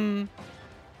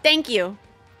 Thank you.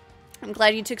 I'm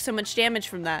glad you took so much damage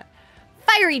from that.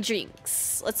 Fiery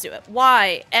drinks. Let's do it.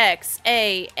 Y, X,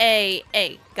 A, A,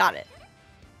 A. Got it.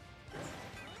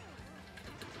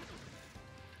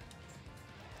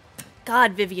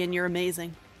 God, Vivian, you're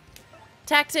amazing.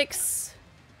 Tactics.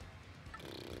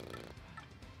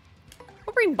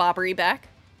 We'll bring Bobbery back.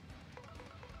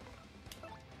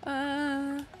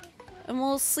 And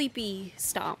we'll sleepy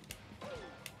stomp.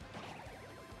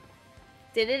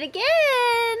 Did it again!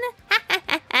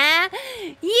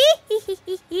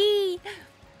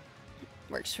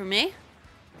 Works for me.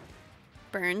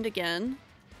 Burned again.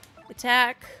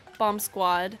 Attack. Bomb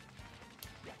squad.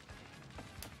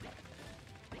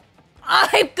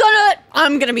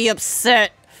 I'm gonna be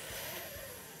upset.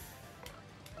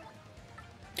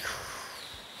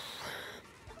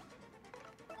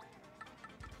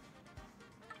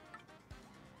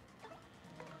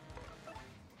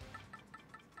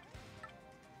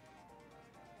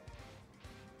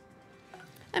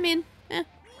 I mean, eh.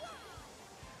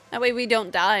 That way we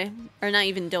don't die. Or not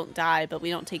even don't die, but we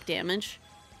don't take damage.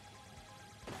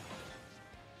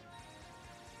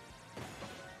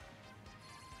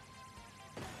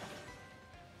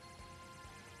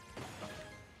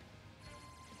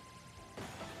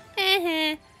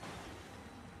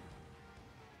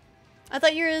 I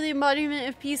thought you were the embodiment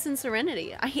of peace and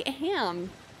serenity. I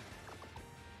am.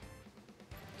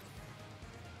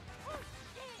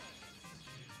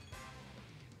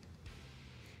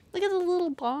 Look at the little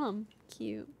bomb.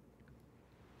 Cute.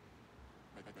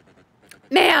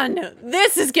 Man,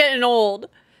 this is getting old.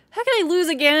 How can I lose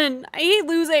again? I hate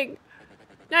losing.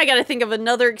 Now I gotta think of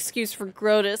another excuse for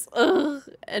Grotus. Ugh.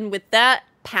 And with that,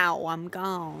 pow, I'm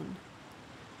gone.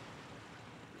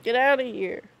 Get out of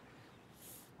here.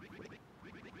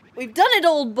 We've done it,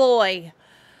 old boy.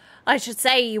 I should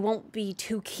say you won't be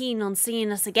too keen on seeing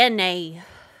us again, eh?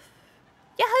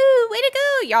 Yahoo! Way to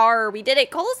go! Yar, we did it.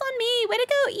 Cole's on me. Way to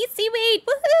go. Eat seaweed.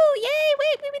 Woohoo! Yay!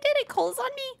 Wait, we did it. Cole's on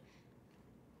me.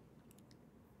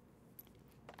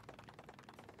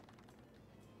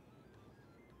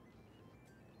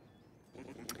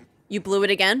 You blew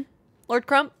it again? Lord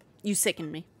Crump, you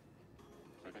sicken me.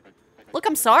 Look,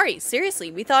 I'm sorry. Seriously,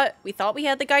 we thought we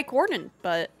had the guy cornered,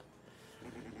 but...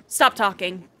 Stop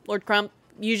talking. Lord Crump,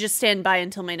 you just stand by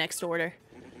until my next order.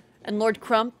 And Lord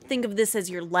Crump, think of this as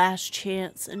your last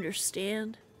chance,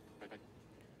 understand?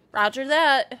 Roger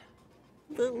that.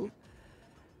 Ooh.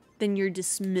 Then you're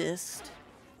dismissed.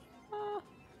 Oh.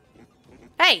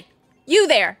 Hey, you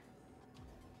there!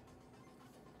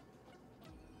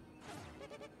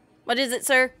 What is it,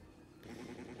 sir?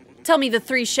 Tell me the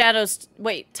three shadows...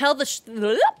 Wait, tell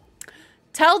the...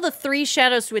 Tell the 3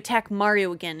 shadows to attack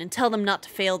Mario again and tell them not to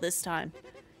fail this time.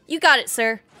 You got it,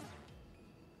 sir.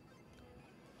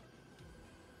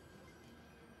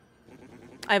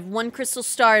 I have 1 crystal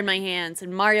star in my hands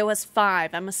and Mario has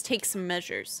 5. I must take some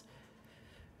measures.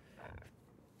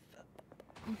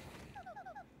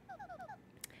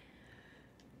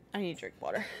 I need to drink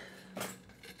water.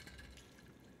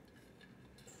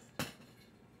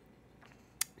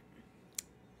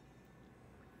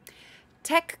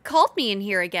 Tech called me in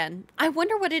here again. I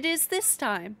wonder what it is this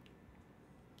time.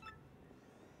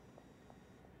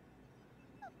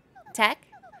 Tech?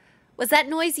 Was that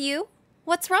noise you?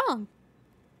 What's wrong?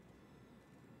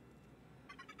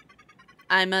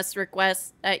 I must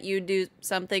request that you do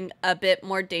something a bit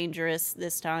more dangerous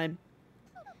this time.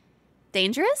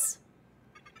 Dangerous?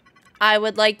 I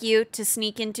would like you to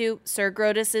sneak into Sir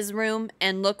Grotus's room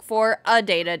and look for a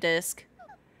data disk.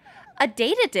 A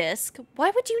data disk? Why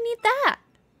would you need that?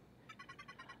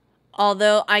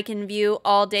 Although I can view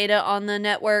all data on the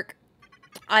network,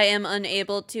 I am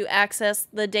unable to access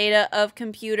the data of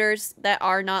computers that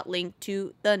are not linked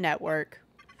to the network.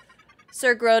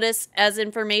 Sir Grotus has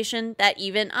information that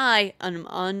even I am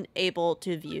unable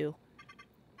to view.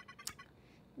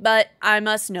 But I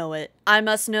must know it. I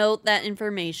must know that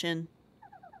information.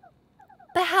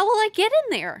 But how will I get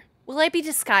in there? Will I be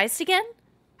disguised again?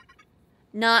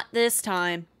 Not this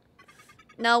time.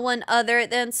 No one other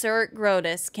than Sir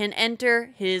Grotus can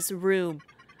enter his room.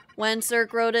 When Sir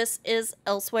Grotus is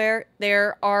elsewhere,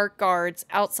 there are guards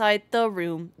outside the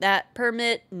room that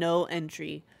permit no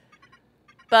entry.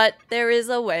 But there is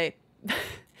a way.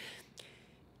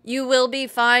 You will be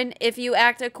fine if you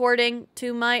act according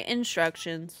to my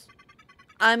instructions.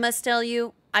 I must tell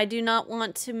you, I do not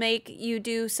want to make you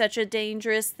do such a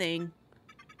dangerous thing.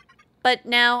 But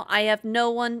now I have no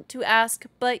one to ask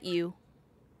but you.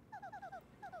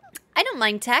 I don't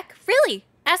mind, Tech. Really.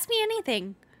 Ask me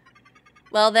anything.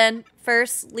 Well then,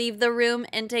 first leave the room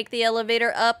and take the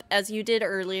elevator up as you did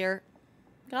earlier.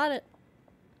 Got it.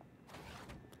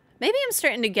 Maybe I'm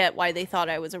starting to get why they thought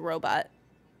I was a robot.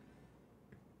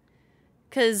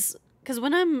 Cause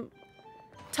when I'm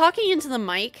talking into the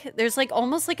mic, there's like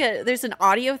almost like there's an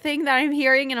audio thing that I'm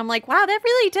hearing and I'm like, wow, that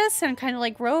really does sound kind of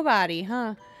like robot-y,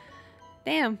 huh?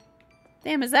 Damn.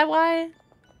 Damn, is that why?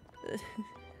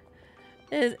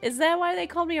 Is that why they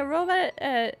called me a robot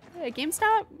at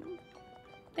GameStop?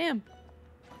 Damn.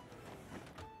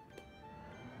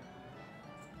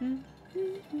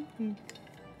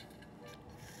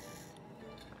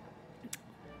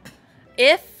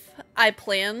 If I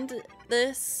planned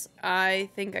this, I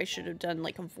think I should have done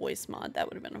like a voice mod. That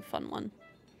would have been a fun one.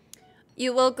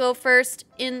 You will go first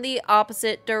in the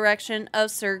opposite direction of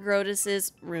Sir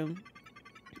Grotus's room.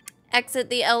 Exit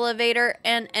the elevator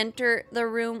and enter the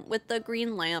room with the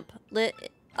green lamp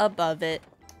lit above it.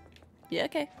 Yeah,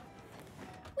 okay.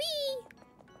 Whee!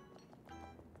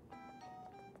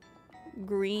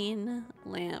 Green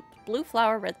lamp. Blue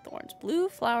flower, red thorns. Blue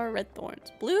flower, red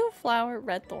thorns. Blue flower,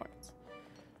 red thorns.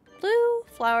 Blue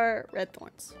flower, red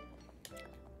thorns.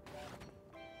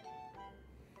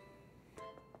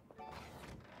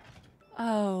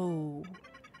 Oh.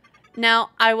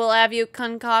 Now, I will have you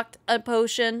concoct a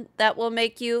potion that will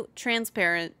make you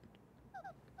transparent.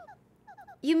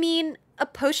 You mean a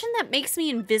potion that makes me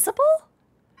invisible?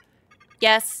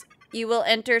 Yes, you will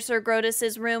enter Sir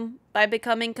Grotus's room by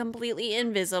becoming completely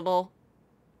invisible.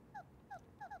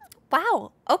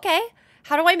 Wow, okay.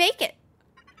 How do I make it?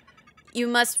 You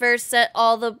must first set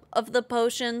all of the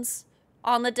potions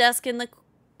on the desk in the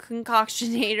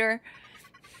concoctionator.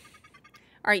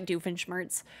 Alright,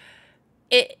 Doofenshmirtz.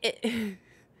 It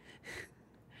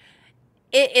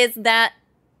is that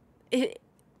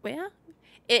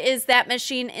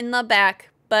machine in the back,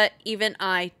 but even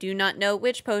I do not know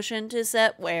which potion to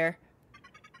set where.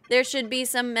 There should be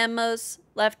some memos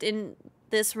left in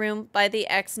this room by the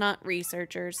X-Naut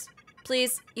researchers.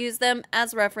 Please use them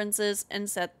as references and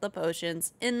set the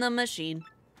potions in the machine.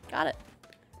 Got it.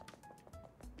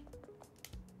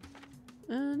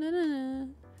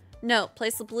 No,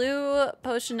 place the blue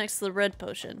potion next to the red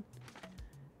potion.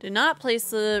 Do not place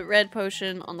the red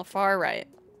potion on the far right.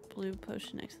 Blue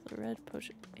potion next to the red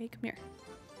potion. Hey, come here.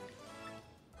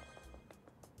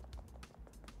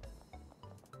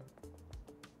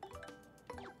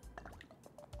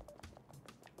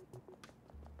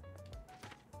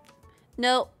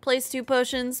 No, place 2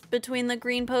 potions between the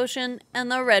green potion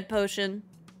and the red potion.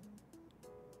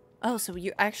 Oh, so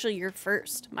you're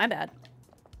first. My bad.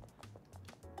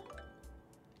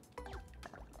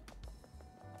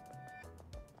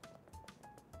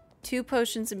 Two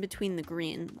potions in between the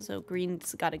green. So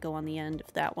green's got to go on the end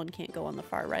if that one can't go on the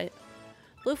far right.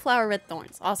 Blue flower, red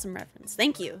thorns. Awesome reference.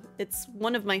 Thank you. It's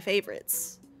one of my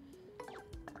favorites.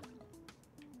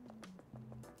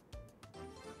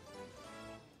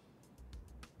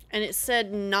 And it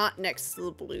said not next to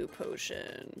the blue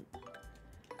potion.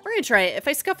 We're gonna try it. If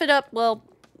I scuff it up, well,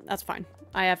 that's fine.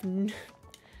 I'm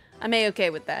A-okay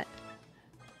with that.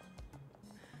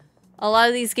 A lot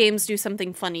of these games do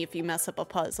something funny if you mess up a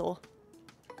puzzle.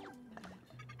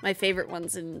 My favorite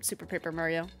ones in Super Paper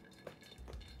Mario.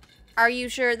 Are you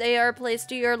sure they are placed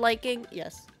to your liking?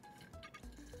 Yes.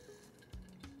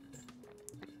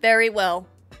 Very well.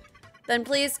 Then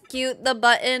please cue the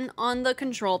button on the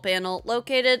control panel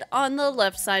located on the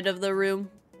left side of the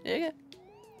room. There you go.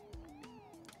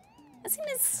 That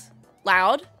seems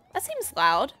loud. That seems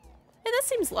loud. Hey, that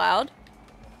seems loud.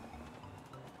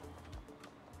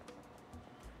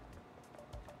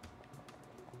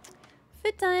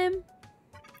 Fit time.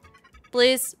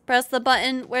 Please press the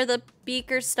button where the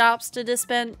beaker stops to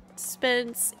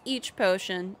dispense each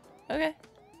potion. Okay.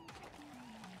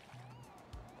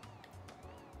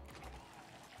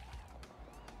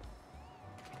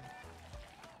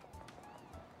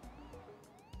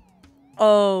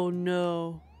 Oh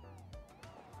no.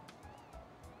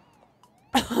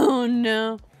 Oh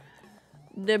no.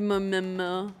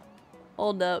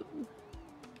 Hold up.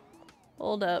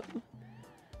 Hold up.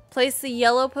 Place the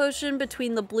yellow potion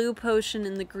between the blue potion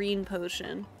and the green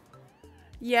potion.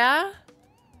 Yeah?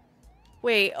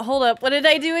 Wait, hold up. What did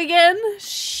I do again?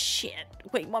 Shit.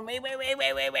 Wait.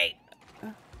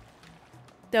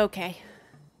 Okay.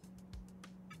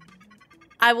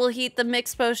 I will heat the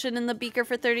mixed potion in the beaker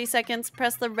for 30 seconds.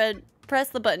 Press the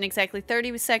button exactly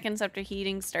 30 seconds after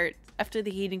the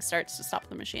heating starts to stop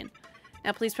the machine.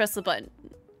 Now please press the button.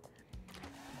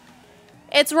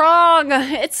 It's wrong!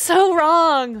 It's so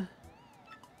wrong!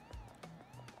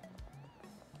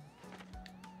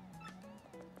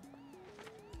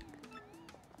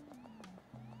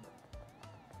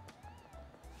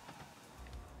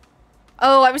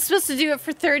 Oh, I was supposed to do it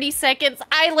for 30 seconds.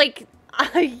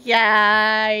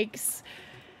 Yikes.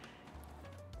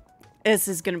 This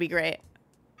is gonna be great.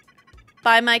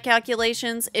 By my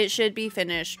calculations, it should be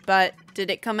finished, but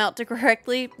did it come out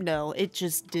correctly? No, it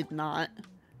just did not.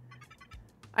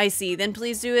 I see, then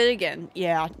please do it again.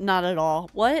 Yeah, not at all.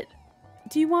 What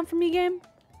do you want from me, game?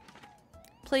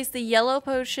 Place the yellow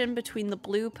potion between the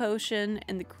blue potion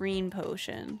and the green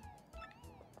potion.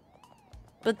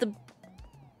 But the...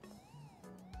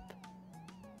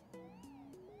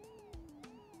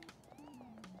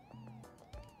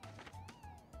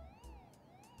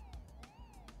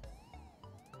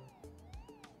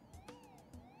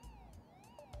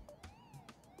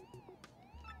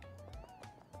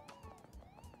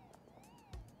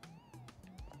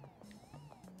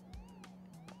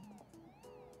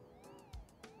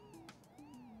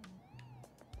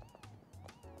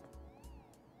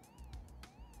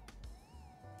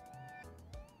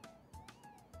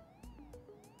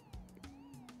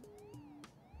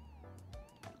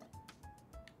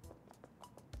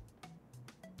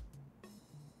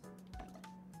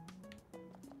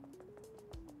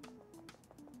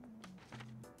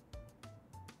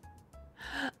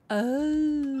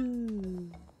 Oh.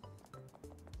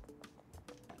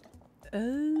 Oh.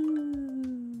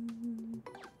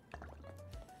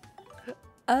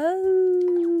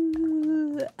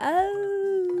 Oh. Oh.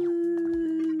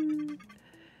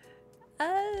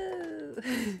 Oh.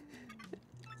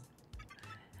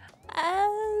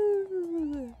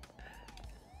 Oh.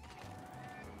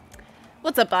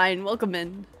 What's up, Ian? Welcome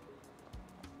in.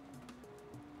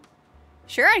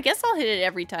 Sure, I guess I'll hit it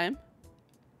every time.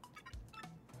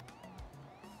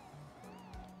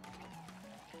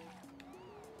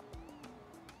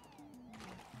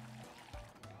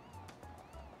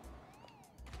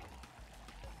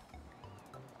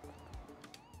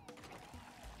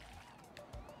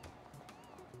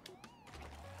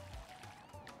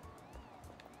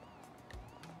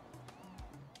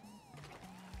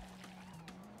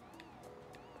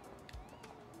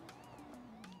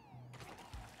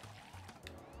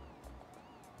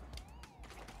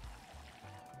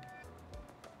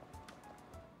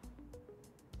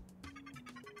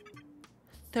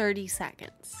 $30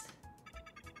 seconds.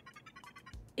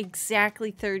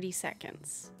 Exactly 30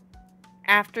 seconds.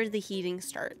 After the heating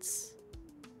starts.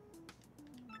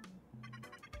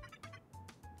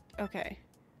 Okay.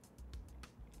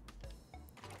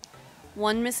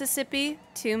 1 Mississippi,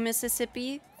 2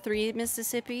 Mississippi, 3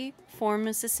 Mississippi, 4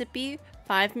 Mississippi,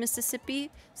 5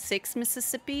 Mississippi, 6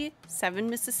 Mississippi, 7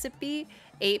 Mississippi,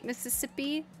 8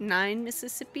 Mississippi, 9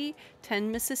 Mississippi,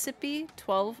 10 Mississippi,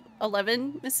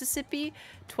 11 Mississippi,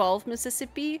 12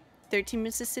 Mississippi, 13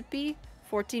 Mississippi,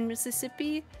 14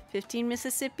 Mississippi, 15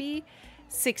 Mississippi,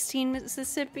 16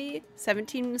 Mississippi,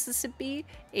 17 Mississippi,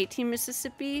 18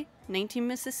 Mississippi, 19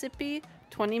 Mississippi,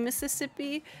 20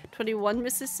 Mississippi, 21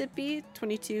 Mississippi,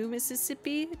 22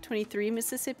 Mississippi, 23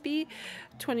 Mississippi,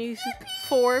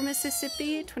 24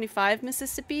 Mississippi, 25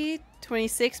 Mississippi,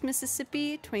 26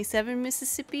 Mississippi, 27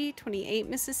 Mississippi, 28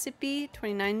 Mississippi,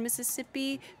 29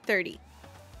 Mississippi, 30.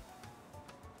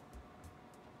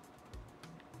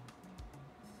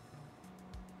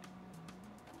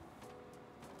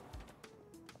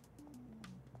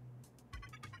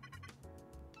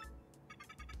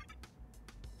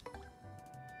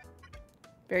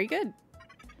 Very good.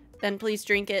 Then please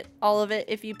drink it. All of it,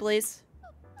 if you please.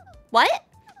 What?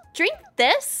 Drink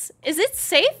this? Is it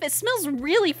safe? It smells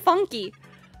really funky.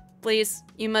 Please,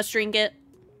 you must drink it.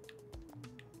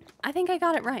 I think I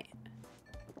got it right.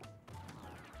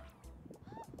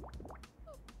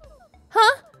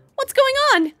 Huh? What's going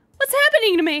on? What's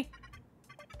happening to me?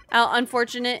 How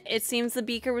unfortunate. It seems the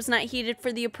beaker was not heated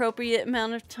for the appropriate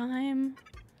amount of time.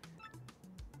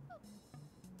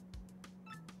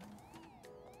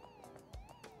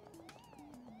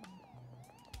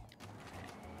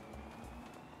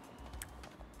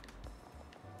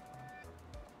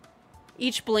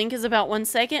 Each blink is about 1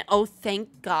 second. Oh,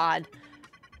 thank God.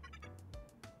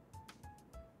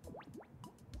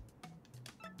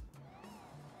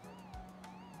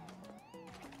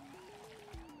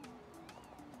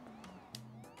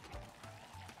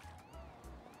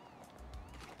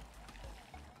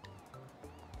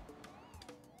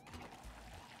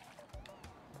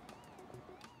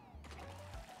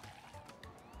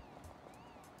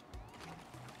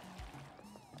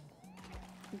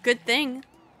 Good thing.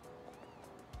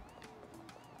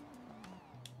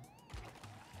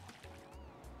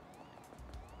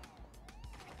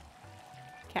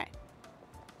 Okay.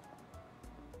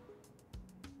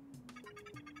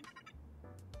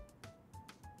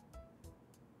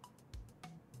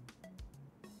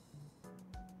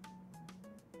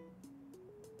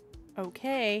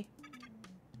 Okay.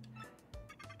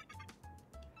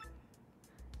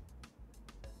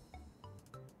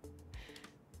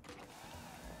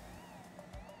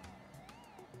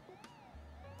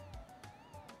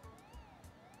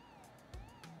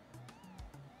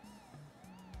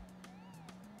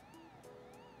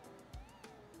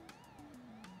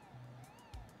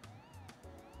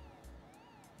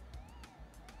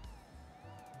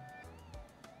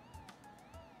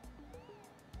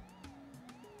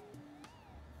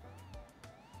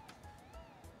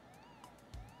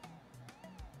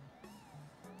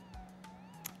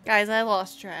 Guys, I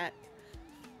lost track.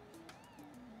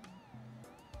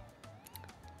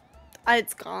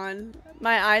 It's gone.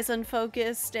 My eyes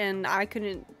unfocused and I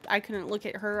couldn't look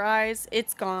at her eyes.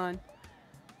 It's gone.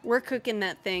 We're cooking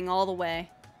that thing all the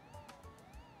way.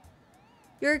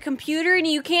 You're a computer and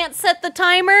you can't set the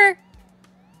timer?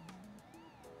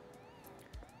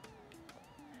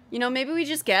 You know, maybe we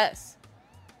just guess.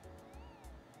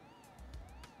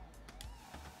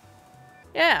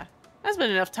 Yeah, that's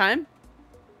been enough time.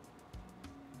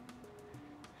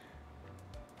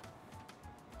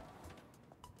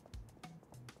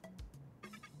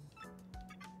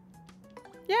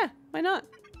 Yeah, why not?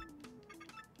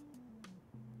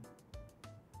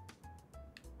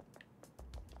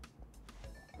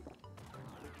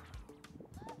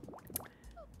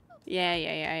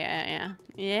 Yeah.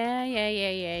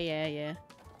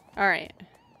 All right.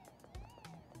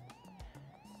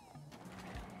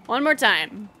 One more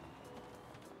time.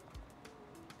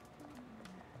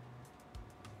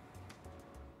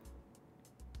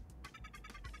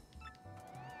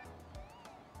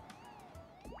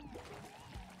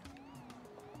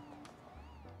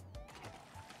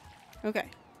 Okay.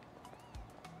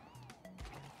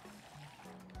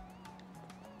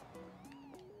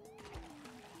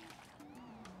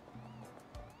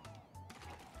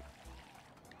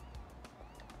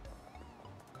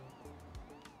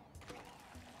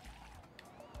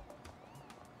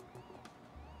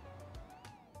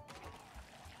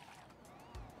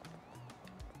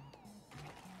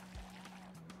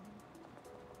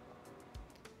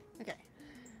 Okay.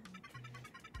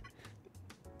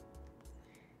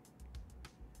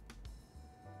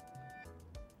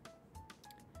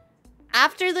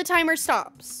 After the timer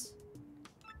stops.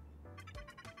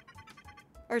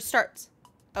 Or starts.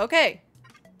 Okay.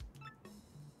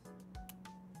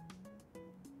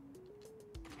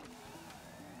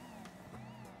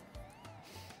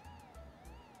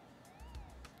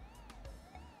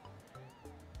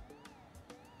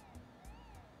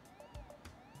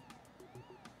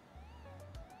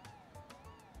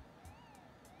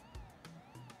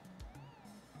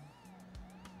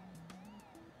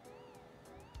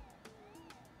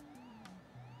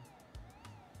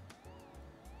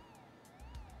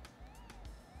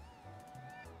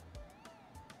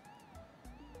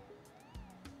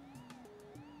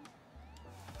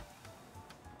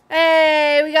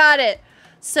 Hey, we got it.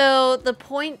 So the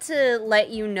point to let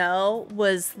you know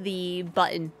was the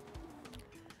button.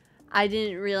 I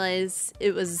didn't realize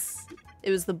it was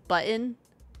the button.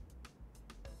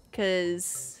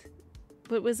 Cause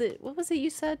what was it you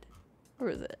said? Or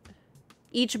was it?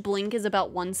 Each blink is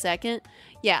about 1 second.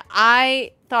 Yeah,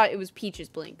 I thought it was Peach's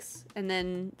blinks. And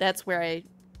then that's where I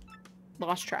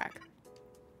lost track.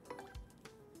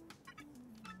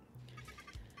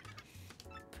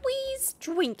 Please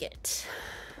drink it.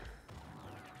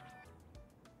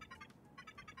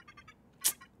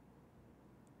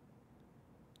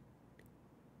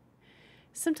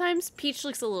 Sometimes Peach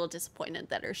looks a little disappointed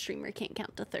that her streamer can't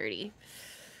count to 30.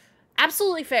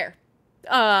 Absolutely fair.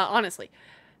 Honestly.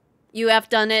 You have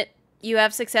done it. You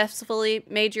have successfully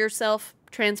made yourself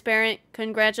transparent.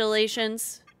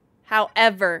 Congratulations.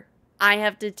 However, I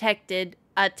have detected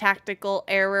a tactical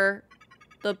error.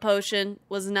 The potion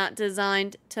was not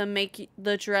designed to make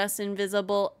the dress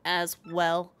invisible as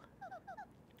well.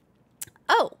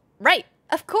 Oh, right.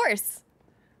 Of course.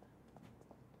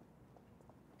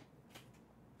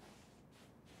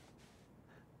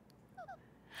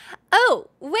 Oh,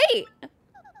 wait.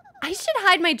 I should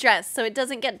hide my dress so it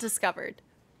doesn't get discovered.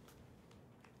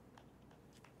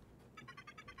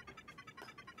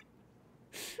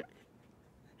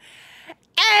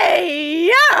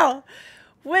 Hey, yo!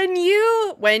 When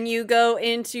you go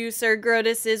into Sir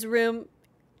Grotus's room,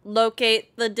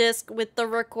 locate the disc with the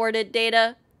recorded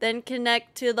data, then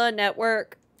connect to the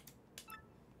network.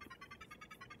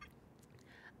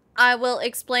 I will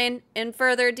explain in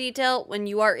further detail when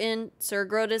you are in Sir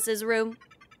Grotus's room.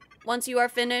 Once you are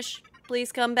finished,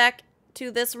 please come back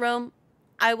to this room.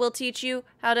 I will teach you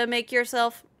how to make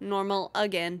yourself normal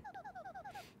again.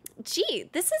 Gee,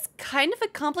 this is kind of a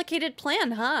complicated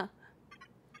plan, huh?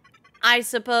 I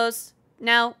suppose.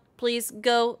 Now, please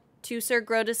go to Sir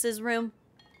Grotus's room.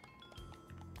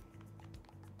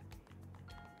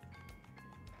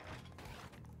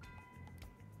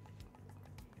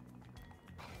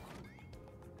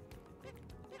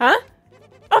 Huh?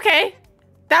 Okay.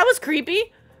 That was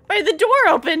creepy. Why did the door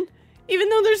open? Even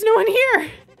though there's no one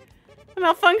here. A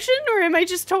malfunction, or am I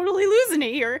just totally losing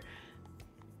it here?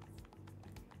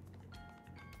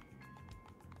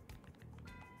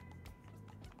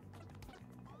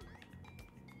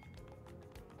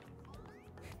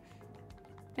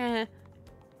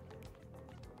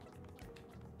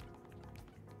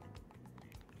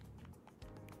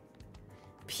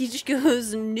 Peach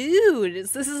goes nude.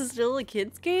 Is this still a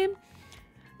kid's game?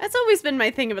 That's always been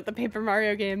my thing about the Paper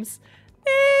Mario games.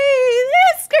 Hey,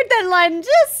 let's skirt that line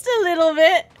just a little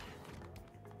bit.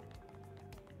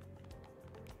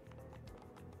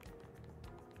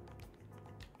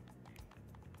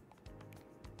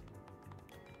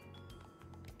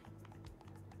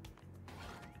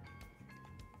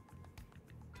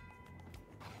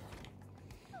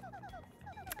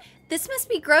 This must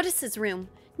be Grotus's room.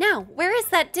 Now, where is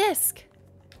that disc?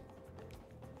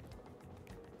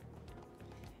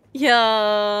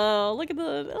 Yo, look at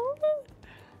the... Oh.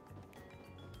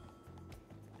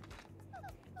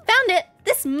 Found it!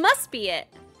 This must be it!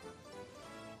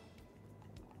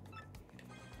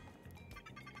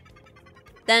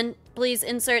 Then, please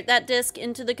insert that disc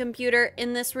into the computer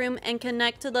in this room and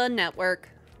connect to the network.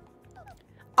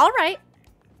 Alright.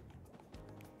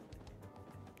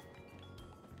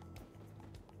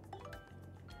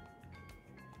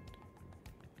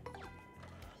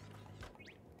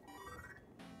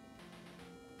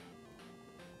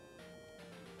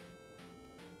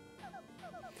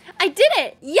 I did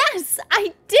it! Yes!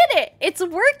 I did it! It's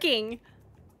working!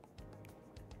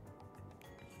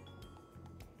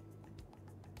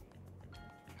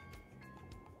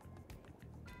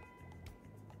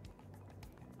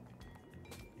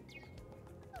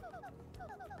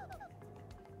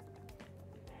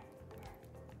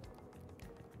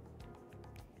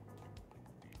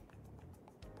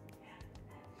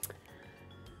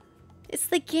 Is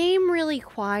the game really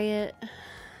quiet?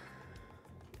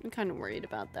 I'm kind of worried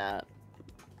about that.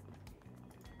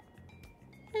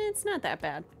 It's not that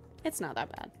bad. It's not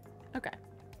that bad. Okay.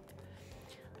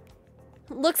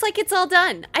 Looks like it's all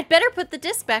done. I'd better put the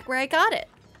disc back where I got it.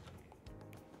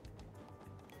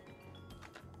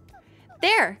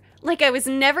 There. Like I was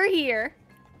never here.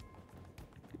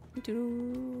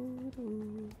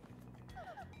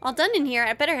 All done in here.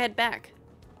 I better head back.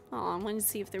 Oh, I wanted to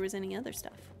see if there was any other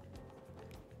stuff.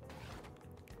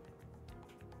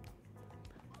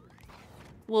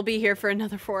 We'll be here for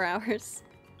another 4 hours.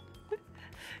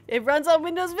 It runs on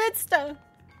Windows Vista.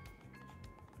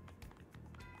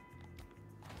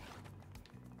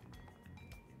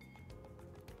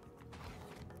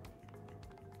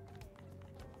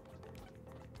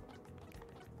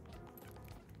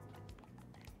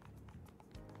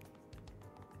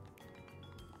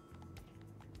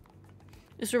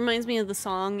 This reminds me of the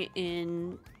song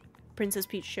in Princess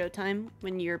Peach Showtime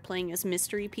when you're playing as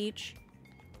Mystery Peach.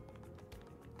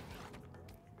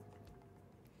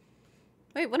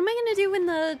 Wait, what am I gonna do when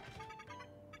the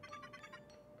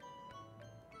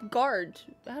guard?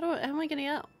 How am I getting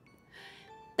out?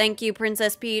 Thank you,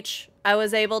 Princess Peach. I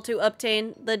was able to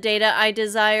obtain the data I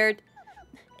desired.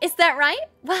 Is that right?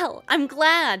 Well, I'm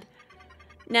glad.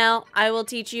 Now, I will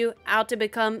teach you how to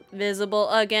become visible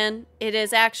again. It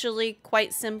is actually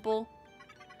quite simple.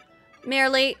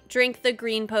 Merely drink the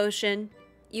green potion.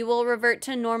 You will revert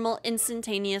to normal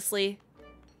instantaneously.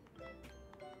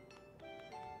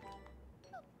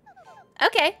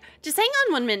 Okay, just hang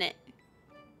on 1 minute.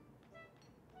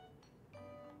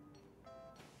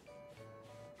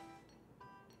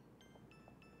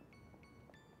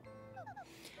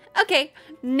 Okay,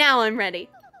 now I'm ready.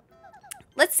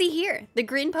 Let's see here. The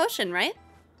green potion, right?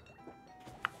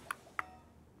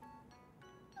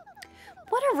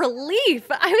 What a relief!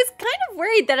 I was kind of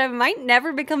worried that I might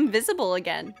never become visible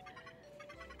again.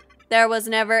 There was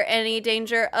never any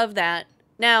danger of that.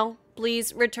 Now,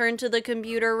 please return to the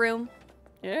computer room.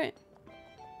 Alright.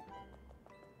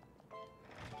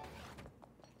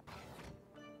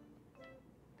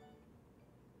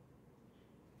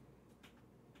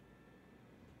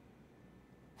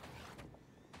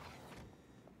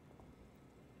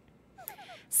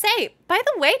 Say, by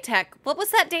the way, Tech, what was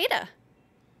that data?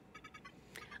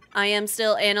 I am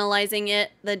still analyzing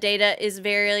it. The data is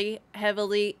very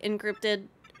heavily encrypted.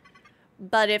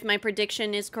 But if my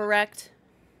prediction is correct...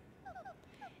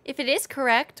 If it is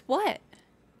correct, what?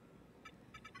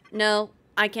 No,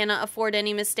 I cannot afford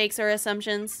any mistakes or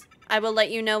assumptions. I will let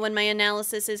you know when my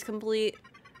analysis is complete.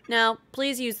 Now,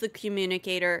 please use the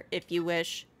communicator if you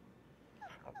wish.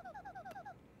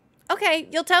 Okay,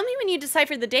 you'll tell me when you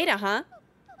decipher the data, huh?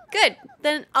 Good,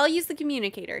 then I'll use the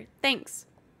communicator. Thanks.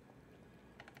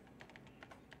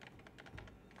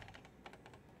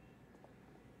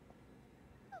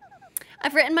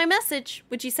 I've written my message.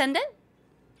 Would you send it?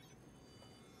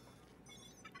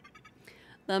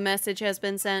 The message has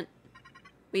been sent.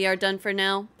 We are done for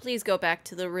now. Please go back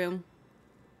to the room.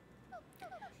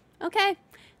 Okay.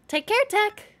 Take care,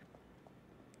 Tech.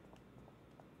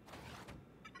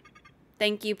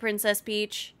 Thank you, Princess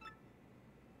Peach.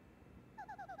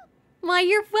 Why,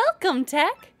 you're welcome,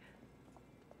 Tech.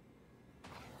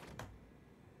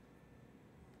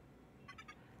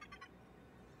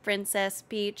 Princess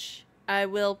Peach, I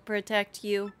will protect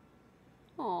you.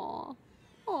 Aww.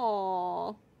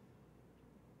 Aww.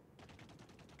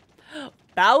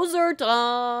 Bowser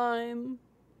time!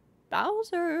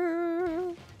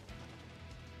 Bowser!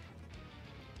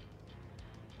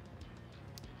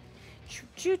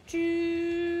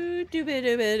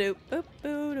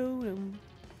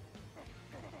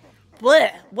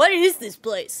 Bleh! What is this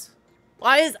place?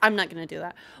 I'm not gonna do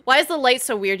that. Why is the light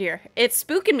so weird here? It's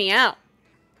spooking me out.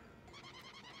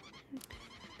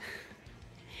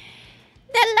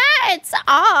 The lights are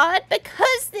odd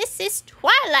because this is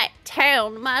Twilight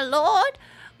Town, my lord.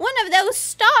 One of those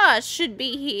stars should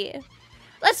be here.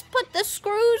 Let's put the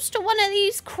screws to one of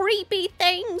these creepy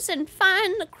things and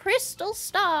find the crystal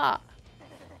star.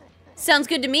 Sounds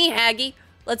good to me, Haggy.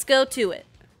 Let's go to it.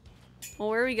 Well,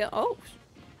 where we go? Oh.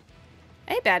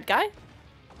 Hey, bad guy.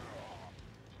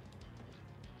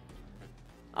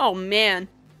 Oh, man.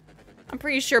 I'm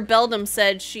pretty sure Beldam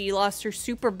said she lost her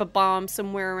super bomb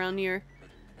somewhere around here.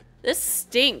 This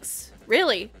stinks.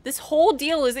 Really. This whole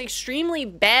deal is extremely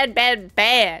bad, bad,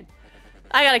 bad.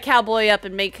 I gotta cowboy up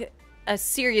and make a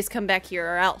serious comeback here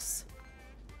or else.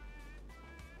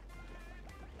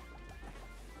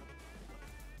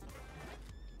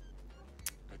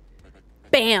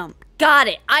 Bam! Got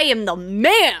it! I am the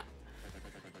man!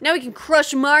 Now we can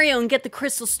crush Mario and get the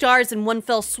crystal stars in one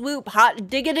fell swoop. Hot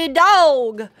diggity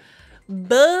dog!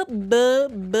 The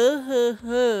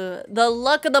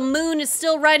luck of the moon is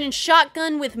still riding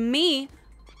shotgun with me.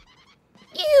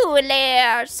 You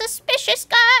there, suspicious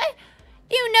guy?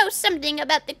 You know something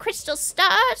about the crystal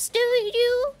stars, do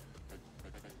you?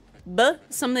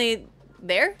 Something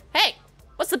there? Hey,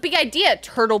 what's the big idea,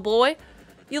 turtle boy?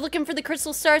 You looking for the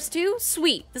crystal stars too?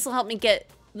 Sweet,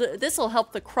 this'll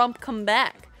help the crump come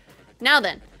back. Now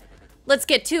then, let's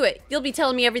get to it. You'll be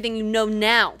telling me everything you know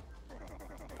now.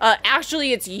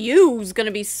 Actually, it's you who's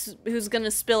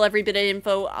gonna spill every bit of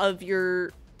info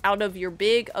out of your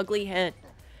big, ugly head.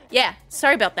 Yeah,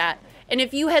 sorry about that. And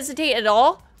if you hesitate at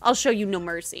all, I'll show you no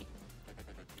mercy.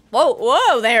 Whoa,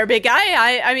 whoa there, big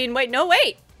guy. I mean, wait, no,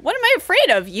 wait. What am I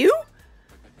afraid of? You?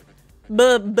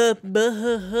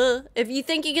 If you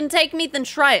think you can take me, then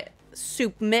try it.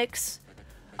 Soup mix.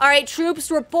 All right, troops,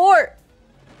 report.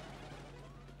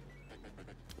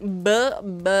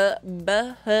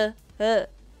 Huh.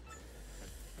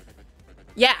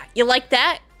 Yeah, you like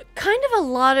that? Kind of a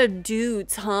lot of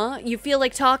dudes, huh? You feel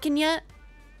like talking yet?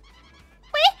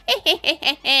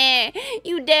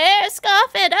 You dare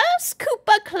scoff at us,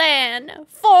 Koopa Clan?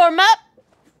 Form up!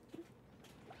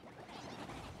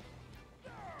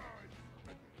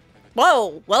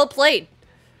 Whoa, well played.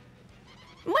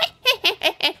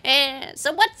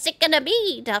 So what's it gonna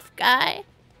be, tough guy?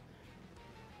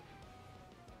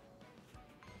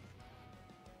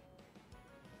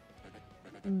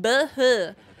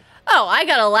 Buh-huh. Oh, I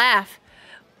gotta laugh.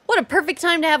 What a perfect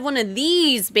time to have one of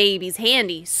these babies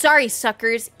handy. Sorry,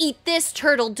 suckers. Eat this,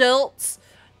 turtle dolts.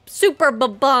 Super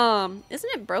bomb. Isn't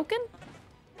it broken?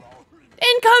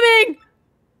 Incoming!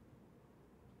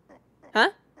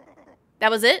 Huh? That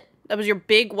was it? That was your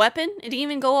big weapon? It didn't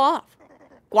even go off.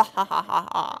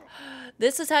 Gwahahaha.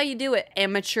 This is how you do it,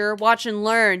 amateur. Watch and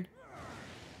learn.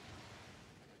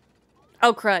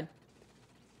 Oh, crud.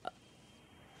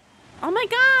 Oh my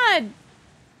god!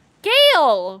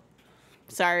 Gale!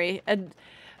 Sorry. The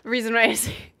reason I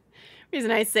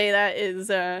say that is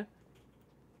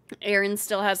Aaron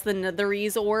still has the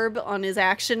Netherese orb on his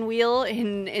action wheel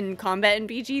in combat in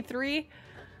BG3.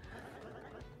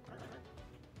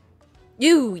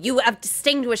 You have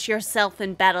distinguished yourself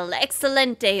in battle.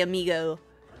 Excelente, amigo.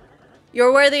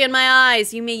 You're worthy in my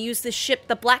eyes. You may use the ship,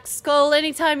 the Black Skull,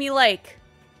 anytime you like.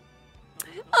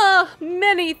 Ah,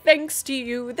 many thanks to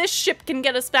you. This ship can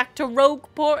get us back to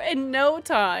Rogueport in no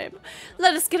time.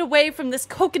 Let us get away from this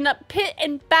coconut pit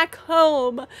and back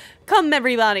home. Come,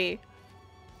 everybody.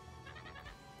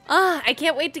 Ah, I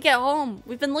can't wait to get home.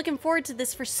 We've been looking forward to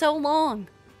this for so long.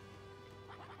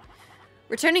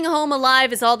 Returning home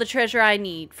alive is all the treasure I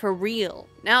need, for real.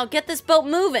 Now get this boat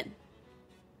moving.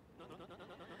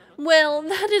 Well,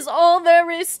 that is all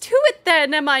there is to it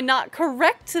then, am I not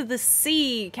correct to the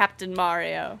sea, Captain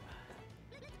Mario?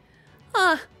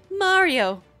 Ah,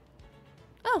 Mario.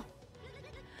 Oh.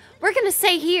 We're gonna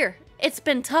stay here. It's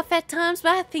been tough at times,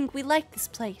 but I think we like this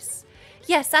place.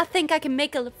 Yes, I think I can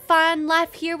make a fine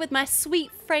life here with my sweet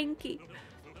Frankie.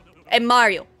 Hey,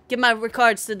 Mario, give my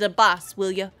regards to the boss,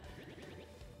 will you?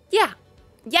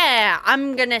 Yeah,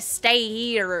 I'm gonna stay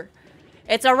here.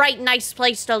 It's a right nice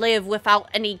place to live without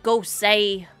any ghosts,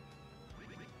 eh?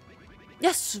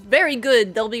 Yes, very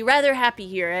good. They'll be rather happy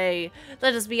here, eh?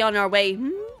 Let us be on our way,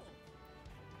 hmm?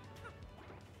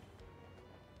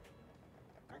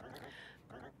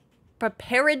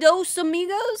 Preparados,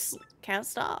 amigos?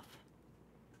 Cast off.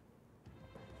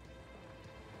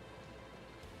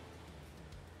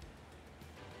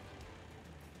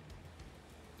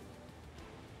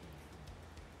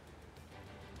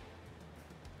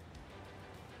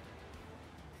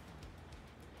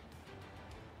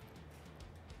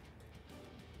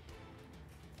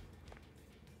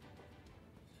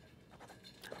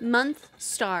 Month,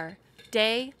 star,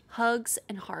 day, hugs,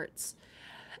 and hearts.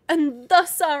 And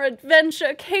thus our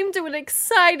adventure came to an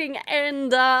exciting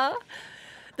end,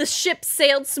 The ship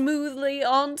sailed smoothly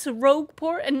on to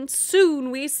Rogueport, and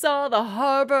soon we saw the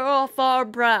harbor off our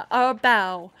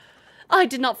bow. I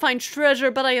did not find treasure,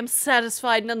 but I am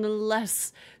satisfied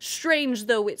nonetheless, strange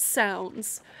though it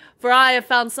sounds. For I have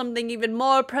found something even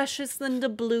more precious than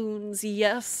doubloons,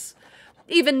 yes.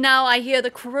 Even now I hear the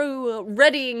crew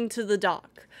readying to the dock.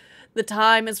 The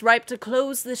time is ripe to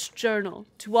close this journal.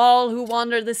 To all who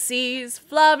wander the seas,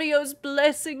 Flavio's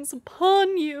blessings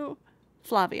upon you.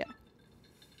 Flavia.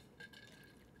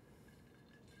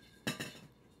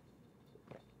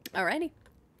 Alrighty.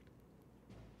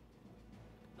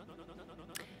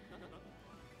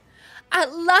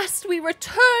 At last we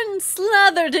return,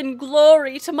 slathered in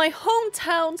glory, to my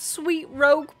hometown, sweet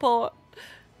Rogueport.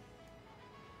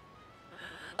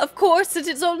 Of course, it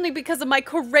is only because of my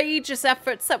courageous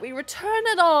efforts that we return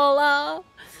at all,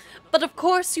 But of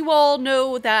course you all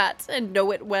know that, and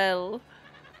know it well.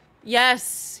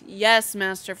 Yes,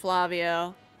 Master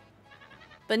Flavio.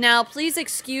 But now, please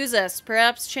excuse us.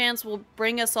 Perhaps chance will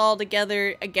bring us all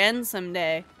together again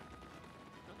someday.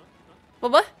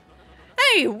 What?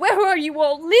 Hey, where are you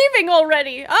all leaving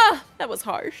already? Ah, that was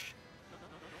harsh.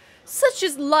 Such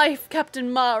is life,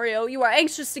 Captain Mario. You are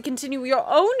anxious to continue your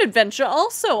own adventure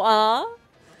also,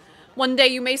 One day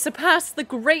you may surpass the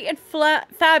great and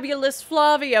fabulous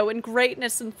Flavio in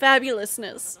greatness and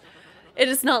fabulousness. It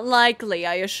is not likely,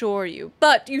 I assure you.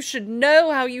 But you should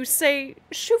know how you say,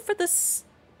 shoot for the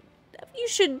stars,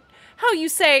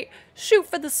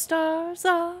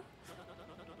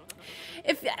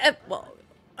 well,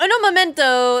 un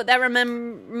momento, that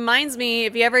reminds me,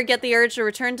 if you ever get the urge to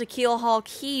return to Keelhaul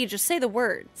Key, just say the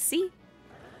word, see?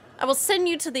 I will send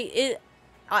you to the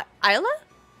Isla?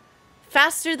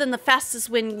 Faster than the fastest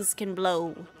winds can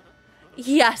blow.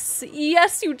 Yes,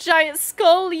 yes, you giant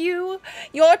skull, you!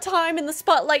 Your time in the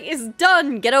spotlight is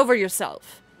done! Get over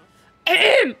yourself.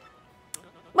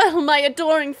 Well, my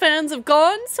adoring fans have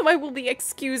gone, so I will be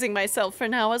excusing myself for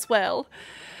now as well.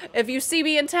 If you see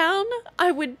me in town,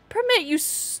 I would permit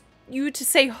you to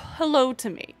say hello to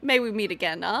me. May we meet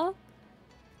again, huh?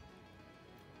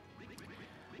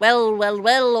 Well, well,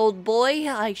 well, old boy,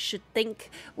 I should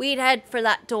think we'd head for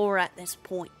that door at this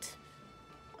point.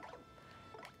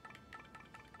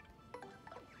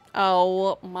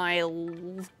 Oh, my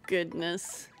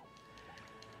goodness.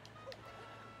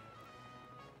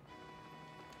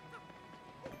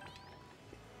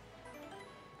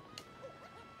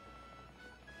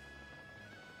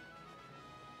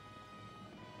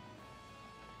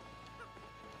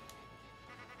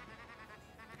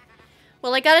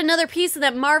 Well, I got another piece of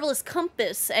that marvelous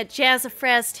compass at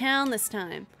Jazzafraz Town this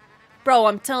time. Bro,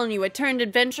 I'm telling you, I turned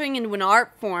adventuring into an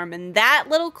art form, and that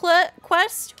little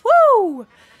quest, woo!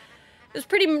 It was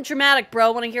pretty dramatic,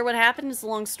 bro. Want to hear what happened? It's a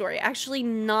long story. Actually,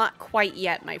 not quite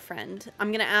yet, my friend.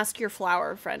 I'm gonna ask your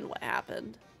flower friend what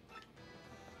happened.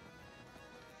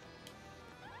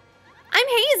 I'm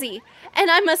Hazy,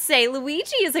 and I must say,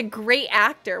 Luigi is a great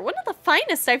actor. One of the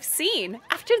finest I've seen.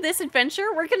 After this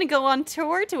adventure, we're gonna go on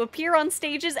tour to appear on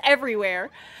stages everywhere.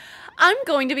 I'm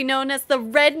going to be known as the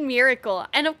Red Miracle,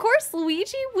 and of course,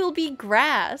 Luigi will be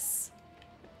grass.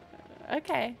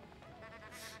 Okay.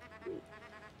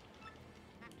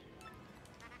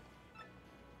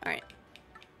 Alright.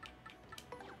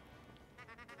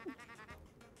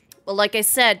 Well, like I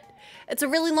said, it's a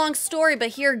really long story, but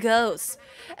here goes.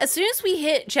 As soon as we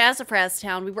hit Jazzafraz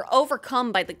Town, we were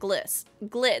overcome by the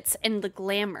glitz and the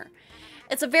glamour.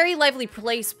 It's a very lively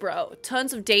place, bro.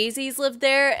 Tons of daisies live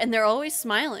there, and they're always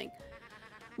smiling.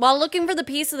 While looking for the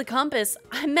piece of the compass,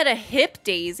 I met a hip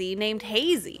daisy named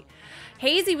Hazy.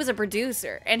 Hazy was a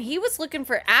producer, and he was looking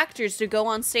for actors to go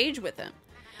on stage with him.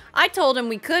 I told him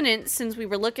we couldn't since we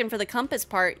were looking for the compass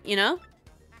part, you know?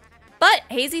 But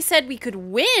Hazy said we could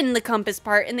win the compass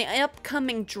part in the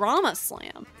upcoming Drama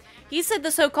Slam. He said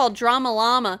the so-called Drama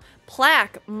Llama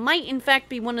plaque might in fact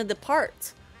be one of the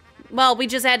parts. Well, we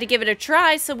just had to give it a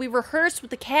try, so we rehearsed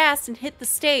with the cast and hit the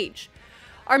stage.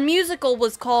 Our musical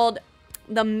was called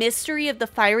The Mystery of the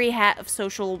Fiery Hat of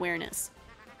Social Awareness.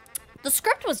 The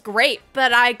script was great,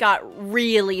 but I got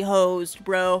really hosed,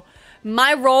 bro.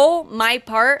 My role, my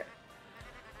part,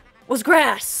 was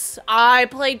grass. I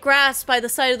played grass by the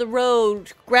side of the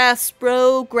road. Grass,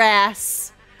 bro,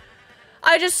 grass.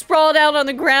 I just sprawled out on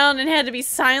the ground and had to be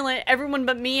silent. Everyone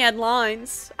but me had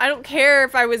lines. I don't care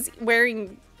if I was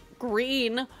wearing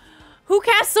green. Who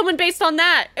cast someone based on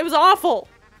that? It was awful.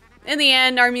 In the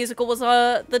end, our musical was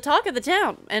the talk of the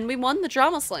town, and we won the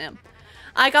Drama Slam.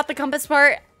 I got the compass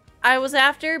part I was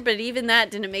after, but even that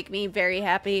didn't make me very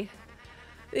happy.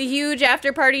 The huge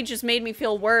after party just made me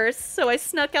feel worse, so I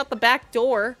snuck out the back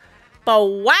door. But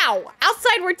wow,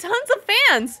 outside were tons of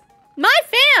fans. My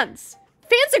fans!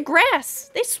 Fans of grass.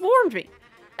 They swarmed me.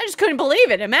 I just couldn't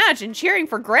believe it. Imagine cheering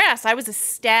for grass. I was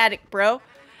ecstatic, bro.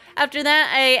 After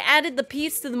that, I added the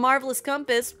piece to the marvelous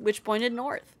compass, which pointed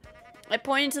north. I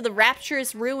pointed to the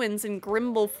rapturous ruins in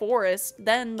Grimble Forest,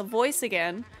 then the voice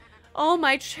again. Oh,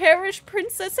 my cherished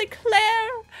Princess Eclair!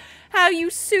 How you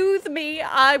soothe me!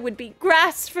 I would be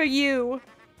grass for you!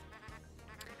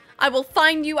 I will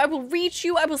find you, I will reach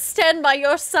you, I will stand by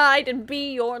your side and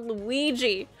be your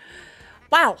Luigi.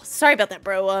 Wow, sorry about that,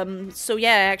 bro. So yeah,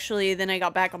 actually, then I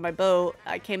got back on my boat.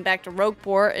 I came back to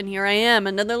Rogueport, and here I am.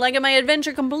 Another leg of my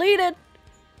adventure completed.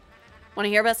 Want to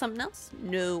hear about something else?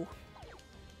 No.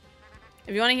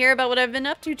 If you want to hear about what I've been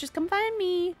up to, just come find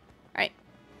me. Alright.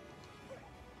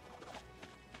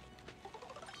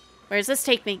 Where does this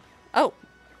take me? Oh.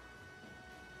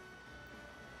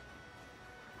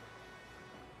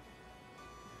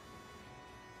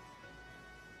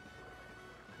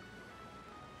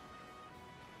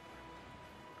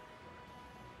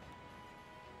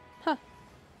 Huh.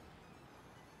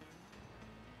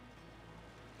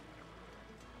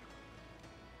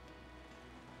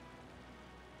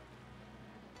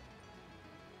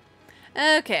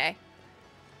 Okay.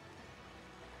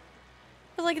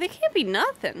 But like, they can't be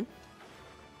nothing.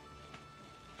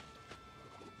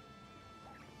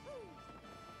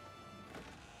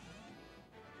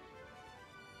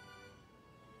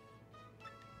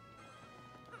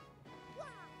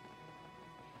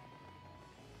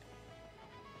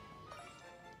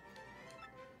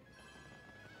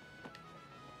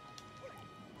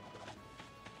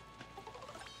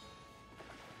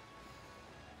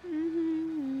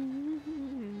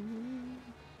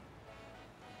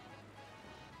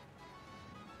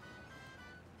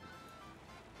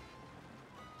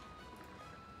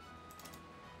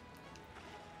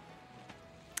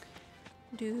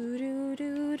 Do do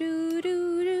do do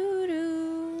do do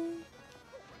do.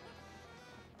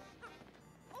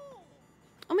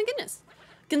 Oh my goodness.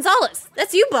 Gonzalez,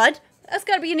 that's you, bud. That's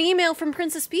gotta be an email from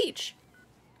Princess Peach.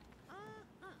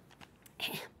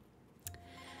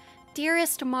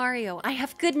 Dearest Mario, I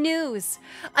have good news.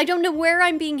 I don't know where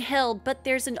I'm being held, but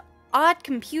there's an odd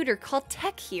computer called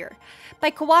Tech here. By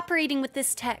cooperating with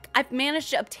this Tech, I've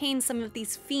managed to obtain some of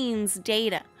these fiends'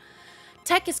 data.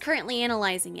 Tech is currently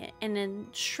analyzing it, and as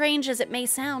strange as it may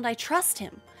sound, I trust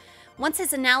him. Once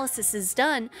his analysis is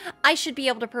done, I should be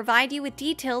able to provide you with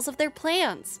details of their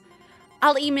plans.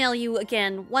 I'll email you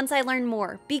again once I learn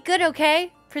more. Be good,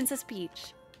 okay? Princess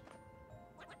Peach.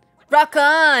 Rock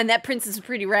on! That princess is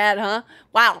pretty rad, huh?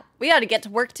 Wow, we ought to get to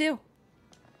work too.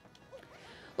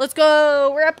 Let's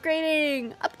go! We're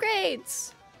upgrading!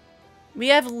 Upgrades! We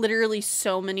have literally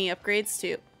so many upgrades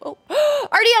too. Oh,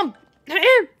 Artyom!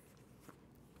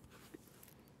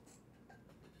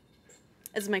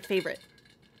 This is my favorite.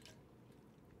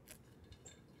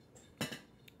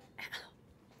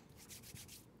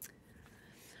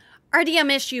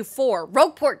 RDM issue 4,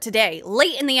 Rogueport today,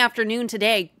 late in the afternoon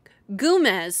today.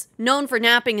 Gomez, known for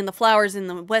napping in the flowers in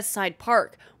the West Side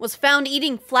Park, was found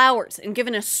eating flowers and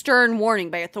given a stern warning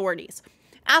by authorities.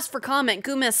 Asked for comment,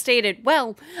 Gomez stated,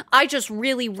 "Well, I just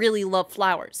really, really love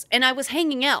flowers, and I was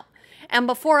hanging out, and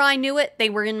before I knew it, they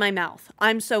were in my mouth.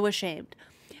 I'm so ashamed."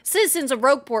 Citizens of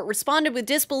Rogueport responded with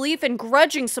disbelief and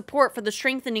grudging support for the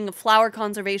strengthening of flower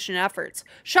conservation efforts.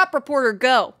 Shop reporter,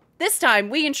 go. This time,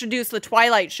 we introduce the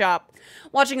Twilight Shop.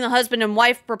 Watching the husband and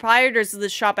wife proprietors of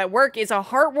this shop at work is a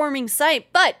heartwarming sight,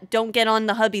 but don't get on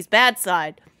the hubby's bad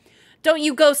side. "Don't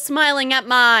you go smiling at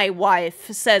my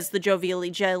wife," says the jovially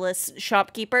jealous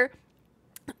shopkeeper.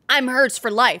 "I'm hers for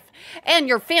life, and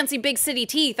your fancy big city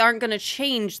teeth aren't going to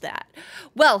change that."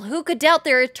 Well, who could doubt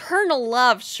their eternal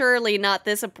love? Surely not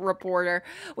this reporter.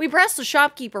 We pressed the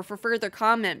shopkeeper for further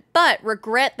comment, but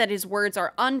regret that his words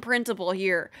are unprintable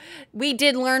here. We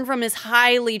did learn from his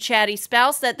highly chatty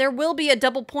spouse that there will be a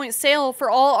double point sale for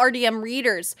all RDM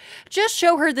readers. Just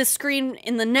show her this screen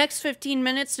in the next 15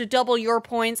 minutes to double your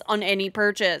points on any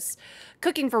purchase.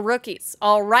 Cooking for rookies.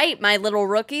 All right, my little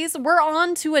rookies, we're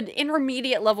on to an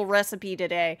intermediate level recipe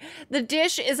today. The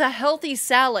dish is a healthy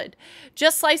salad.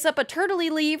 Just slice up a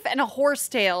turtley leaf and a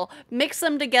horsetail, mix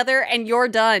them together, and you're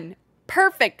done.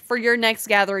 Perfect for your next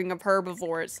gathering of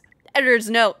herbivores. Editor's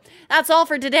note, that's all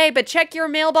for today, but check your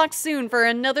mailbox soon for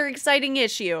another exciting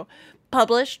issue.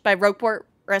 Published by Rogueport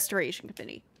Restoration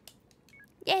Committee.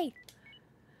 Yay.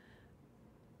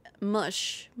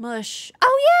 Mush. Mush.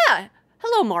 Oh yeah!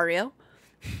 Hello, Mario.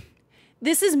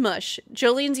 This is Mush,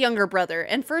 Jolene's younger brother,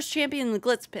 and first champion in the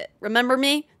Glitz Pit. Remember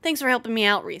me? Thanks for helping me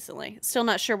out recently. Still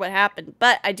not sure what happened,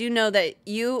 but I do know that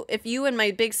if you and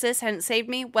my big sis hadn't saved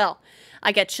me, well,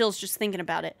 I get chills just thinking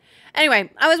about it.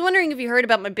 Anyway, I was wondering if you heard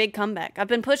about my big comeback. I've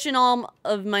been pushing all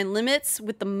of my limits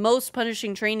with the most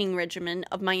punishing training regimen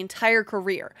of my entire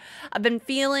career. I've been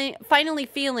finally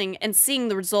feeling and seeing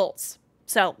the results.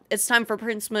 So, it's time for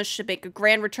Prince Mush to make a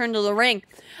grand return to the ring.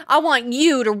 I want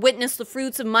you to witness the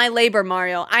fruits of my labor,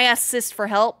 Mario. I asked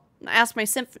my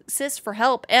sis for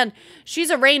help, and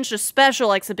she's arranged a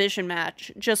special exhibition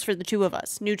match just for the two of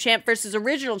us. New champ versus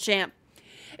original champ.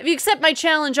 If you accept my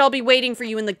challenge, I'll be waiting for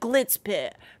you in the Glitz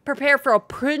Pit. Prepare for a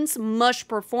Prince Mush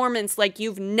performance like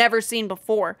you've never seen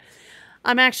before.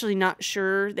 I'm actually not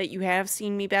sure that you have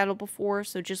seen me battle before,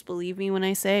 so just believe me when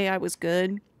I say I was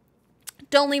good.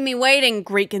 Don't leave me waiting,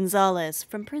 Great Gonzalez.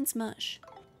 From Prince Mush.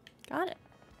 Got it.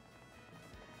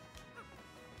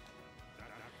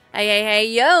 Hey, hey, hey,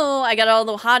 yo! I got all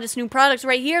the hottest new products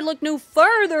right here. Look no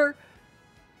further.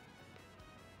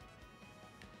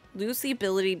 Lose the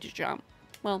ability to jump.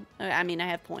 Well, I mean, I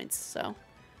have points, so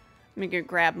I'm gonna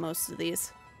grab most of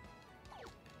these.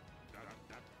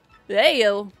 Hey,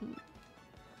 yo!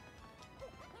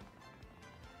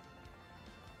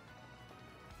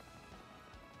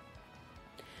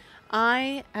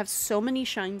 I have so many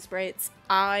shine sprites.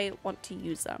 I want to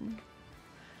use them.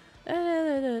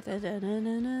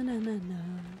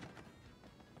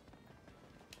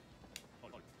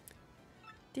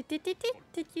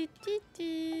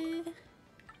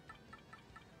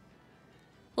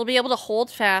 We'll be able to hold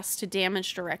fast to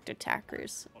damage direct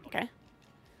attackers. Okay.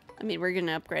 I mean, we're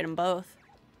gonna upgrade them both.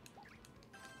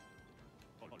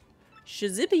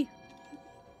 Shazibi.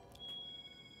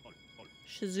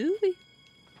 Shazubi.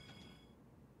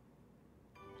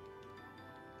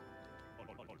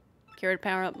 Care to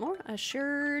power up more? I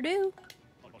sure do.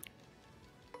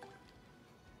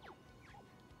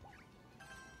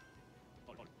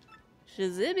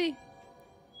 Shazibi.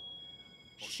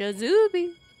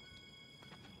 Shazubi.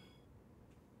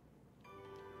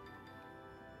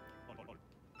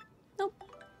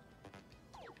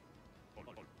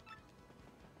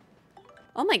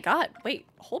 Oh my god, wait,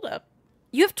 hold up.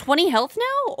 You have 20 health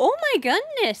now? Oh my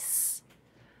goodness.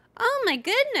 Oh my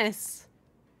goodness.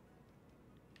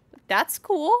 That's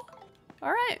cool.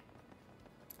 All right.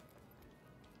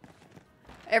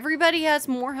 Everybody has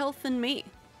more health than me.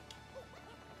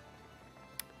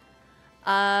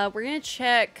 We're gonna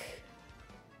check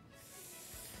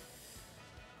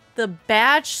the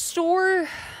badge store.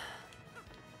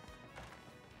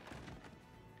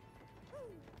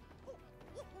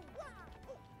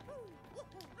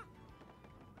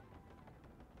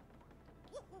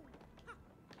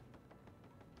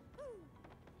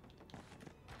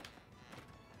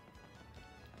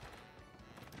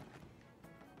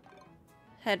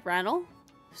 Head rattle.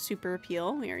 Super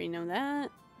appeal. We already know that.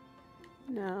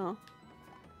 No.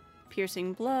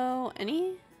 Piercing blow.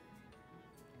 Any?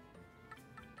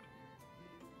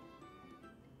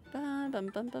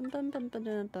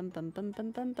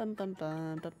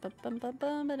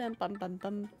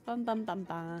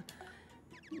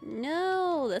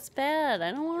 No, that's bad.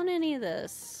 I don't want any of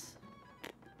this.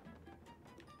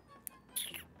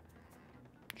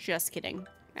 Just kidding,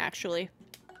 actually.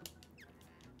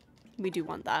 We do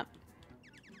want that.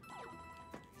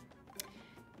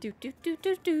 Do do do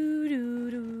do do do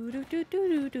do do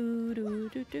do do do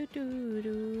do do do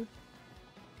do.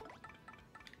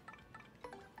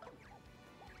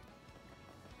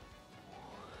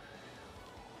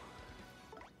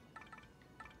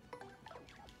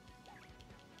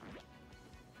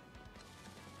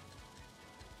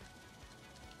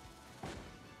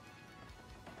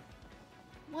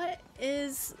 What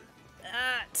is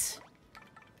that?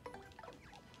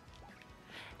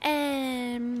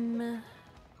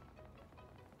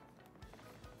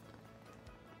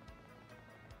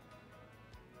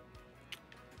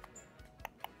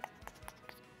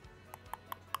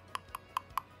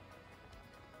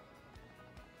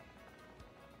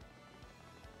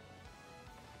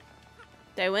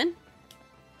 Did I win?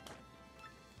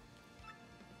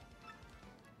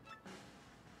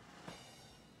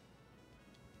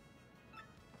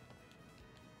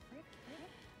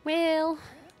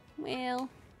 Well.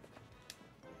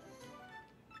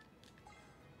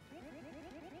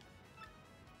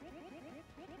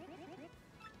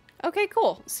 Okay,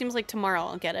 cool. Seems like tomorrow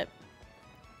I'll get it.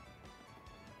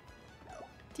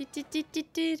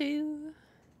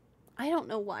 I don't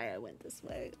know why I went this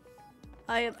way.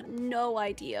 I have no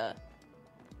idea.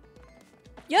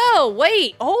 Yo,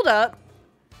 wait, hold up.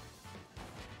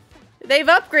 They've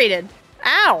upgraded.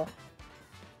 Ow.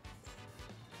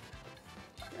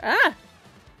 Ah.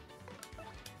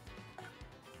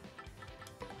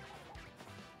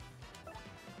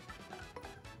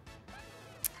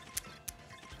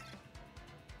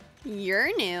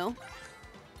 You're new.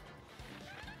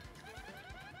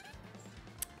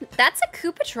 That's a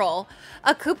Koopa Troll.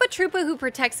 A Koopa Troopa who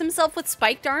protects himself with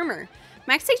spiked armor.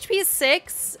 Max HP is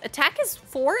 6, attack is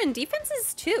 4, and defense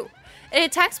is 2. It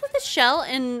attacks with its shell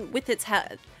and with its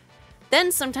head.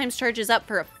 Then sometimes charges up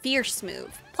for a fierce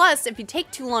move. Plus, if you take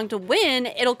too long to win,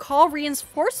 it'll call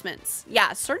reinforcements.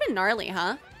 Yeah, sort of gnarly,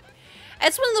 huh?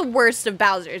 It's one of the worst of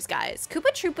Bowser's guys.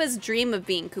 Koopa Troopas dream of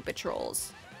being Koopa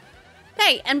Trolls.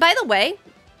 Hey, and by the way,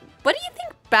 what do you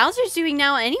think Bowser's doing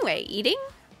now anyway? Eating?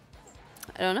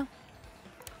 I don't know.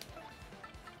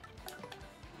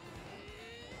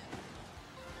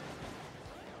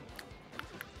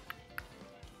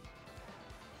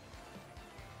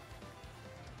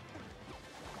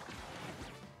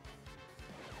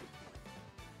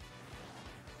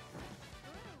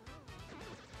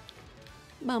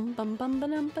 Bum bum bum ba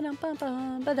dum ba dum ba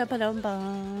bum ba da ba dum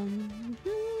bum.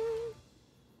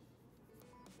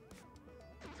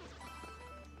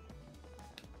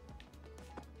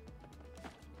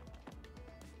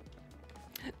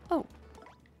 Oh.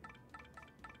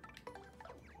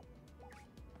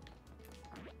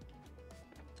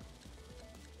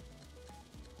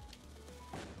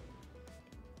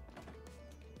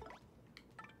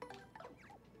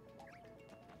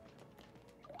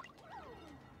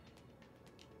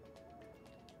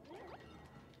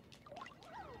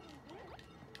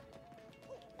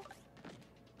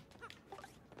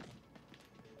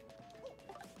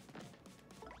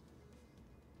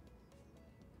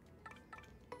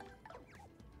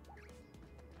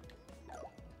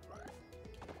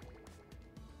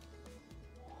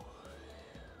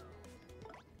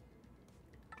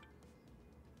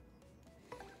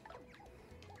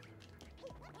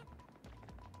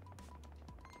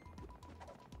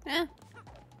 Eh.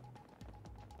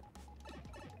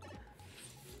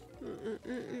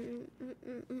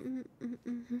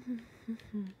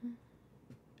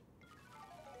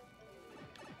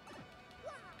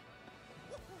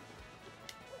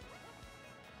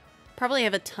 Probably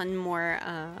have a ton more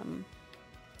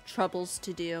troubles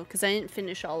to do because I didn't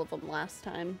finish all of them last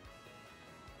time.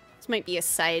 This might be a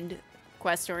side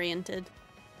quest oriented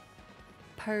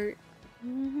part.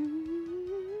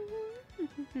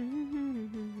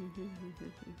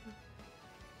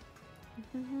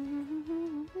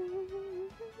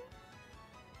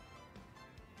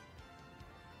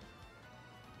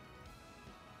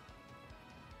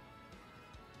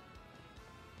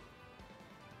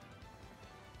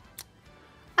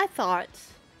 I thought,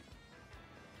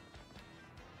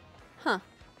 huh,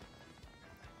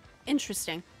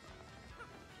 interesting.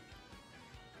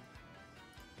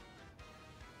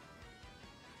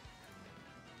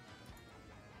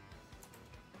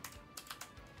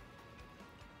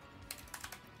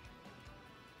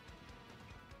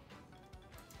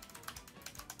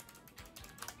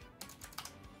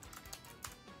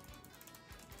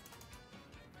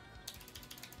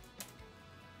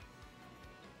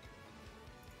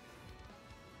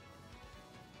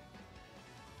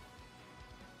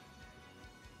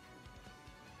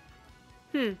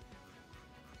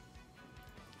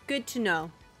 Good to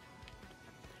know.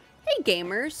 Hey,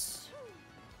 gamers.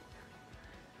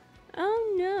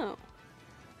 Oh, no.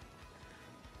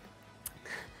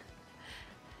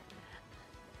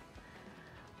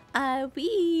 I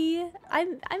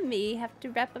may have to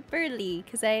wrap up early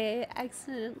because I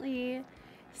accidentally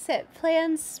set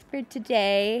plans for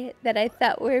today that I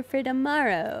thought were for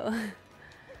tomorrow.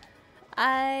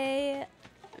 I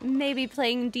may be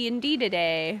playing D&D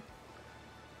today.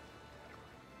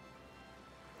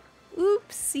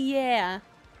 Oops, yeah.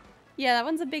 Yeah, that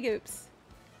one's a big oops.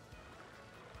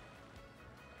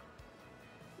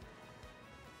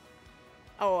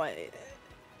 Oh,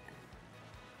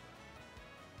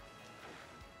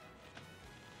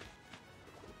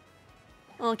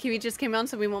 oh, Kiwi just came on,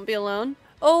 so we won't be alone.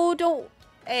 Oh, don't.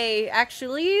 Hey,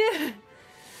 actually.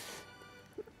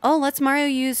 Oh, lets Mario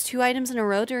use 2 items in a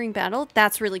row during battle?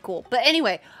 That's really cool. But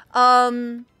anyway,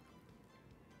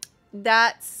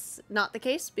 that's not the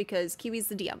case because Kiwi's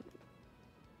the DM.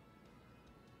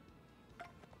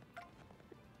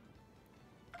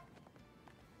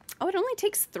 Oh, it only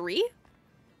takes 3?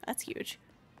 That's huge.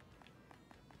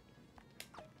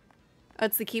 Oh,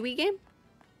 it's the Kiwi game?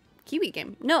 Kiwi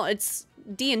game. No, it's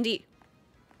D&D.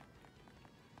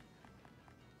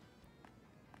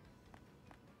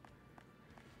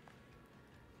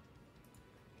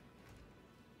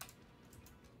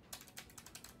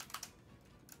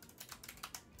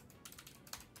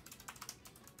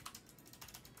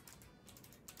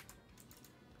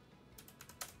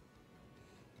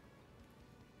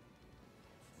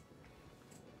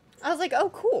 I was like, oh,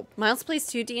 cool. Miles plays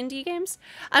 2 D&D games.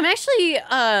 I'm actually,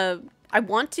 I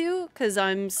want to, because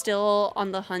I'm still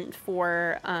on the hunt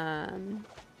for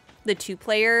the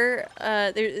 2-player.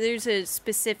 There's a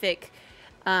specific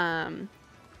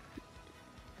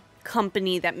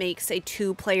company that makes a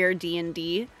 2-player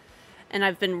D&D, and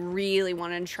I've been really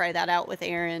wanting to try that out with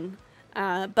Aaron.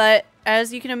 But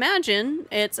as you can imagine,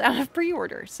 it's out of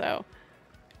pre-order, so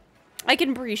I can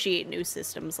appreciate new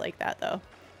systems like that, though.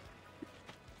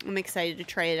 I'm excited to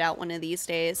try it out one of these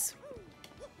days.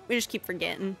 We just keep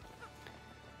forgetting.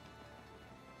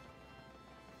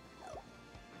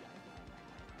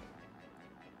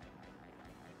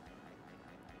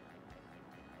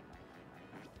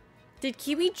 Did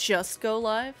Kiwi just go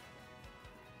live?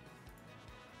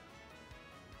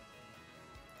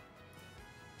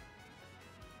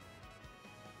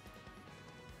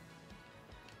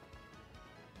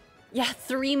 Yeah,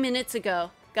 3 minutes ago.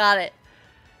 Got it.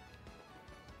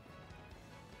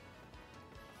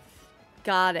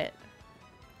 Got it.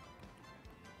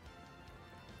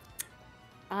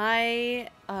 I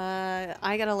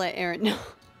gotta let Aaron know.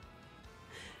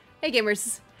 Hey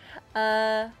gamers.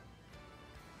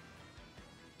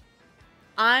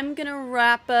 I'm gonna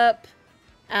wrap up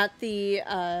at the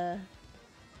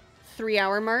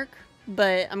 3-hour mark,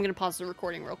 but I'm gonna pause the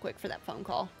recording real quick for that phone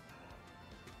call.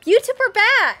 YouTube, we're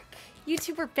back!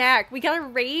 YouTube, we're back. We got a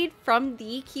raid from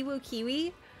the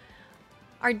Kiwi,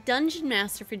 our dungeon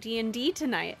master for D&D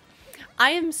tonight. I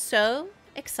am so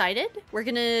excited. We're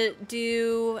gonna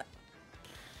do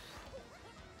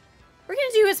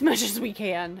as much as we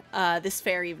can this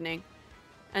fair evening.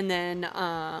 And then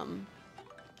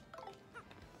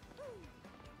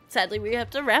sadly we have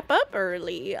to wrap up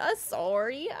early.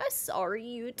 Sorry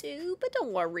YouTube, but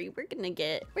don't worry. We're gonna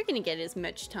get as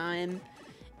much time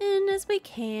in as we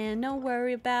can. Don't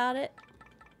worry about it.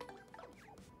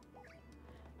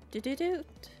 Right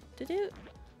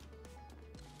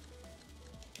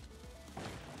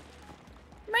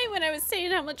when I was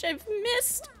saying how much I've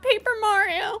missed Paper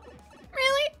Mario.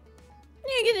 Really?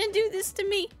 You're gonna do this to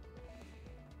me.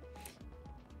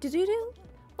 Do-do-do.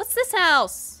 What's this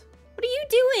house? What are you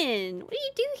doing? What do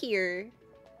you do here?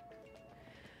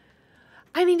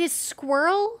 I mean, is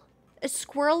squirrel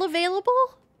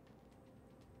available?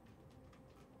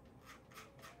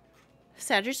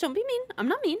 Sadgers, don't be mean. I'm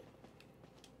not mean.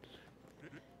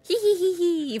 Hee hee hee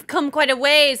hee. You've come quite a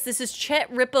ways. This is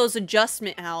Chet Rippo's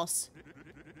adjustment house.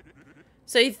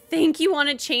 So you think you want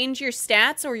to change your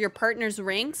stats or your partner's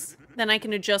ranks? Then I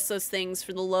can adjust those things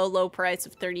for the low, low price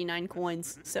of 39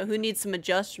 coins. So who needs some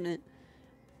adjustment?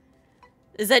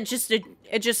 Is that just it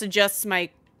just adjusts my...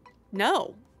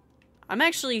 No. I'm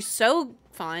actually so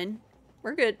fine.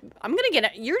 We're good. I'm gonna get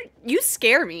it. You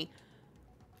scare me.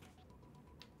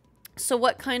 So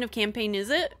what kind of campaign is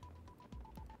it?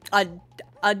 A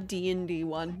D&D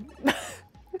one.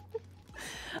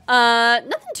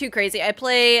 Nothing too crazy. I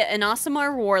play an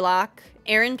Aasimar Warlock.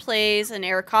 Aaron plays an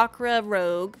Aarakocra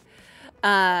Rogue.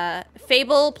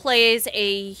 Fable plays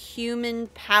a human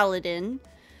paladin.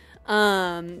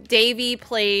 Davy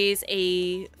plays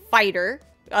a fighter,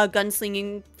 a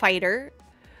gunslinging fighter.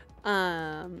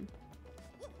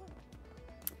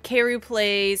 Karu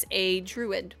plays a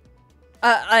druid.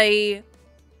 A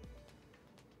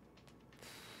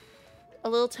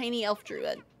little tiny elf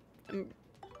druid. Do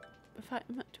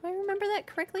I remember that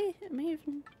correctly? It may have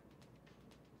been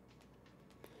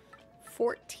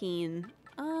 14.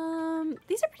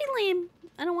 These are pretty lame.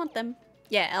 I don't want them.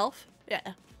 Yeah, elf.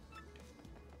 Yeah.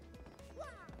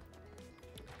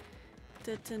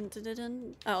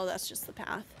 Oh, that's just the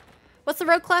path. What's the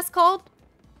rogue class called?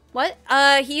 What?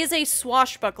 He is a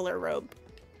swashbuckler rogue.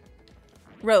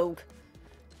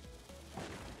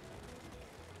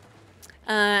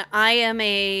 I am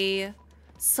a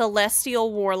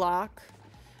celestial warlock.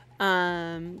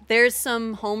 There's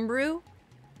some homebrew.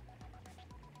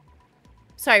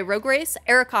 Sorry, rogue race?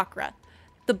 Aarakocra.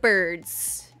 The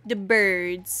birds. The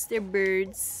birds. They're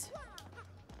birds.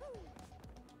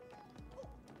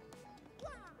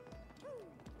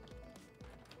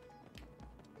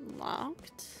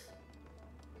 Locked.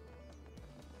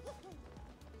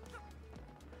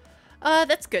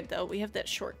 That's good though. We have that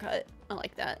shortcut. I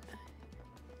like that.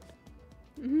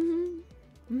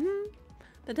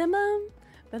 Ba-dum,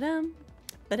 ba-dum,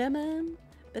 ba-dum,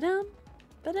 ba-dum,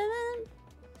 ba-dum.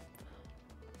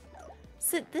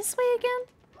 Is it this way again?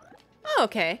 Oh,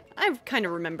 okay. I kind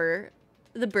of remember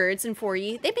the birds in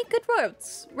 4E. They make good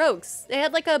rogues. They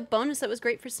had like a bonus that was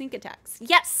great for sneak attacks.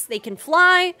 Yes, they can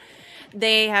fly.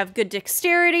 They have good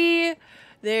dexterity.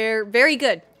 They're very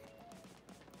good.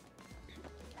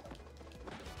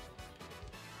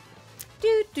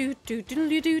 Do do do do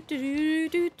do do do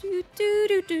do do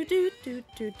do do do do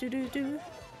do do do.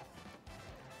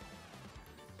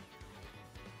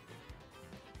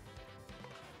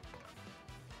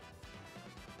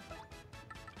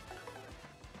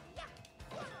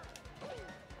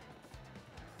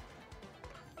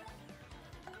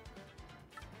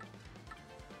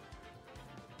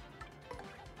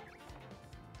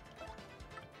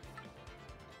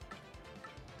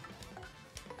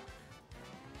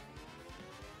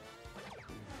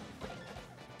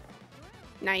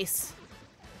 Nice.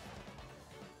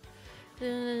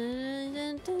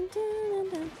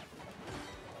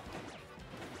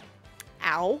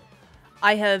 Ow.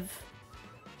 I have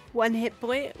one hit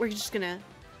point. We're just gonna...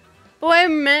 What I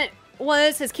meant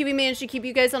was, has QB managed to keep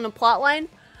you guys on the plot line?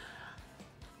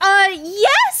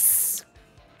 Yes!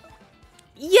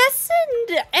 Yes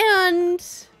and...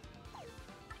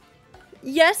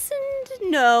 Yes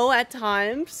and no at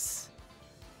times.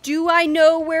 Do I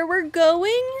know where we're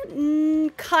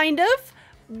going? Kind of.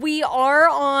 We are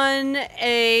in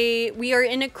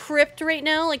a crypt right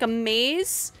now, like a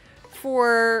maze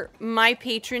for my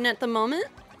patron at the moment.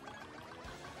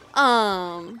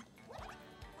 I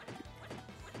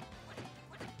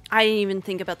didn't even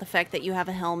think about the fact that you have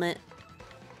a helmet.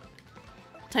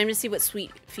 Time to see what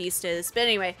Sweet Feast is. But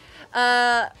anyway,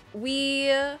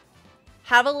 we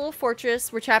have a little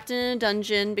fortress. We're trapped in a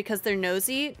dungeon because they're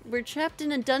nosy. We're trapped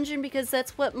in a dungeon because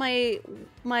that's what my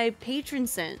patron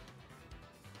sent.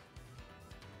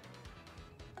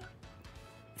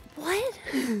 What?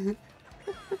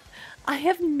 I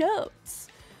have notes.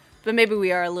 But maybe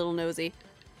we are a little nosy.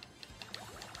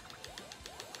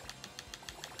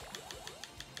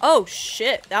 Oh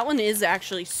shit, that one is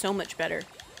actually so much better.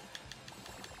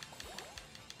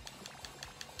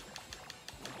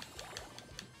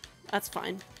 That's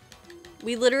fine.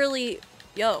 We literally...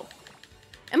 Yo.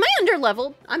 Am I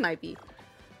under-leveled? I might be.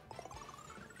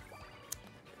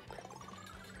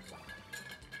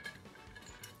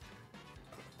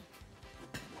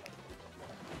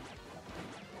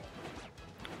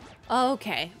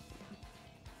 Okay.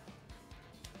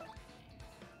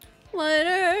 What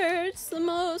hurts the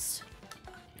most?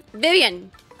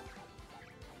 Vivian.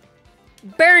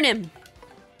 Burn him.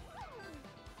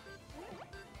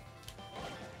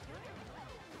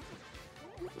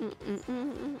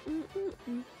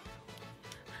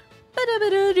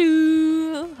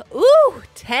 Ooh,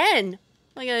 10.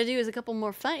 All I gotta do is a couple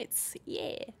more fights.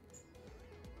 Yeah.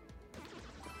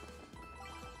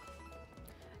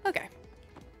 Okay.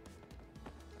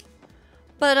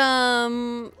 But,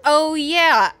 oh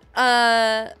yeah,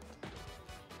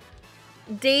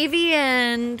 Davy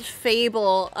and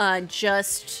Fable, oh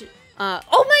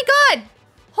my god!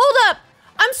 Hold up!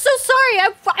 I'm so sorry,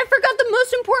 I forgot the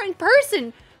most important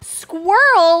person!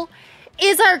 Squirrel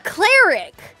is our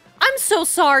cleric! I'm so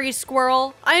sorry,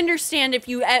 Squirrel. I understand if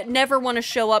you never want to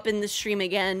show up in the stream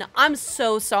again. I'm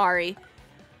so sorry.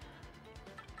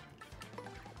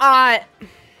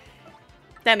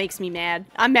 That makes me mad.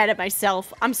 I'm mad at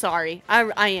myself. I'm sorry.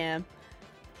 I am.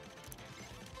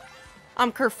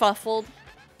 I'm kerfuffled,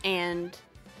 and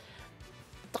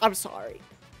I'm sorry.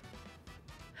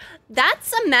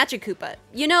 That's a Magic Koopa.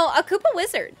 You know, a Koopa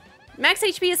Wizard. Max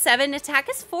HP is 7, attack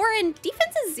is 4, and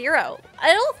defense is 0.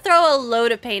 It'll throw a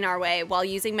load of pain our way while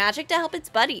using magic to help its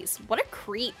buddies. What a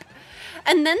creep.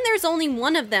 And then there's only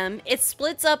one of them. It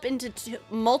splits up into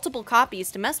multiple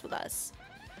copies to mess with us.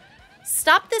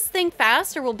 Stop this thing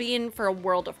fast or we'll be in for a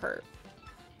world of hurt.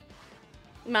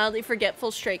 Mildly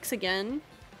forgetful strikes again.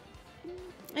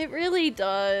 It really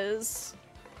does.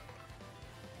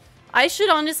 I should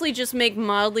honestly just make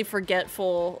mildly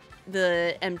forgetful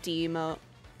the empty emote.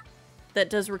 That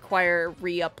does require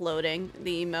re-uploading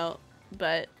the emote,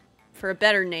 but for a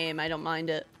better name, I don't mind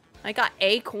it. I got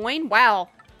a coin? Wow.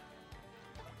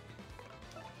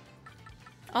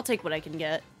 I'll take what I can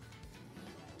get.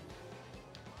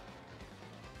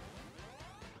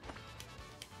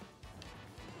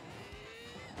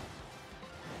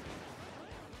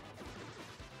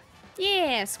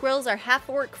 Yeah, squirrels are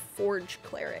half-orc forge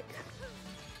cleric.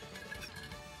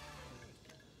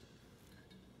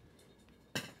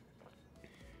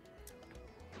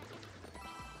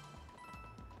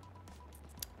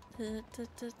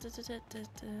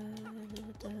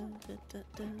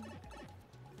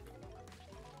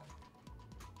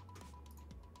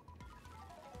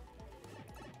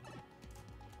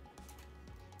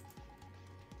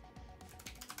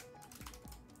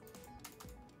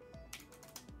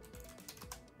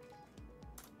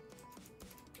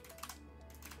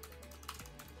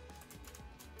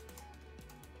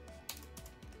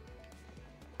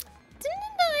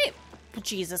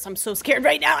 Jesus, I'm so scared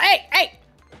right now. Hey, hey,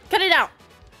 cut it out.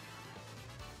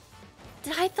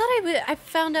 I thought I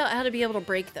found out how to be able to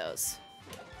break those.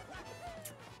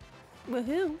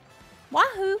 Woohoo.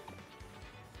 Wahoo.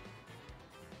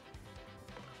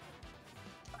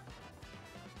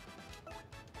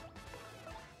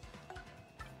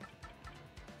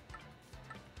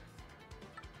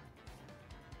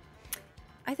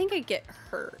 I think I get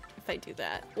hurt if I do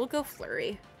that. We'll go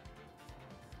flurry.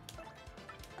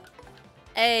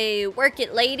 Hey, work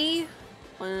it, lady.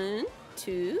 1,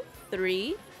 2,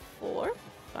 3, 4,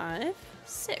 5,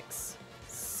 6,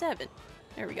 7.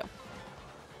 There we go.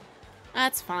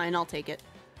 That's fine. I'll take it.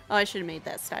 Oh, I should have made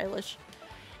that stylish.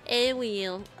 A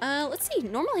wheel. Let's see.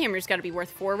 Normal hammer's got to be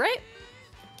worth 4, right?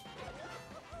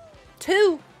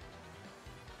 2.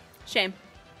 Shame.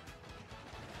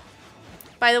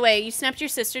 By the way, you snapped your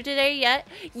sister today yet?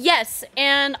 Yes,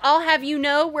 and I'll have you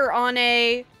know we're on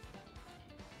a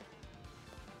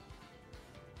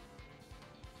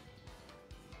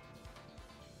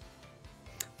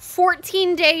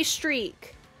 14-day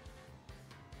streak.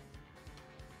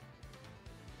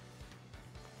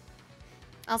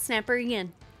 I'll snap her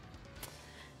again.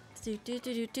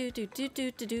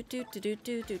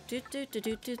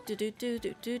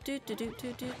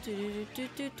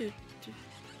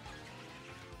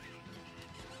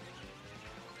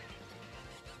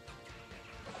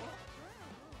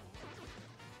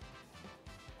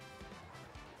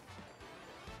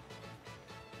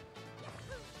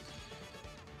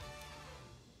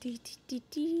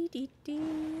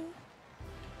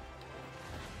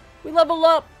 We level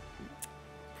up.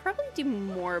 Probably do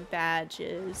more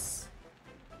badges.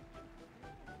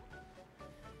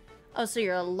 Oh, so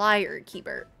you're a liar,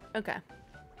 Keybert. Okay.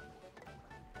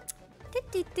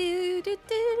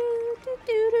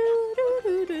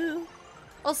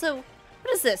 Also,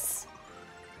 what is this?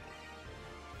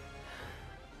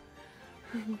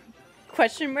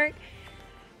 Question mark?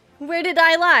 Where did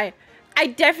I lie? I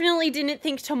definitely didn't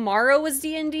think tomorrow was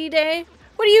D&D day.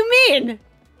 What do you mean?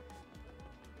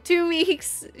 2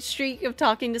 weeks streak of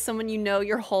talking to someone you know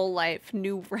your whole life.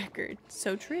 New record.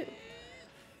 So true.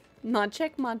 Mod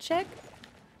check, mod check.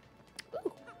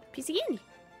 Ooh, PC candy.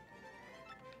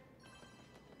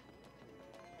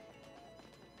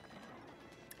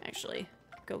 Actually,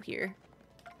 go here.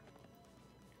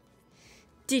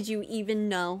 Did you even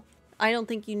know? I don't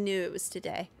think you knew it was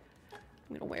today.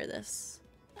 I'm gonna wear this.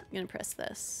 I'm gonna press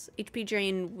this. HP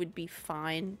drain would be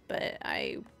fine, but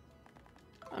I'm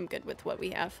good with what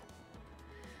we have.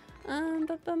 Bum,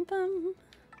 bum, bum.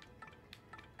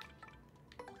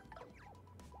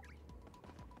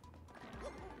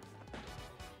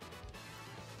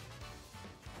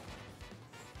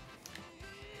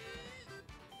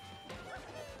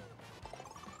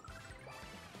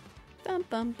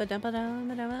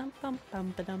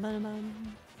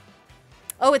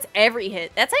 Oh, it's every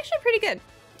hit. That's actually pretty good.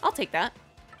 I'll take that.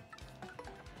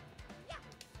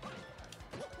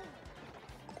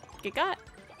 Get got.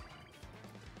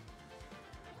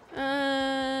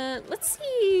 Let's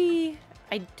see.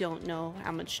 I don't know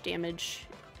how much damage.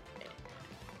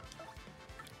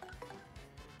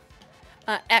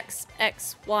 X,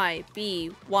 X, Y,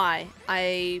 B, Y.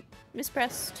 I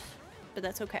mispressed, but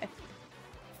that's okay.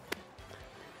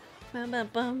 Bum, bum,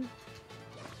 bum.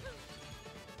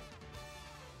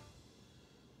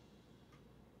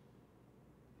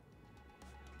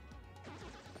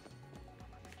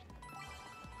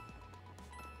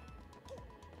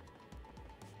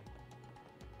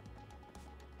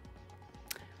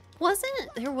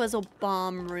 There was a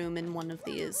bomb room in one of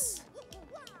these.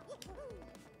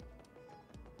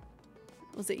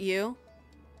 Was it you?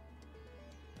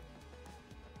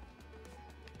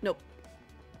 Nope.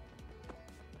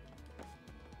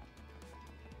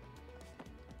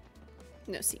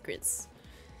 No secrets.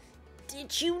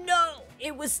 Did you know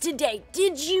it was today?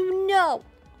 Did you know?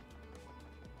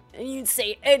 And you'd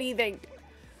say anything.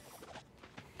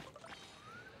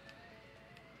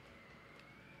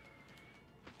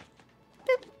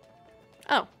 Boop.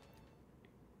 Oh.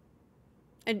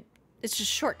 And it's just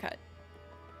a shortcut.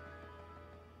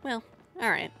 Well,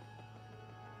 alright.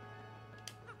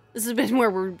 This has been where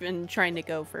we've been trying to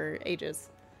go for ages.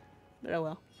 But oh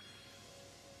well.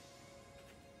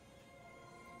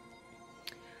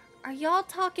 Are y'all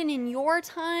talking in your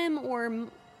time, or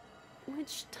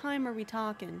which time are we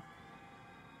talking?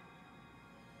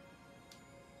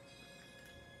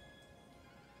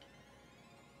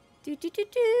 Do do do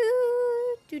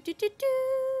do do do do do.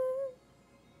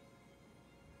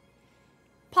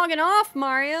 Pogging off,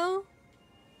 Mario.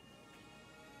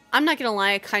 I'm not gonna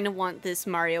lie, I kind of want this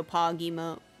Mario Pog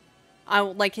emote. I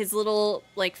like his little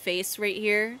like face right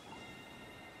here.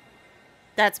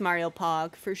 That's Mario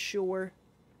Pog for sure.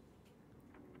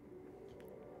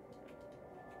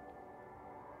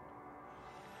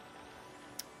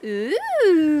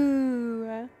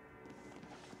 Ooh.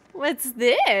 What's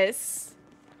this?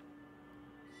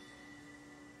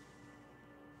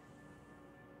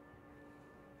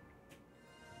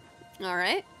 All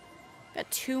right.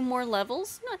 Got 2 more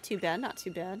levels. Not too bad, not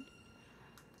too bad.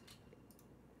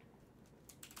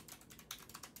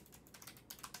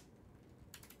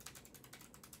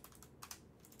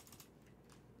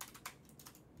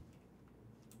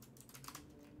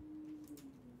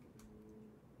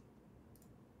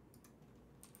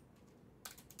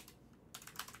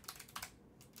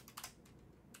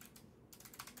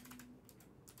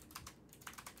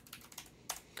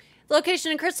 The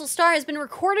location in Crystal Star has been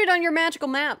recorded on your magical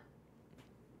map.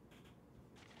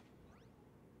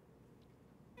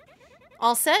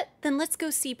 All set? Then let's go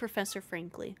see Professor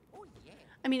Frankly.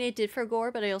 I mean, it did for Gore,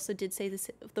 but I also did say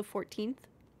this the 14th.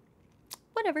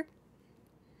 Whatever.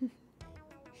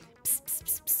 Psst, psst,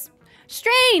 psst, psst.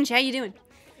 Strange! How you doing?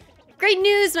 Great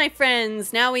news, my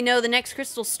friends! Now we know the next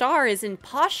Crystal Star is in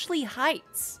Poshley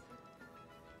Heights.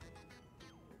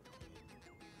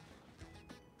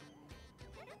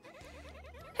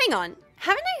 Hang on.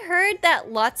 Haven't I heard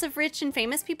that lots of rich and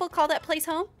famous people call that place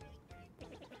home?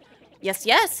 Yes,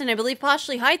 yes, and I believe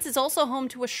Poshley Heights is also home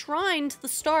to a shrine to the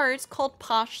stars called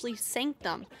Poshley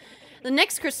Sanctum. The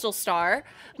next Crystal Star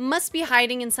must be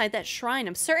hiding inside that shrine.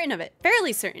 I'm certain of it.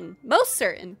 Fairly certain. Most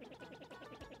certain.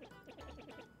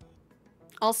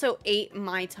 Also 8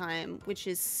 my time, which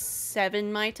is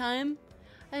 7 my time.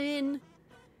 I mean,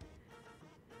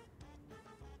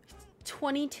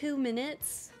 22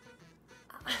 minutes.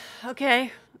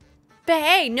 Okay. But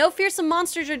hey, no fearsome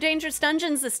monsters or dangerous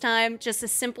dungeons this time. Just a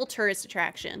simple tourist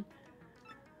attraction.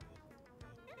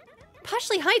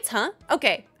 Poshley Heights, huh?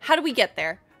 Okay, how do we get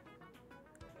there?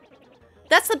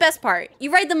 That's the best part.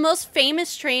 You ride the most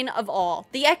famous train of all,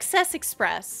 the Excess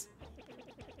Express.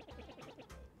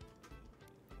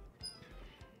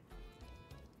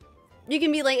 You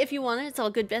can be late if you want it. It's all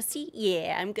good, bestie.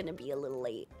 Yeah, I'm gonna be a little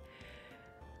late.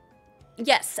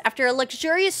 Yes, after a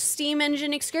luxurious steam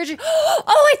engine excursion.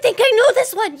 Oh, I think I know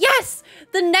this one. Yes,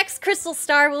 the next crystal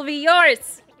star will be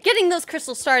yours. Getting those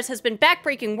crystal stars has been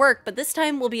backbreaking work, but this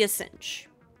time will be a cinch.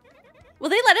 Will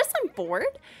they let us on board?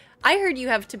 I heard you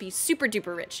have to be super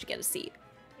duper rich to get a seat.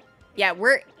 Yeah,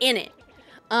 we're in it.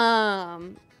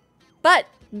 But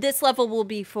this level will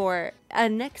be for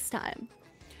next time.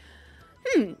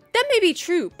 That may be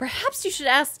true. Perhaps you should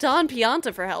ask Don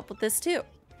Pianta for help with this too.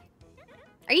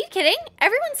 Are you kidding?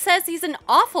 Everyone says he's an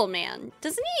awful man.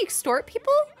 Doesn't he extort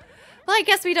people? Well, I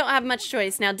guess we don't have much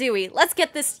choice now, do we? Let's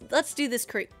do this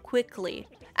quickly.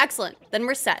 Excellent. Then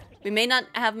we're set. We may not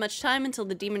have much time until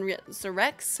the demon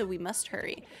resurrects, so we must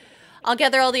hurry. I'll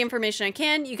gather all the information I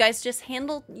can. You guys just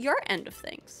handle your end of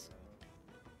things.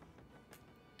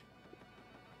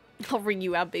 I'll ring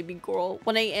you out, baby girl.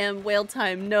 1 a.m. whale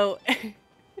time. No.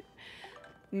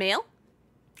 Mail?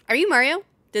 Are you Mario?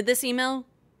 Did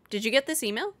you get this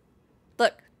email?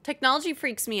 Look, technology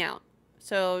freaks me out.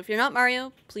 So if you're not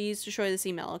Mario, please destroy this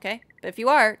email, okay? But if you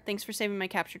are, thanks for saving my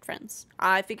captured friends.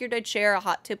 I figured I'd share a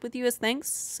hot tip with you as thanks,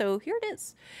 so here it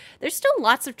is. There's still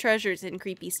lots of treasures in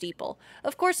Creepy Steeple.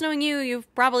 Of course, knowing you,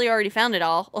 you've probably already found it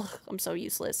all. Ugh, I'm so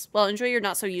useless. Well, enjoy your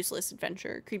not-so-useless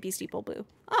adventure, Creepy Steeple Boo.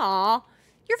 Aw,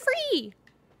 you're free!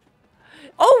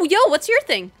 Oh, yo, what's your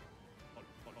thing?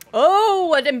 Oh,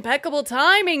 what impeccable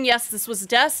timing! Yes, this was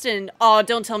destined. Oh,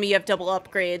 don't tell me you have double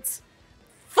upgrades.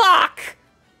 Fuck!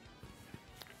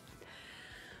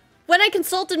 When I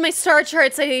consulted my star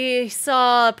charts, I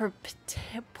saw a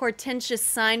portentous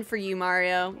sign for you,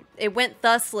 Mario. It went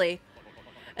thusly.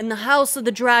 In the house of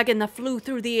the dragon that flew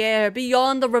through the air,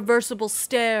 beyond the reversible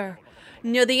stair,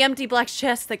 near the empty black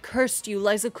chest that cursed you,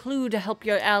 lies a clue to help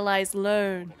your allies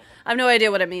learn. I have no idea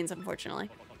what it means, unfortunately.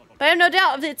 But I have no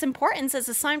doubt of its importance as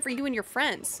a sign for you and your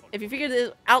friends. If you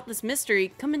figure out this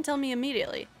mystery, come and tell me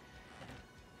immediately.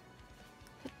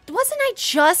 Wasn't I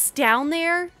just down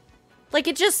there? Like,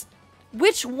 it just...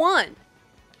 Which one?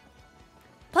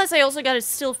 Plus, I also gotta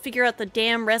still figure out the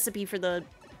damn recipe for the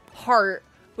heart,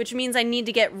 which means I need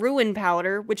to get ruin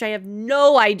powder, which I have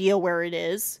no idea where it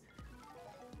is.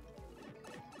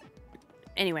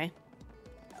 Anyway.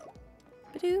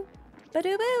 Badoo,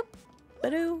 badoo, boop,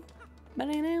 badoo,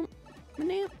 badoo,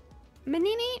 badoo,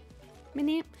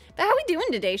 badoo. But how we doing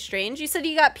today, Strange? You said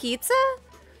you got pizza?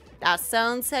 That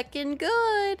sounds heckin'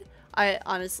 good. I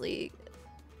honestly,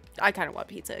 I kind of want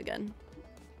pizza again.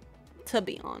 To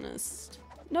be honest.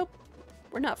 Nope.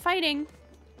 We're not fighting.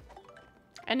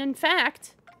 And in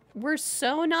fact, we're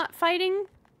so not fighting.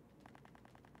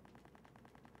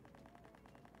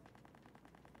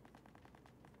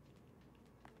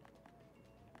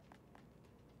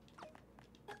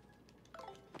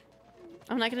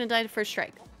 I'm not gonna die to first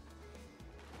strike.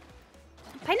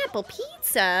 Pineapple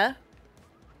pizza?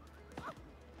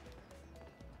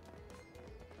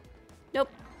 Nope.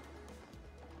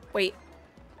 Wait.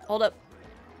 Hold up.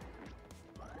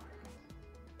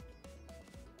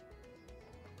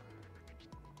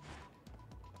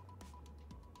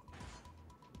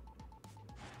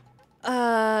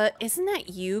 Isn't that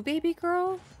you, baby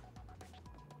girl?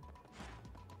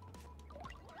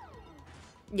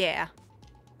 Yeah.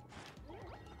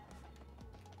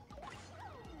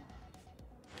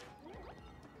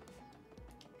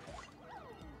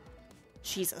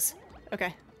 Jesus.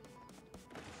 Okay.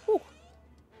 Whew.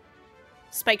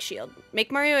 Spike shield.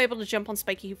 Make Mario able to jump on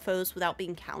spiky foes without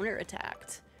being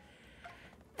counterattacked.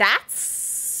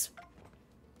 That's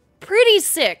pretty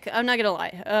sick. I'm not gonna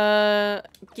lie.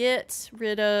 Get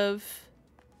rid of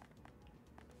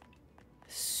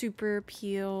Super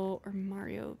Peel or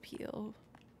Mario Peel.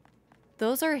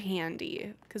 Those are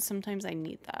handy because sometimes I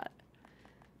need that.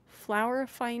 Flower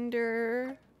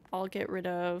Finder, I'll get rid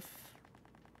of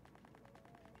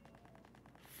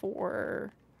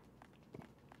for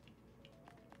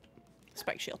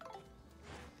Spike Shield.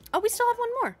 Oh, we still have one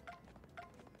more.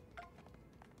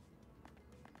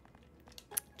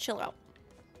 Chill out.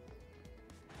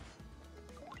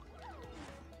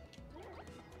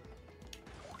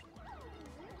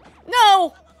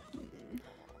 No!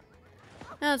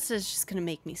 That's just gonna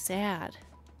make me sad.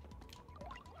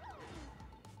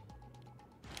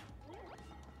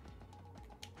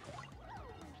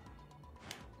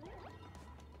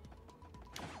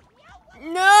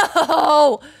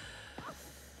 No!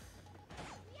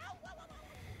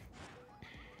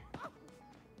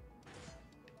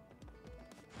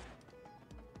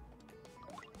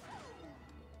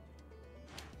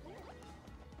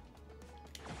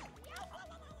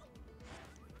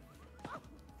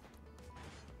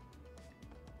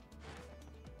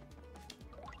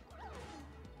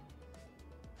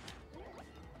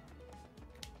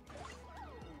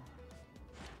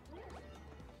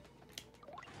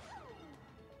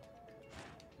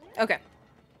 Okay.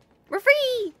 We're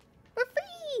free! We're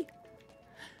free!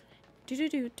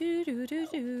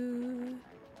 Do-do-do-do-do-do-do.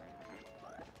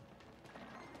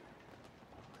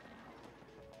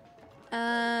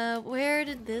 Where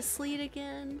did this lead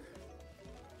again?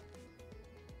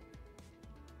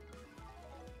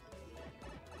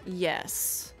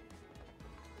 Yes.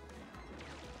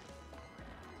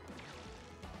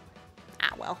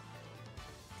 Ah, well.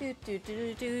 Do do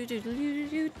do do do do do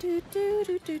do do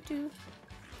do do do.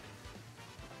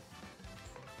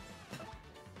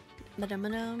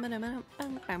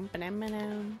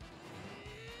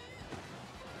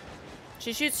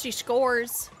 She shoots, she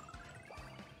scores.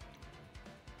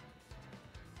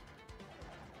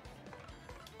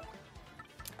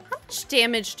 How much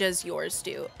damage does yours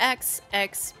do? X,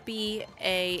 X, B,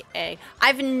 A, A.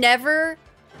 I've never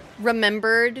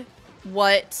remembered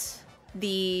what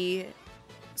the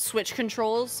Switch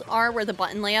controls are, where the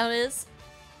button layout is.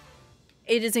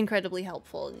 It is incredibly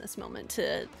helpful in this moment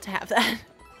to have that.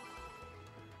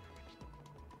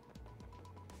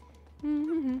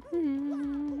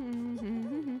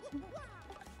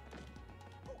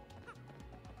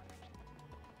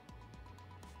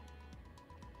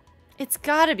 It's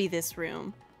gotta be this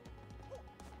room.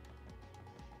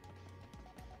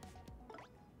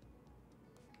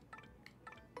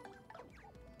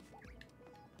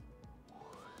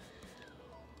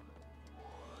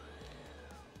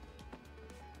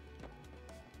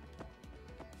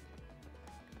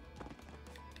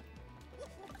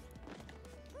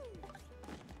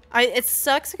 It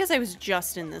sucks because I was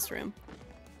just in this room.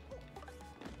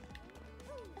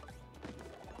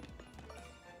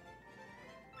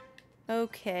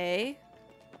 Okay.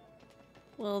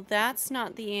 Well, that's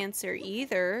not the answer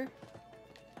either.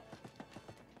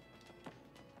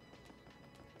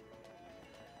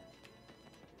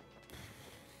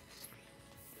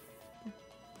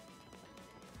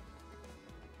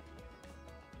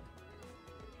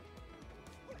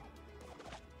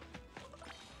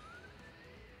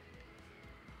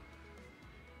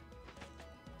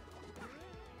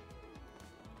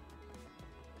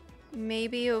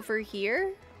 Maybe over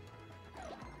here?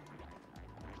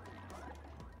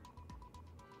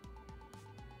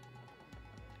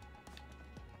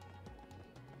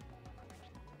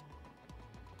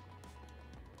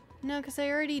 No, because I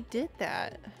already did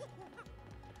that.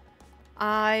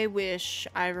 I wish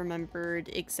I remembered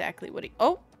exactly what he...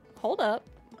 Oh, hold up.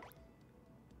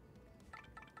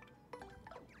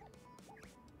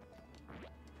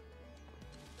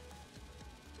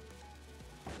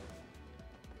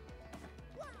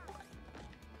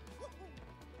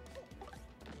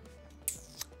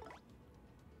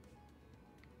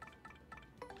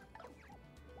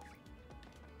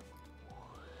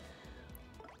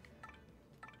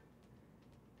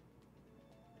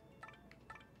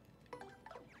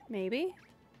 Maybe?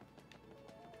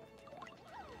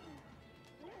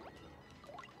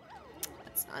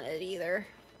 That's not it either.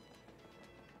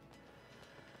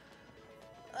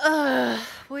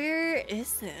 Where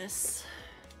is this?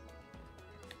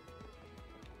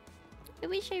 I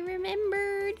wish I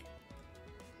remembered.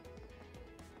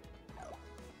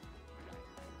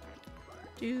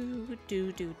 Do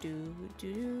do do do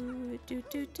do do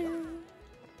do do.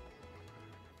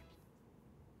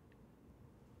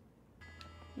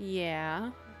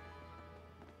 Yeah.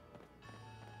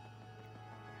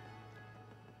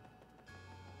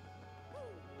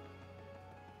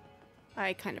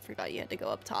 I kind of forgot you had to go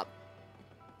up top.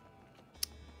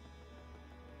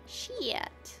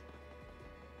 Shit.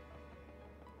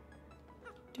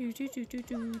 Do do do do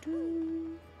do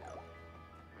do.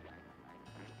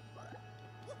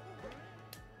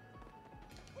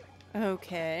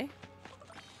 Okay.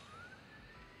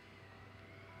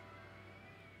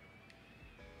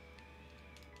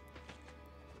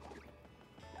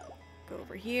 Go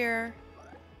over here.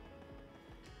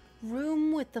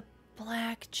 Room with the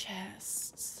black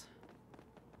chests.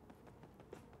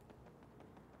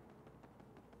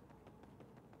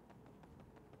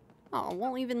 Oh,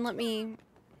 won't even let me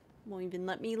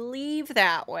leave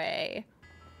that way.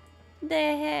 The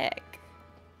heck?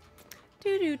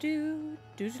 Do do do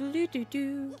do do do do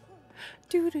do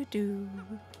do do do.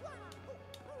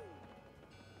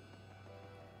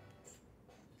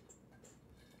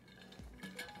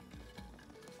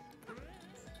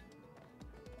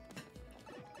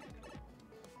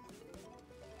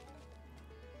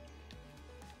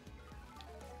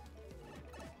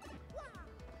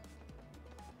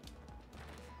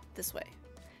 This way.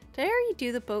 Did I already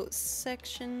do the boat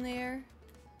section there?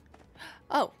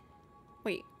 Oh,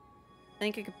 wait. I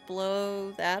think I could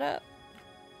blow that up.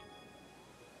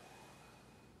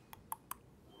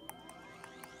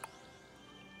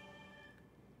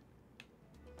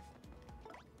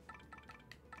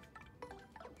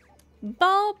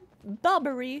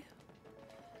 Bobbery.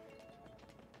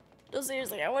 No,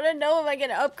 seriously, I want to know if I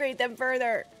can upgrade them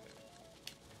further.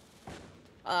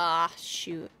 Ah,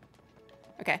 shoot.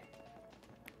 Okay.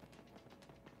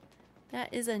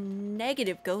 That is a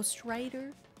negative Ghost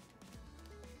Rider.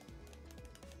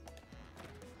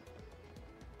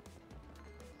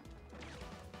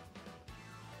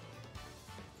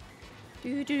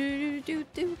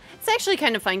 It's actually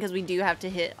kind of fun because we do have to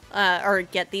hit or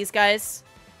get these guys,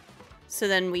 so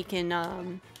then we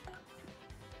can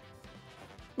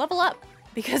level up,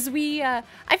 because we I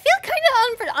feel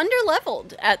kind of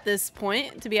under-leveled at this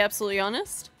point, to be absolutely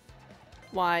honest.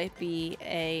 Y B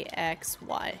A X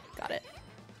Y, got it.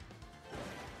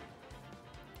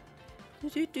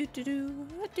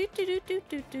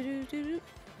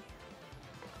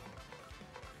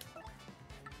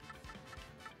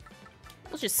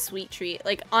 We'll just Sweet Treat.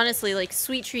 Like, honestly, like,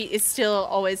 Sweet Treat is still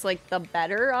always, like, the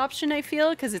better option, I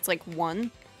feel, because it's, like,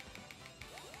 1.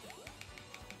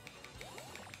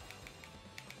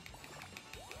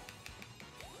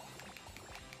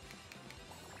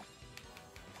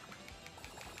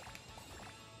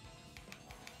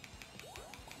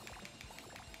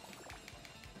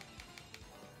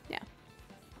 Yeah.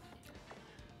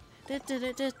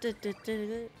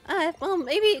 Well,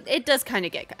 maybe it does kind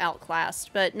of get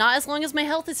outclassed, but not as long as my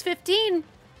health is 15.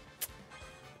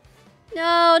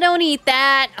 No, don't eat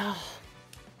that. Oh.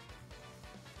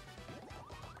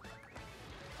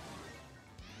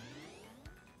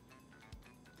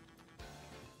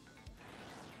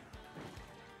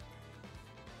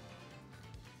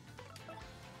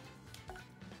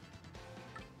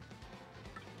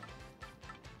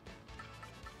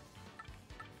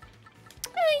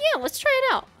 Yeah, let's try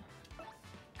it out.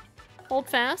 Hold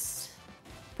fast.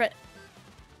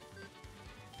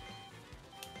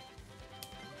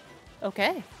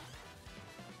 Okay.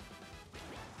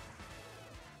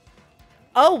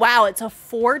 Oh, wow, it's a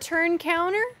 4-turn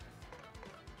counter?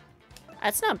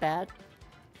 That's not bad.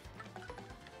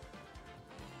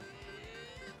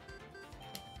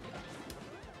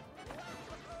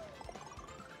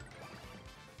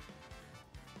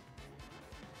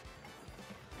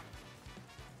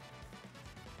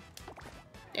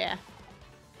 Yeah.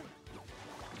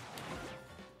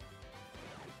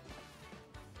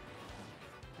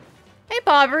 Hey,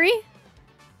 Bobbery.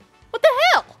 What the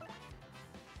hell?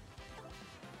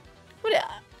 What?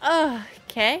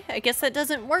 Okay. I guess that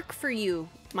doesn't work for you,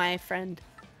 my friend.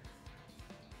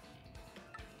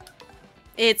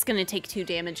 It's gonna take 2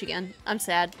 damage again. I'm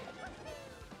sad.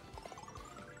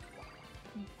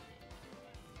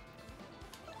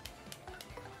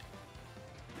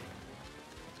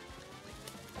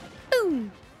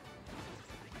 Boom.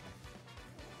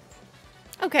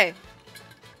 Okay.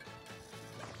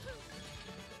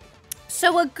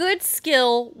 So a good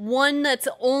skill, one that's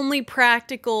only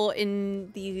practical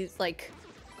in the, like,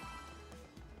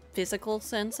 physical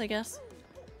sense, I guess.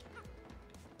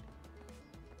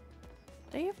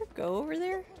 Did I ever go over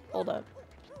there? Hold up.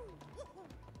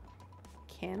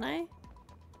 Can I?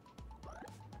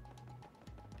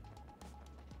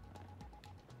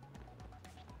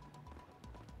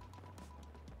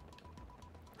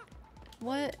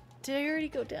 What? Did I already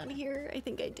go down here? I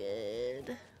think I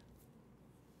did.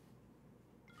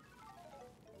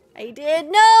 I did.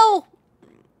 No!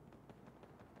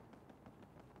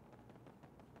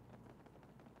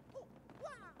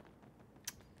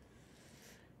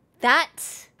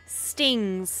 That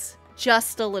stings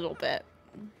just a little bit.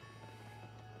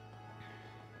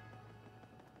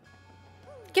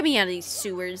 Get me out of these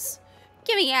sewers.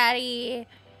 Get me out of here.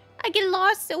 I get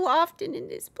lost so often in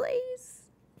this place.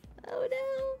 Oh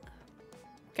no.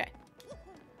 Okay.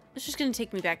 It's just gonna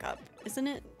take me back up, isn't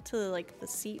it? To, like, the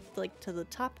seat, like, to the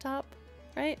top,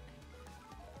 right?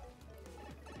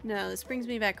 No, this brings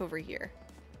me back over here.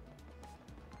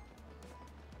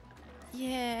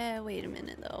 Yeah, wait a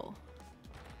minute, though.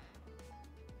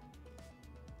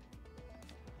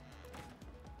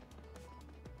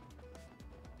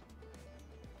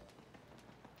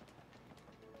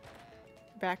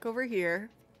 Back over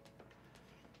here.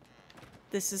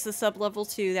 This is the sub-level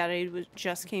 2 that I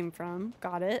just came from.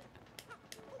 Got it.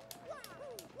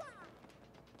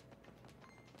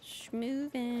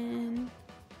 Moving.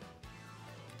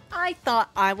 I thought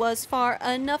I was far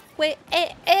enough away.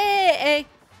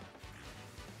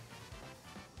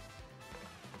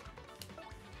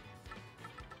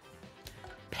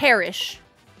 Perish.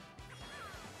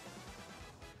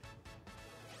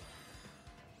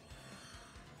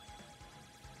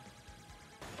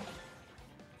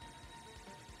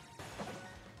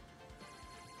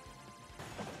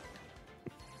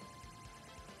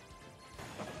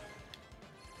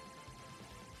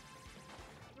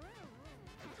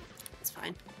 It's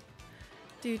fine.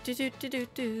 Do do do do do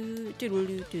do do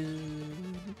do do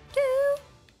do.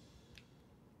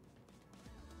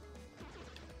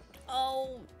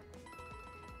 Oh,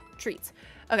 treats.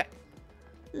 Okay,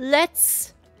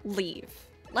 let's leave.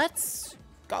 Let's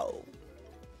go.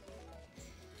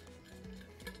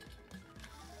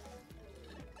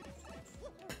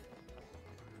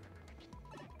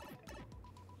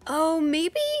 Oh,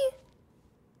 maybe.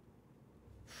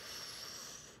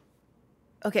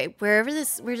 Okay, where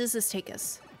does this take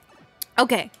us?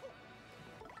 Okay.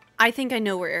 I think I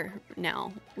know where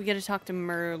now. We gotta talk to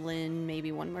Merlin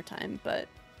maybe one more time, but...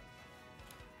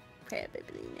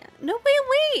 No,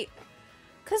 wait!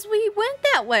 Because we went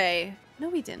that way. No,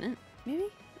 we didn't. Maybe?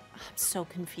 I'm so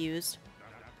confused.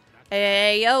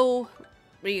 Hey, yo!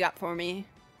 What do you got for me?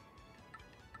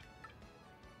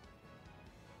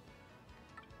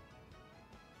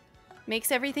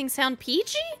 Makes everything sound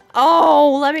peachy?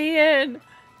 Oh, let me in!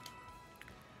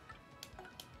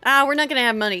 We're not gonna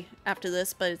have money after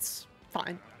this, but it's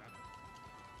fine.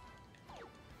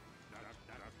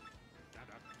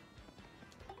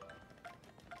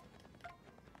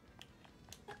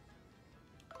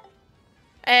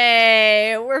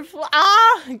 Hey, we're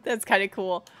that's kind of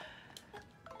cool.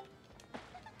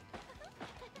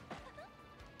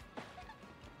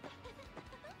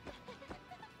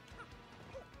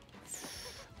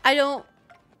 I don't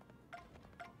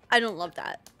love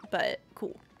that, but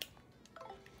cool.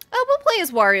 Oh, we'll play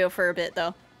as Wario for a bit,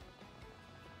 though.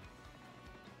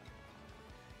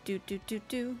 Do do do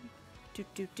do do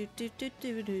do do do do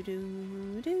do do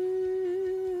do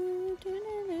do.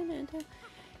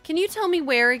 Can you tell me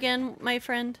where again, my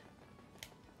friend?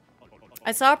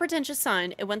 I saw a pretentious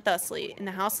sign. It went thusly: in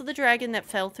the house of the dragon that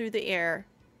flew through the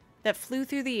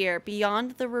air,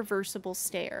 beyond the reversible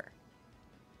stair.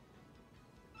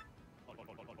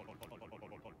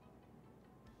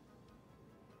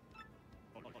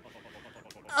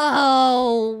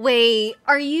 Oh, wait.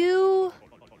 Are you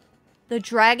the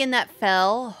dragon that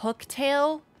fell?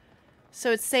 Hooktail?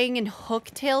 So it's saying in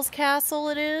Hooktail's castle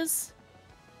it is?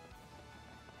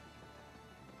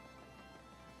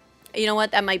 You know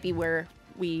what? That might be where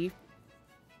we...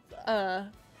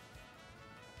 that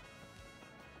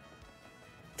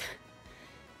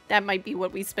might be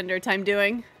what we spend our time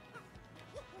doing.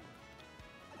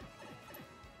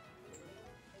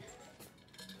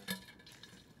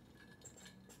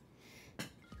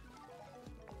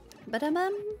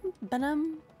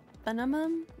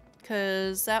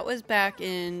 Because that was back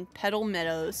in Petal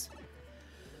Meadows.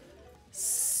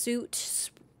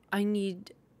 I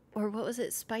need, or what was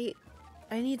it? Spite?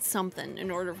 I need something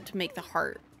in order to make the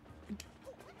heart.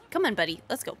 Come on, buddy.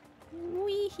 Let's go.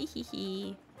 Wee hee hee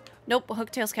hee. Nope,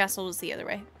 Hooktail's castle is the other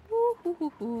way. Woo hoo hoo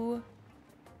hoo.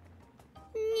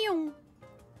 Meow.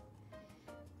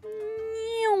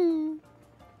 Meow.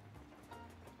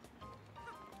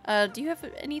 Do you have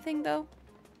anything, though?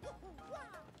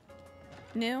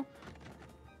 No?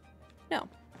 No.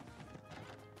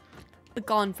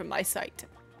 Begone from my sight.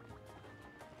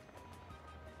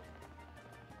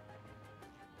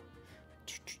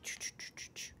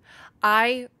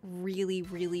 I really,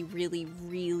 really, really,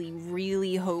 really,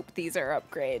 really hope these are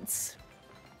upgrades.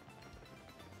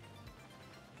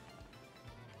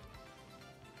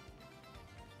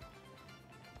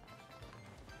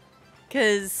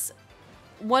 Because...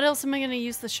 what else am I going to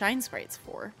use the shine sprites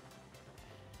for?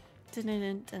 We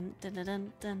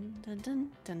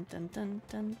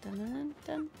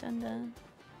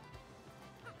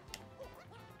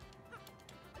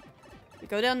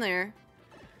go down there.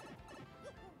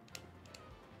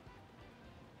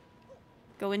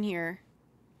 Go in here.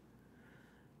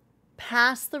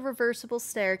 Past the reversible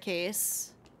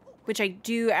staircase, which I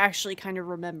do actually kind of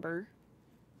remember.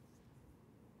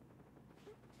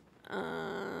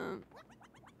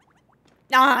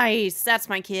 Nice! That's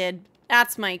my kid.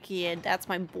 That's my kid. That's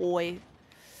my boy.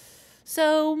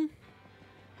 So,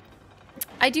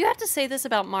 I do have to say this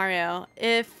about Mario.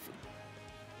 If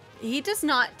he does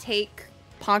not take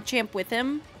PogChamp with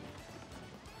him,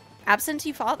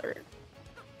 absentee father.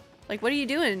 Like, what are you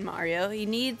doing, Mario? He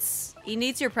needs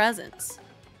your presence.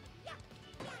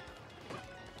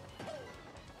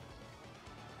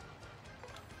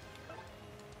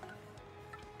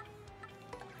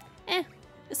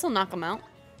 This'll knock him out.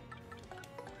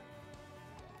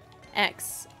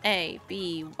 X, A,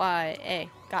 B, Y, A.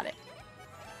 Got it.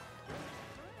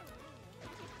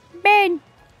 Ben!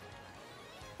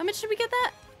 How much did we get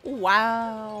that?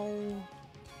 Wow.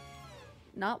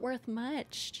 Not worth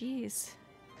much. Jeez.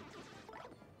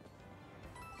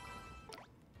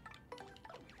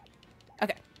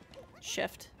 Okay.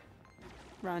 Shift.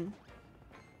 Run.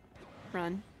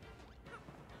 Run.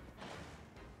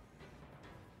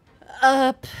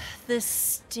 up the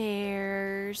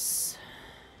stairs.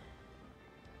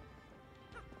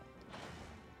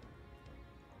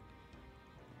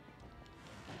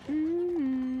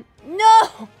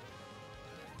 No!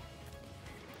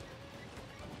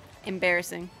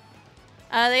 Embarrassing.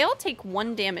 They all take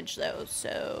 1 damage though,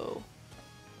 so...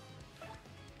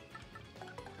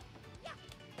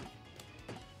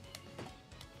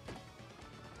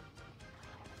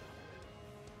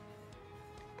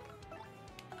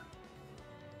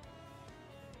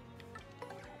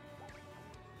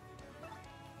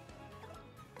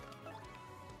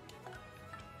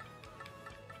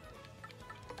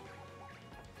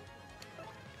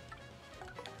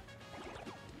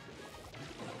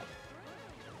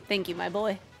 Thank you, my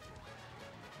boy.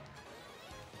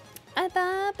 I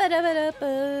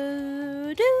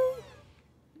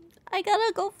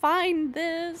gotta go find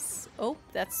this. Oh,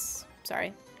 that's...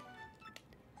 Sorry.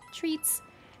 Treats.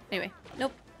 Anyway,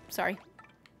 nope. Sorry.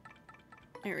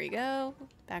 There we go.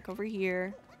 Back over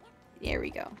here. There we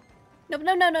go. Nope,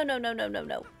 no, no, no, no, no, no, no,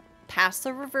 no. Past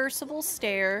the reversible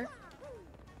stair,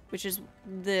 which is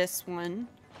this one.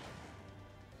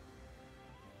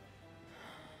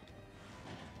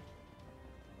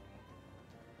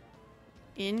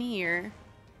 In here.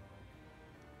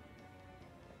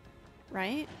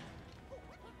 Right?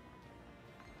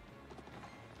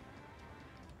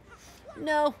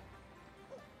 No.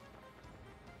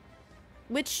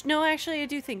 Which, no, actually, I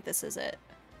do think this is it.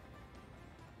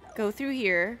 Go through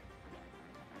here.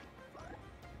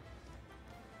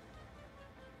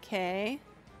 Okay.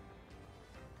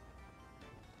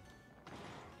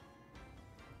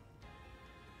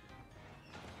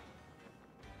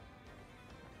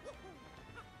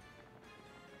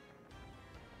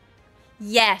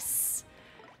 Yes.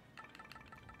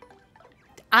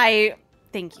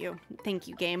 Thank you. Thank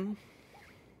you, game.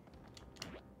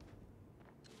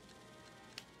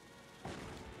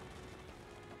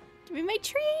 Give me my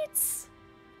treats.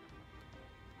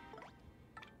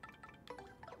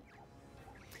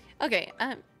 Okay,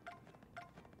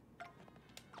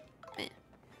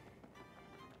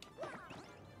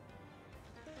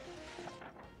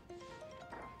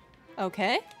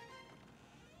 Okay.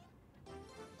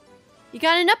 You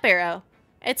got an up arrow.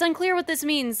 It's unclear what this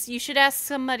means. You should ask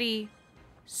somebody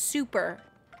super.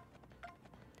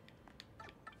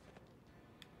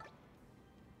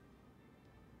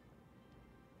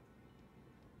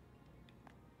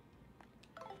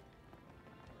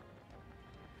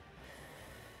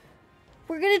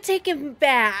 We're gonna take him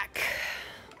back.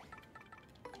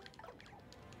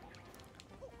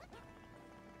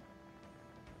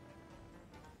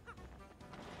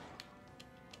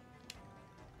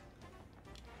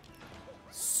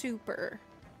 Super.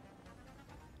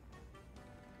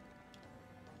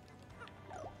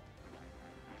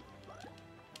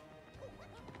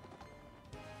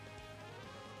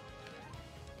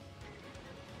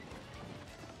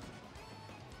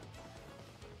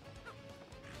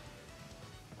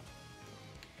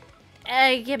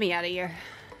 Get me out of here.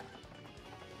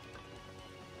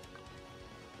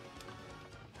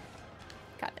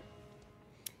 Got it.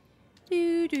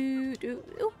 Do do do.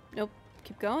 Oh, nope.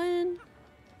 Keep going.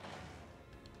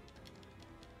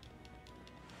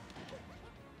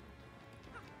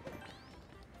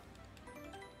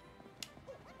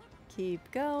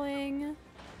 Keep going.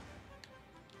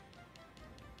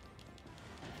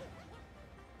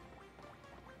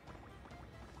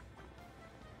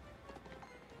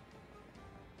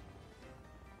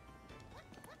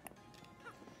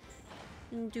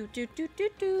 Do do do do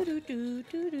do do do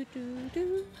do do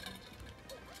do.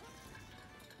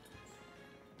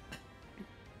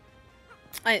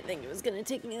 I didn't think it was gonna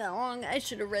take me that long. I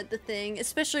should have read the thing,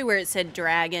 especially where it said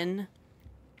dragon.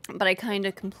 But I kind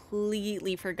of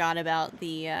completely forgot about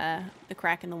the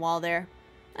crack in the wall there.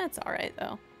 That's all right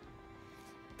though.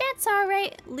 That's all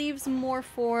right. Leaves more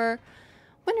for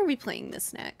when are we playing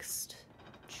this next?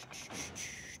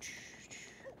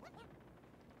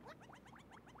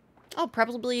 Oh,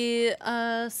 probably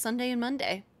Sunday and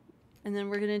Monday. And then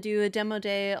we're going to do a demo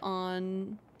day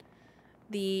on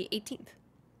the 18th,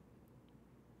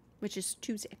 which is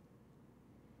Tuesday.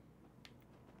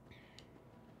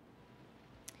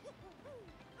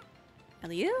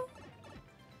 Elio?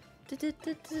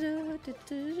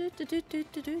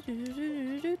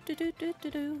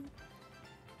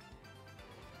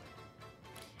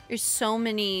 There's so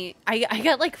many. I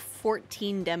got like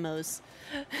 14 demos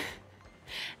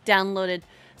downloaded.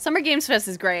 Summer Games Fest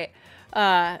is great.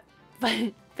 But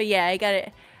yeah, I got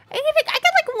it. I got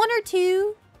like 1 or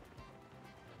 2.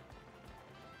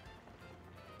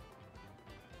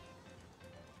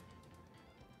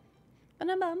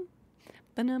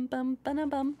 Ba-dum-bum,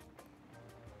 ba-dum-bum.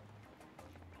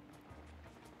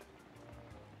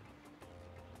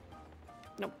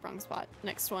 Nope, wrong spot.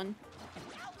 Next one.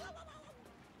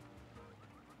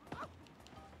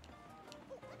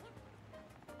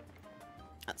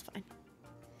 That's fine.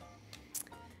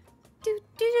 Do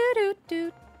do do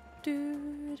do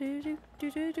do do do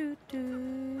do do do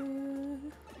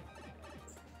do.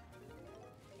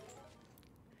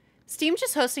 Steam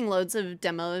just hosting loads of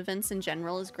demo events in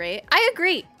general is great. I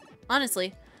agree,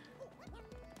 honestly.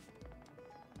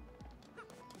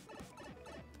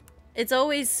 It's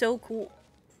always so cool.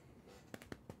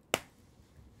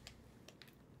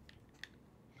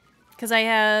 Because I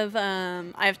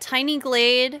have Tiny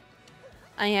Glade.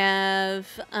 I have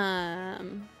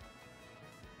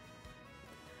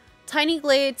Tiny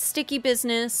Glade, Sticky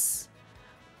Business.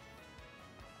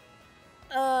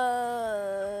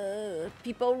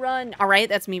 People run. All right,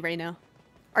 that's me right now.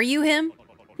 Are you him?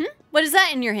 What is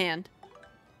that in your hand?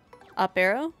 Up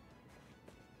arrow?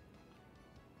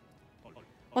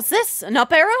 What's this? An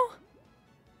up arrow?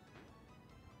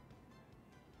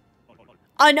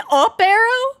 An up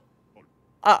arrow?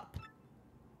 Up.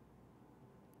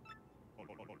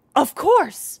 Of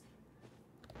course.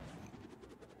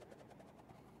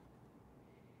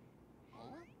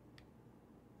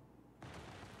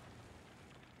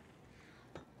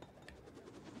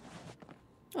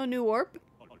 A new orb?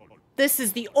 This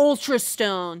is the Ultra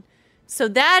Stone. So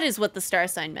that is what the star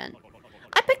sign meant.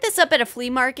 I picked this up at a flea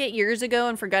market years ago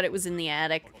and forgot it was in the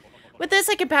attic. With this,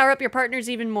 I can power up your partners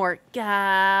even more.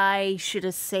 I should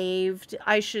have saved.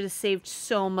 I should have saved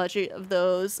so much of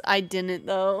those. I didn't,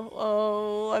 though.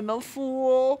 Oh, I'm a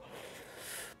fool.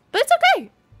 But it's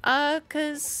okay.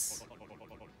 Because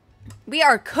we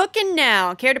are cooking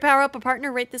now. Care to power up a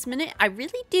partner right this minute? I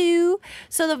really do.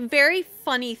 So the very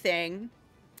funny thing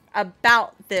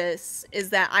about this is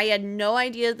that I had no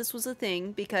idea this was a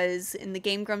thing because in the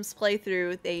Game Grumps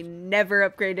playthrough, they never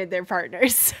upgraded their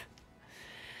partners.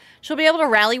 She'll be able to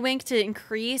Rally Wink to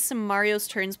increase Mario's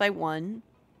turns by 1.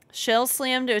 Shell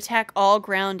Slam to attack all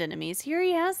ground enemies. Here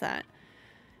he has that.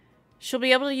 She'll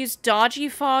be able to use Dodgy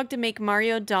Fog to make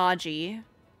Mario dodgy.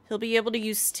 He'll be able to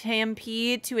use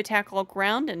Stampede to attack all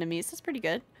ground enemies. That's pretty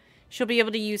good. She'll be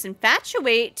able to use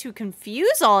Infatuate to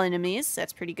confuse all enemies.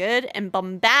 That's pretty good. And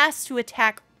Bombast to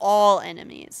attack all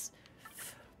enemies.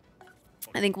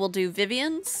 I think we'll do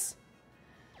Vivian's.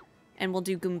 And we'll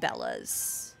do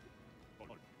Goombella's.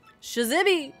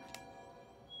 Shazibi!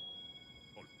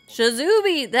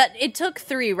 Shazubi! It took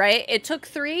 3, right? It took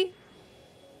 3?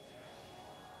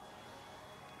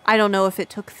 I don't know if it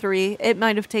took 3. It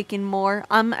might have taken more.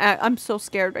 I'm so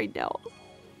scared right now.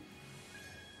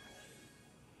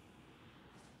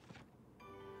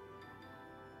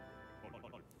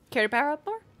 Care to power up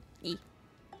more? E.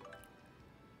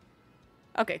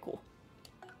 Okay, cool.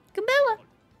 Goombella!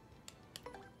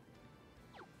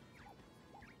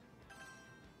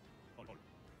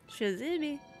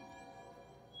 Shazubi.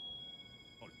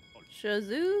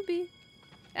 Shazubi.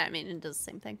 I mean, it does the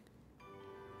same thing.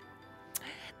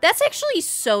 That's actually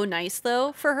so nice,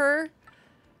 though, for her.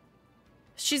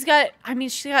 She's got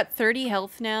 30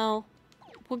 health now.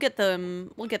 We'll get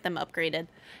them upgraded.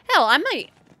 Hell, I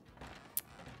might...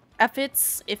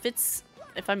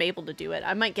 If I'm able to do it,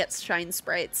 I might get Shine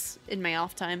Sprites in my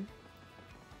off time.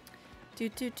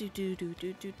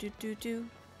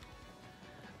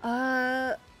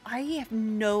 I have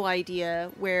no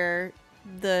idea where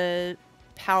the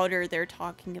powder they're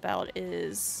talking about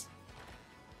is.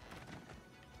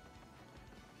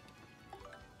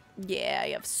 Yeah, I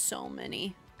have so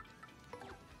many.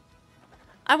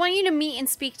 I want you to meet and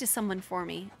speak to someone for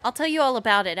me. I'll tell you all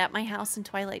about it at my house in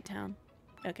Twilight Town.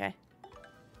 Okay.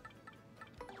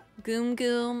 Goom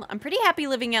Goom. I'm pretty happy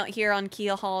living out here on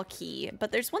Keelhaul Key,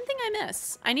 but there's one thing I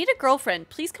miss. I need a girlfriend.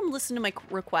 Please come listen to my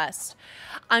request.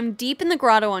 I'm deep in the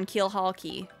grotto on Keelhaul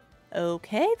Key.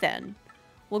 Okay, then.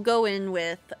 We'll go in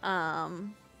with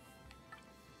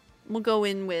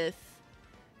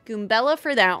Goombella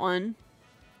for that one.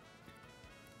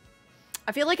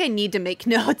 I feel like I need to make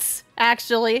notes,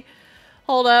 actually.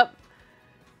 Hold up.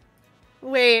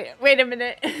 Wait a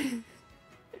minute.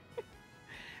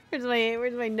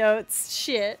 Where's my notes?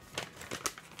 Shit.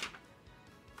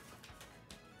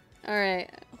 Alright,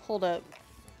 hold up.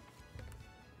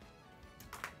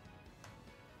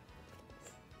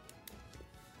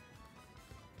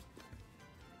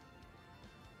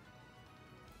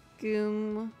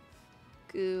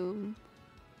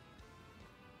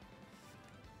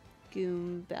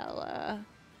 Goombella.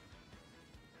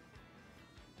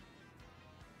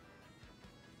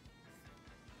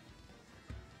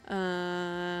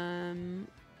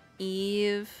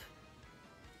 Eve.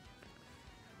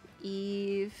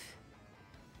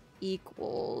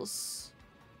 equals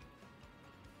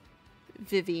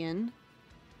Vivian.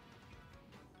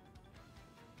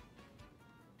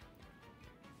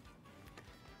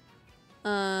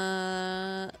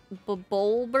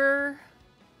 Bulber.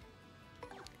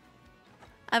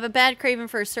 I have a bad craving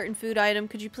for a certain food item.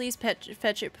 Could you please fetch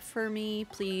it for me?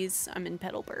 Please, I'm in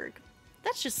Petalburg.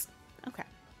 That's just... okay.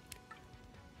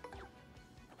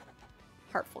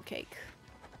 Heartful cake.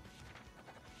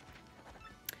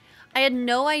 I had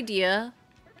no idea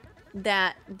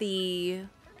that the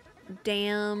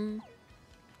damn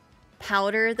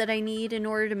powder that I need in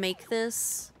order to make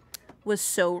this was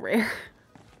so rare.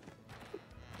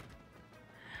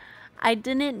 I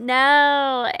didn't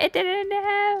know. I didn't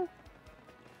know.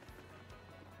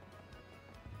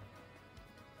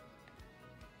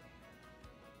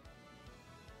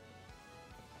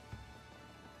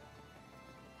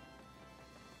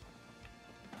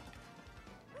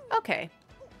 Okay.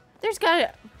 There's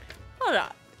gotta... hold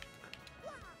on.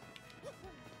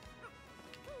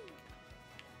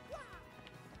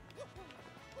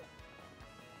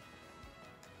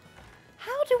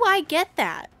 How do I get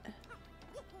that?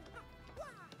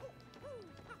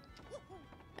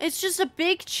 It's just a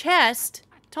big chest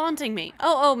taunting me.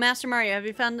 Oh, Master Mario, have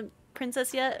you found the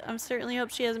princess yet? I certainly hope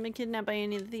she hasn't been kidnapped by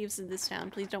any of the thieves in this town.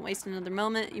 Please don't waste another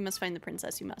moment. You must find the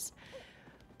princess. You must.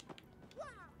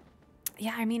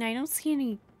 Yeah, I mean, I don't see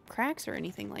any cracks or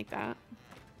anything like that.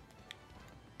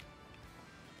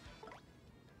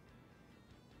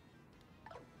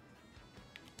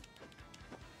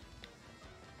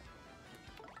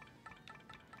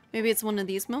 Maybe it's one of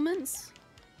these moments?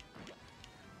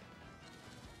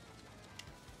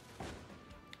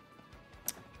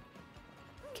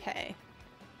 Okay.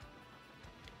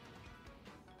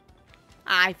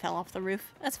 I fell off the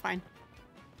roof. That's fine.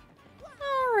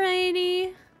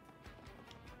 Alrighty.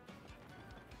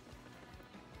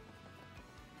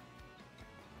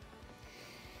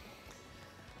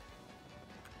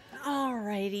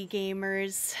 Alrighty,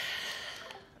 gamers.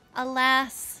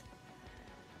 Alas,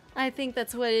 I think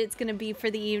that's what it's gonna be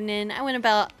for the evening. I went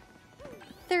about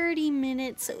 30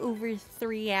 minutes over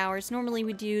 3 hours. Normally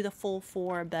we do the full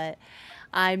 4, but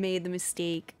I made the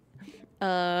mistake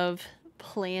of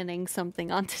planning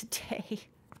something on today.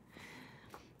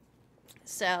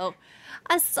 So,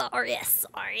 I'm sorry.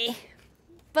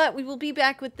 But we will be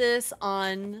back with this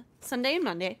on Sunday and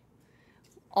Monday.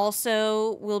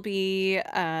 Also, we'll be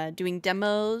doing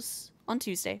demos on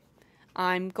Tuesday.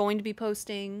 I'm going to be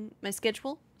posting my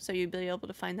schedule, so you'll be able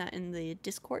to find that in the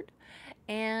Discord.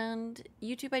 And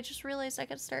YouTube, I just realized I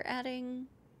gotta start adding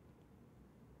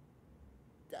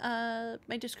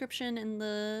my description in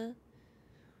the...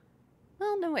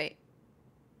 well, no, wait.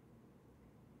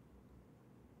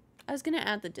 I was gonna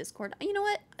add the Discord. You know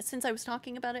what? Since I was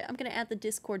talking about it, I'm gonna add the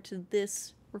Discord to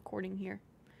this recording here.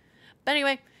 But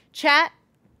anyway, chat.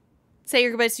 Say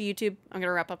your goodbyes to YouTube. I'm going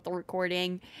to wrap up the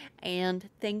recording. And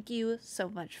thank you so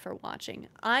much for watching.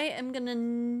 I am going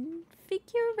to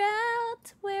figure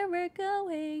out where we're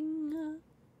going.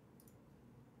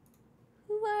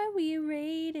 Who are we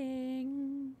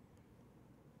raiding?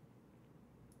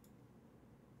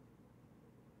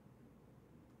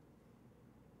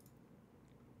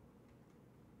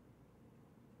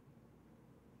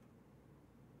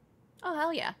 Oh,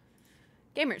 hell yeah.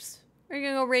 Gamers, we're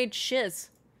going to go raid Shiz.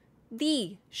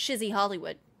 The Shizzy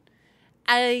Hollywood.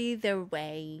 Either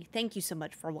way, thank you so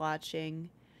much for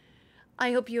watching.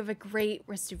 I hope you have a great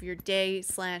rest of your day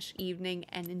 / evening,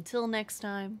 and until next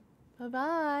time,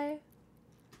 bye-bye.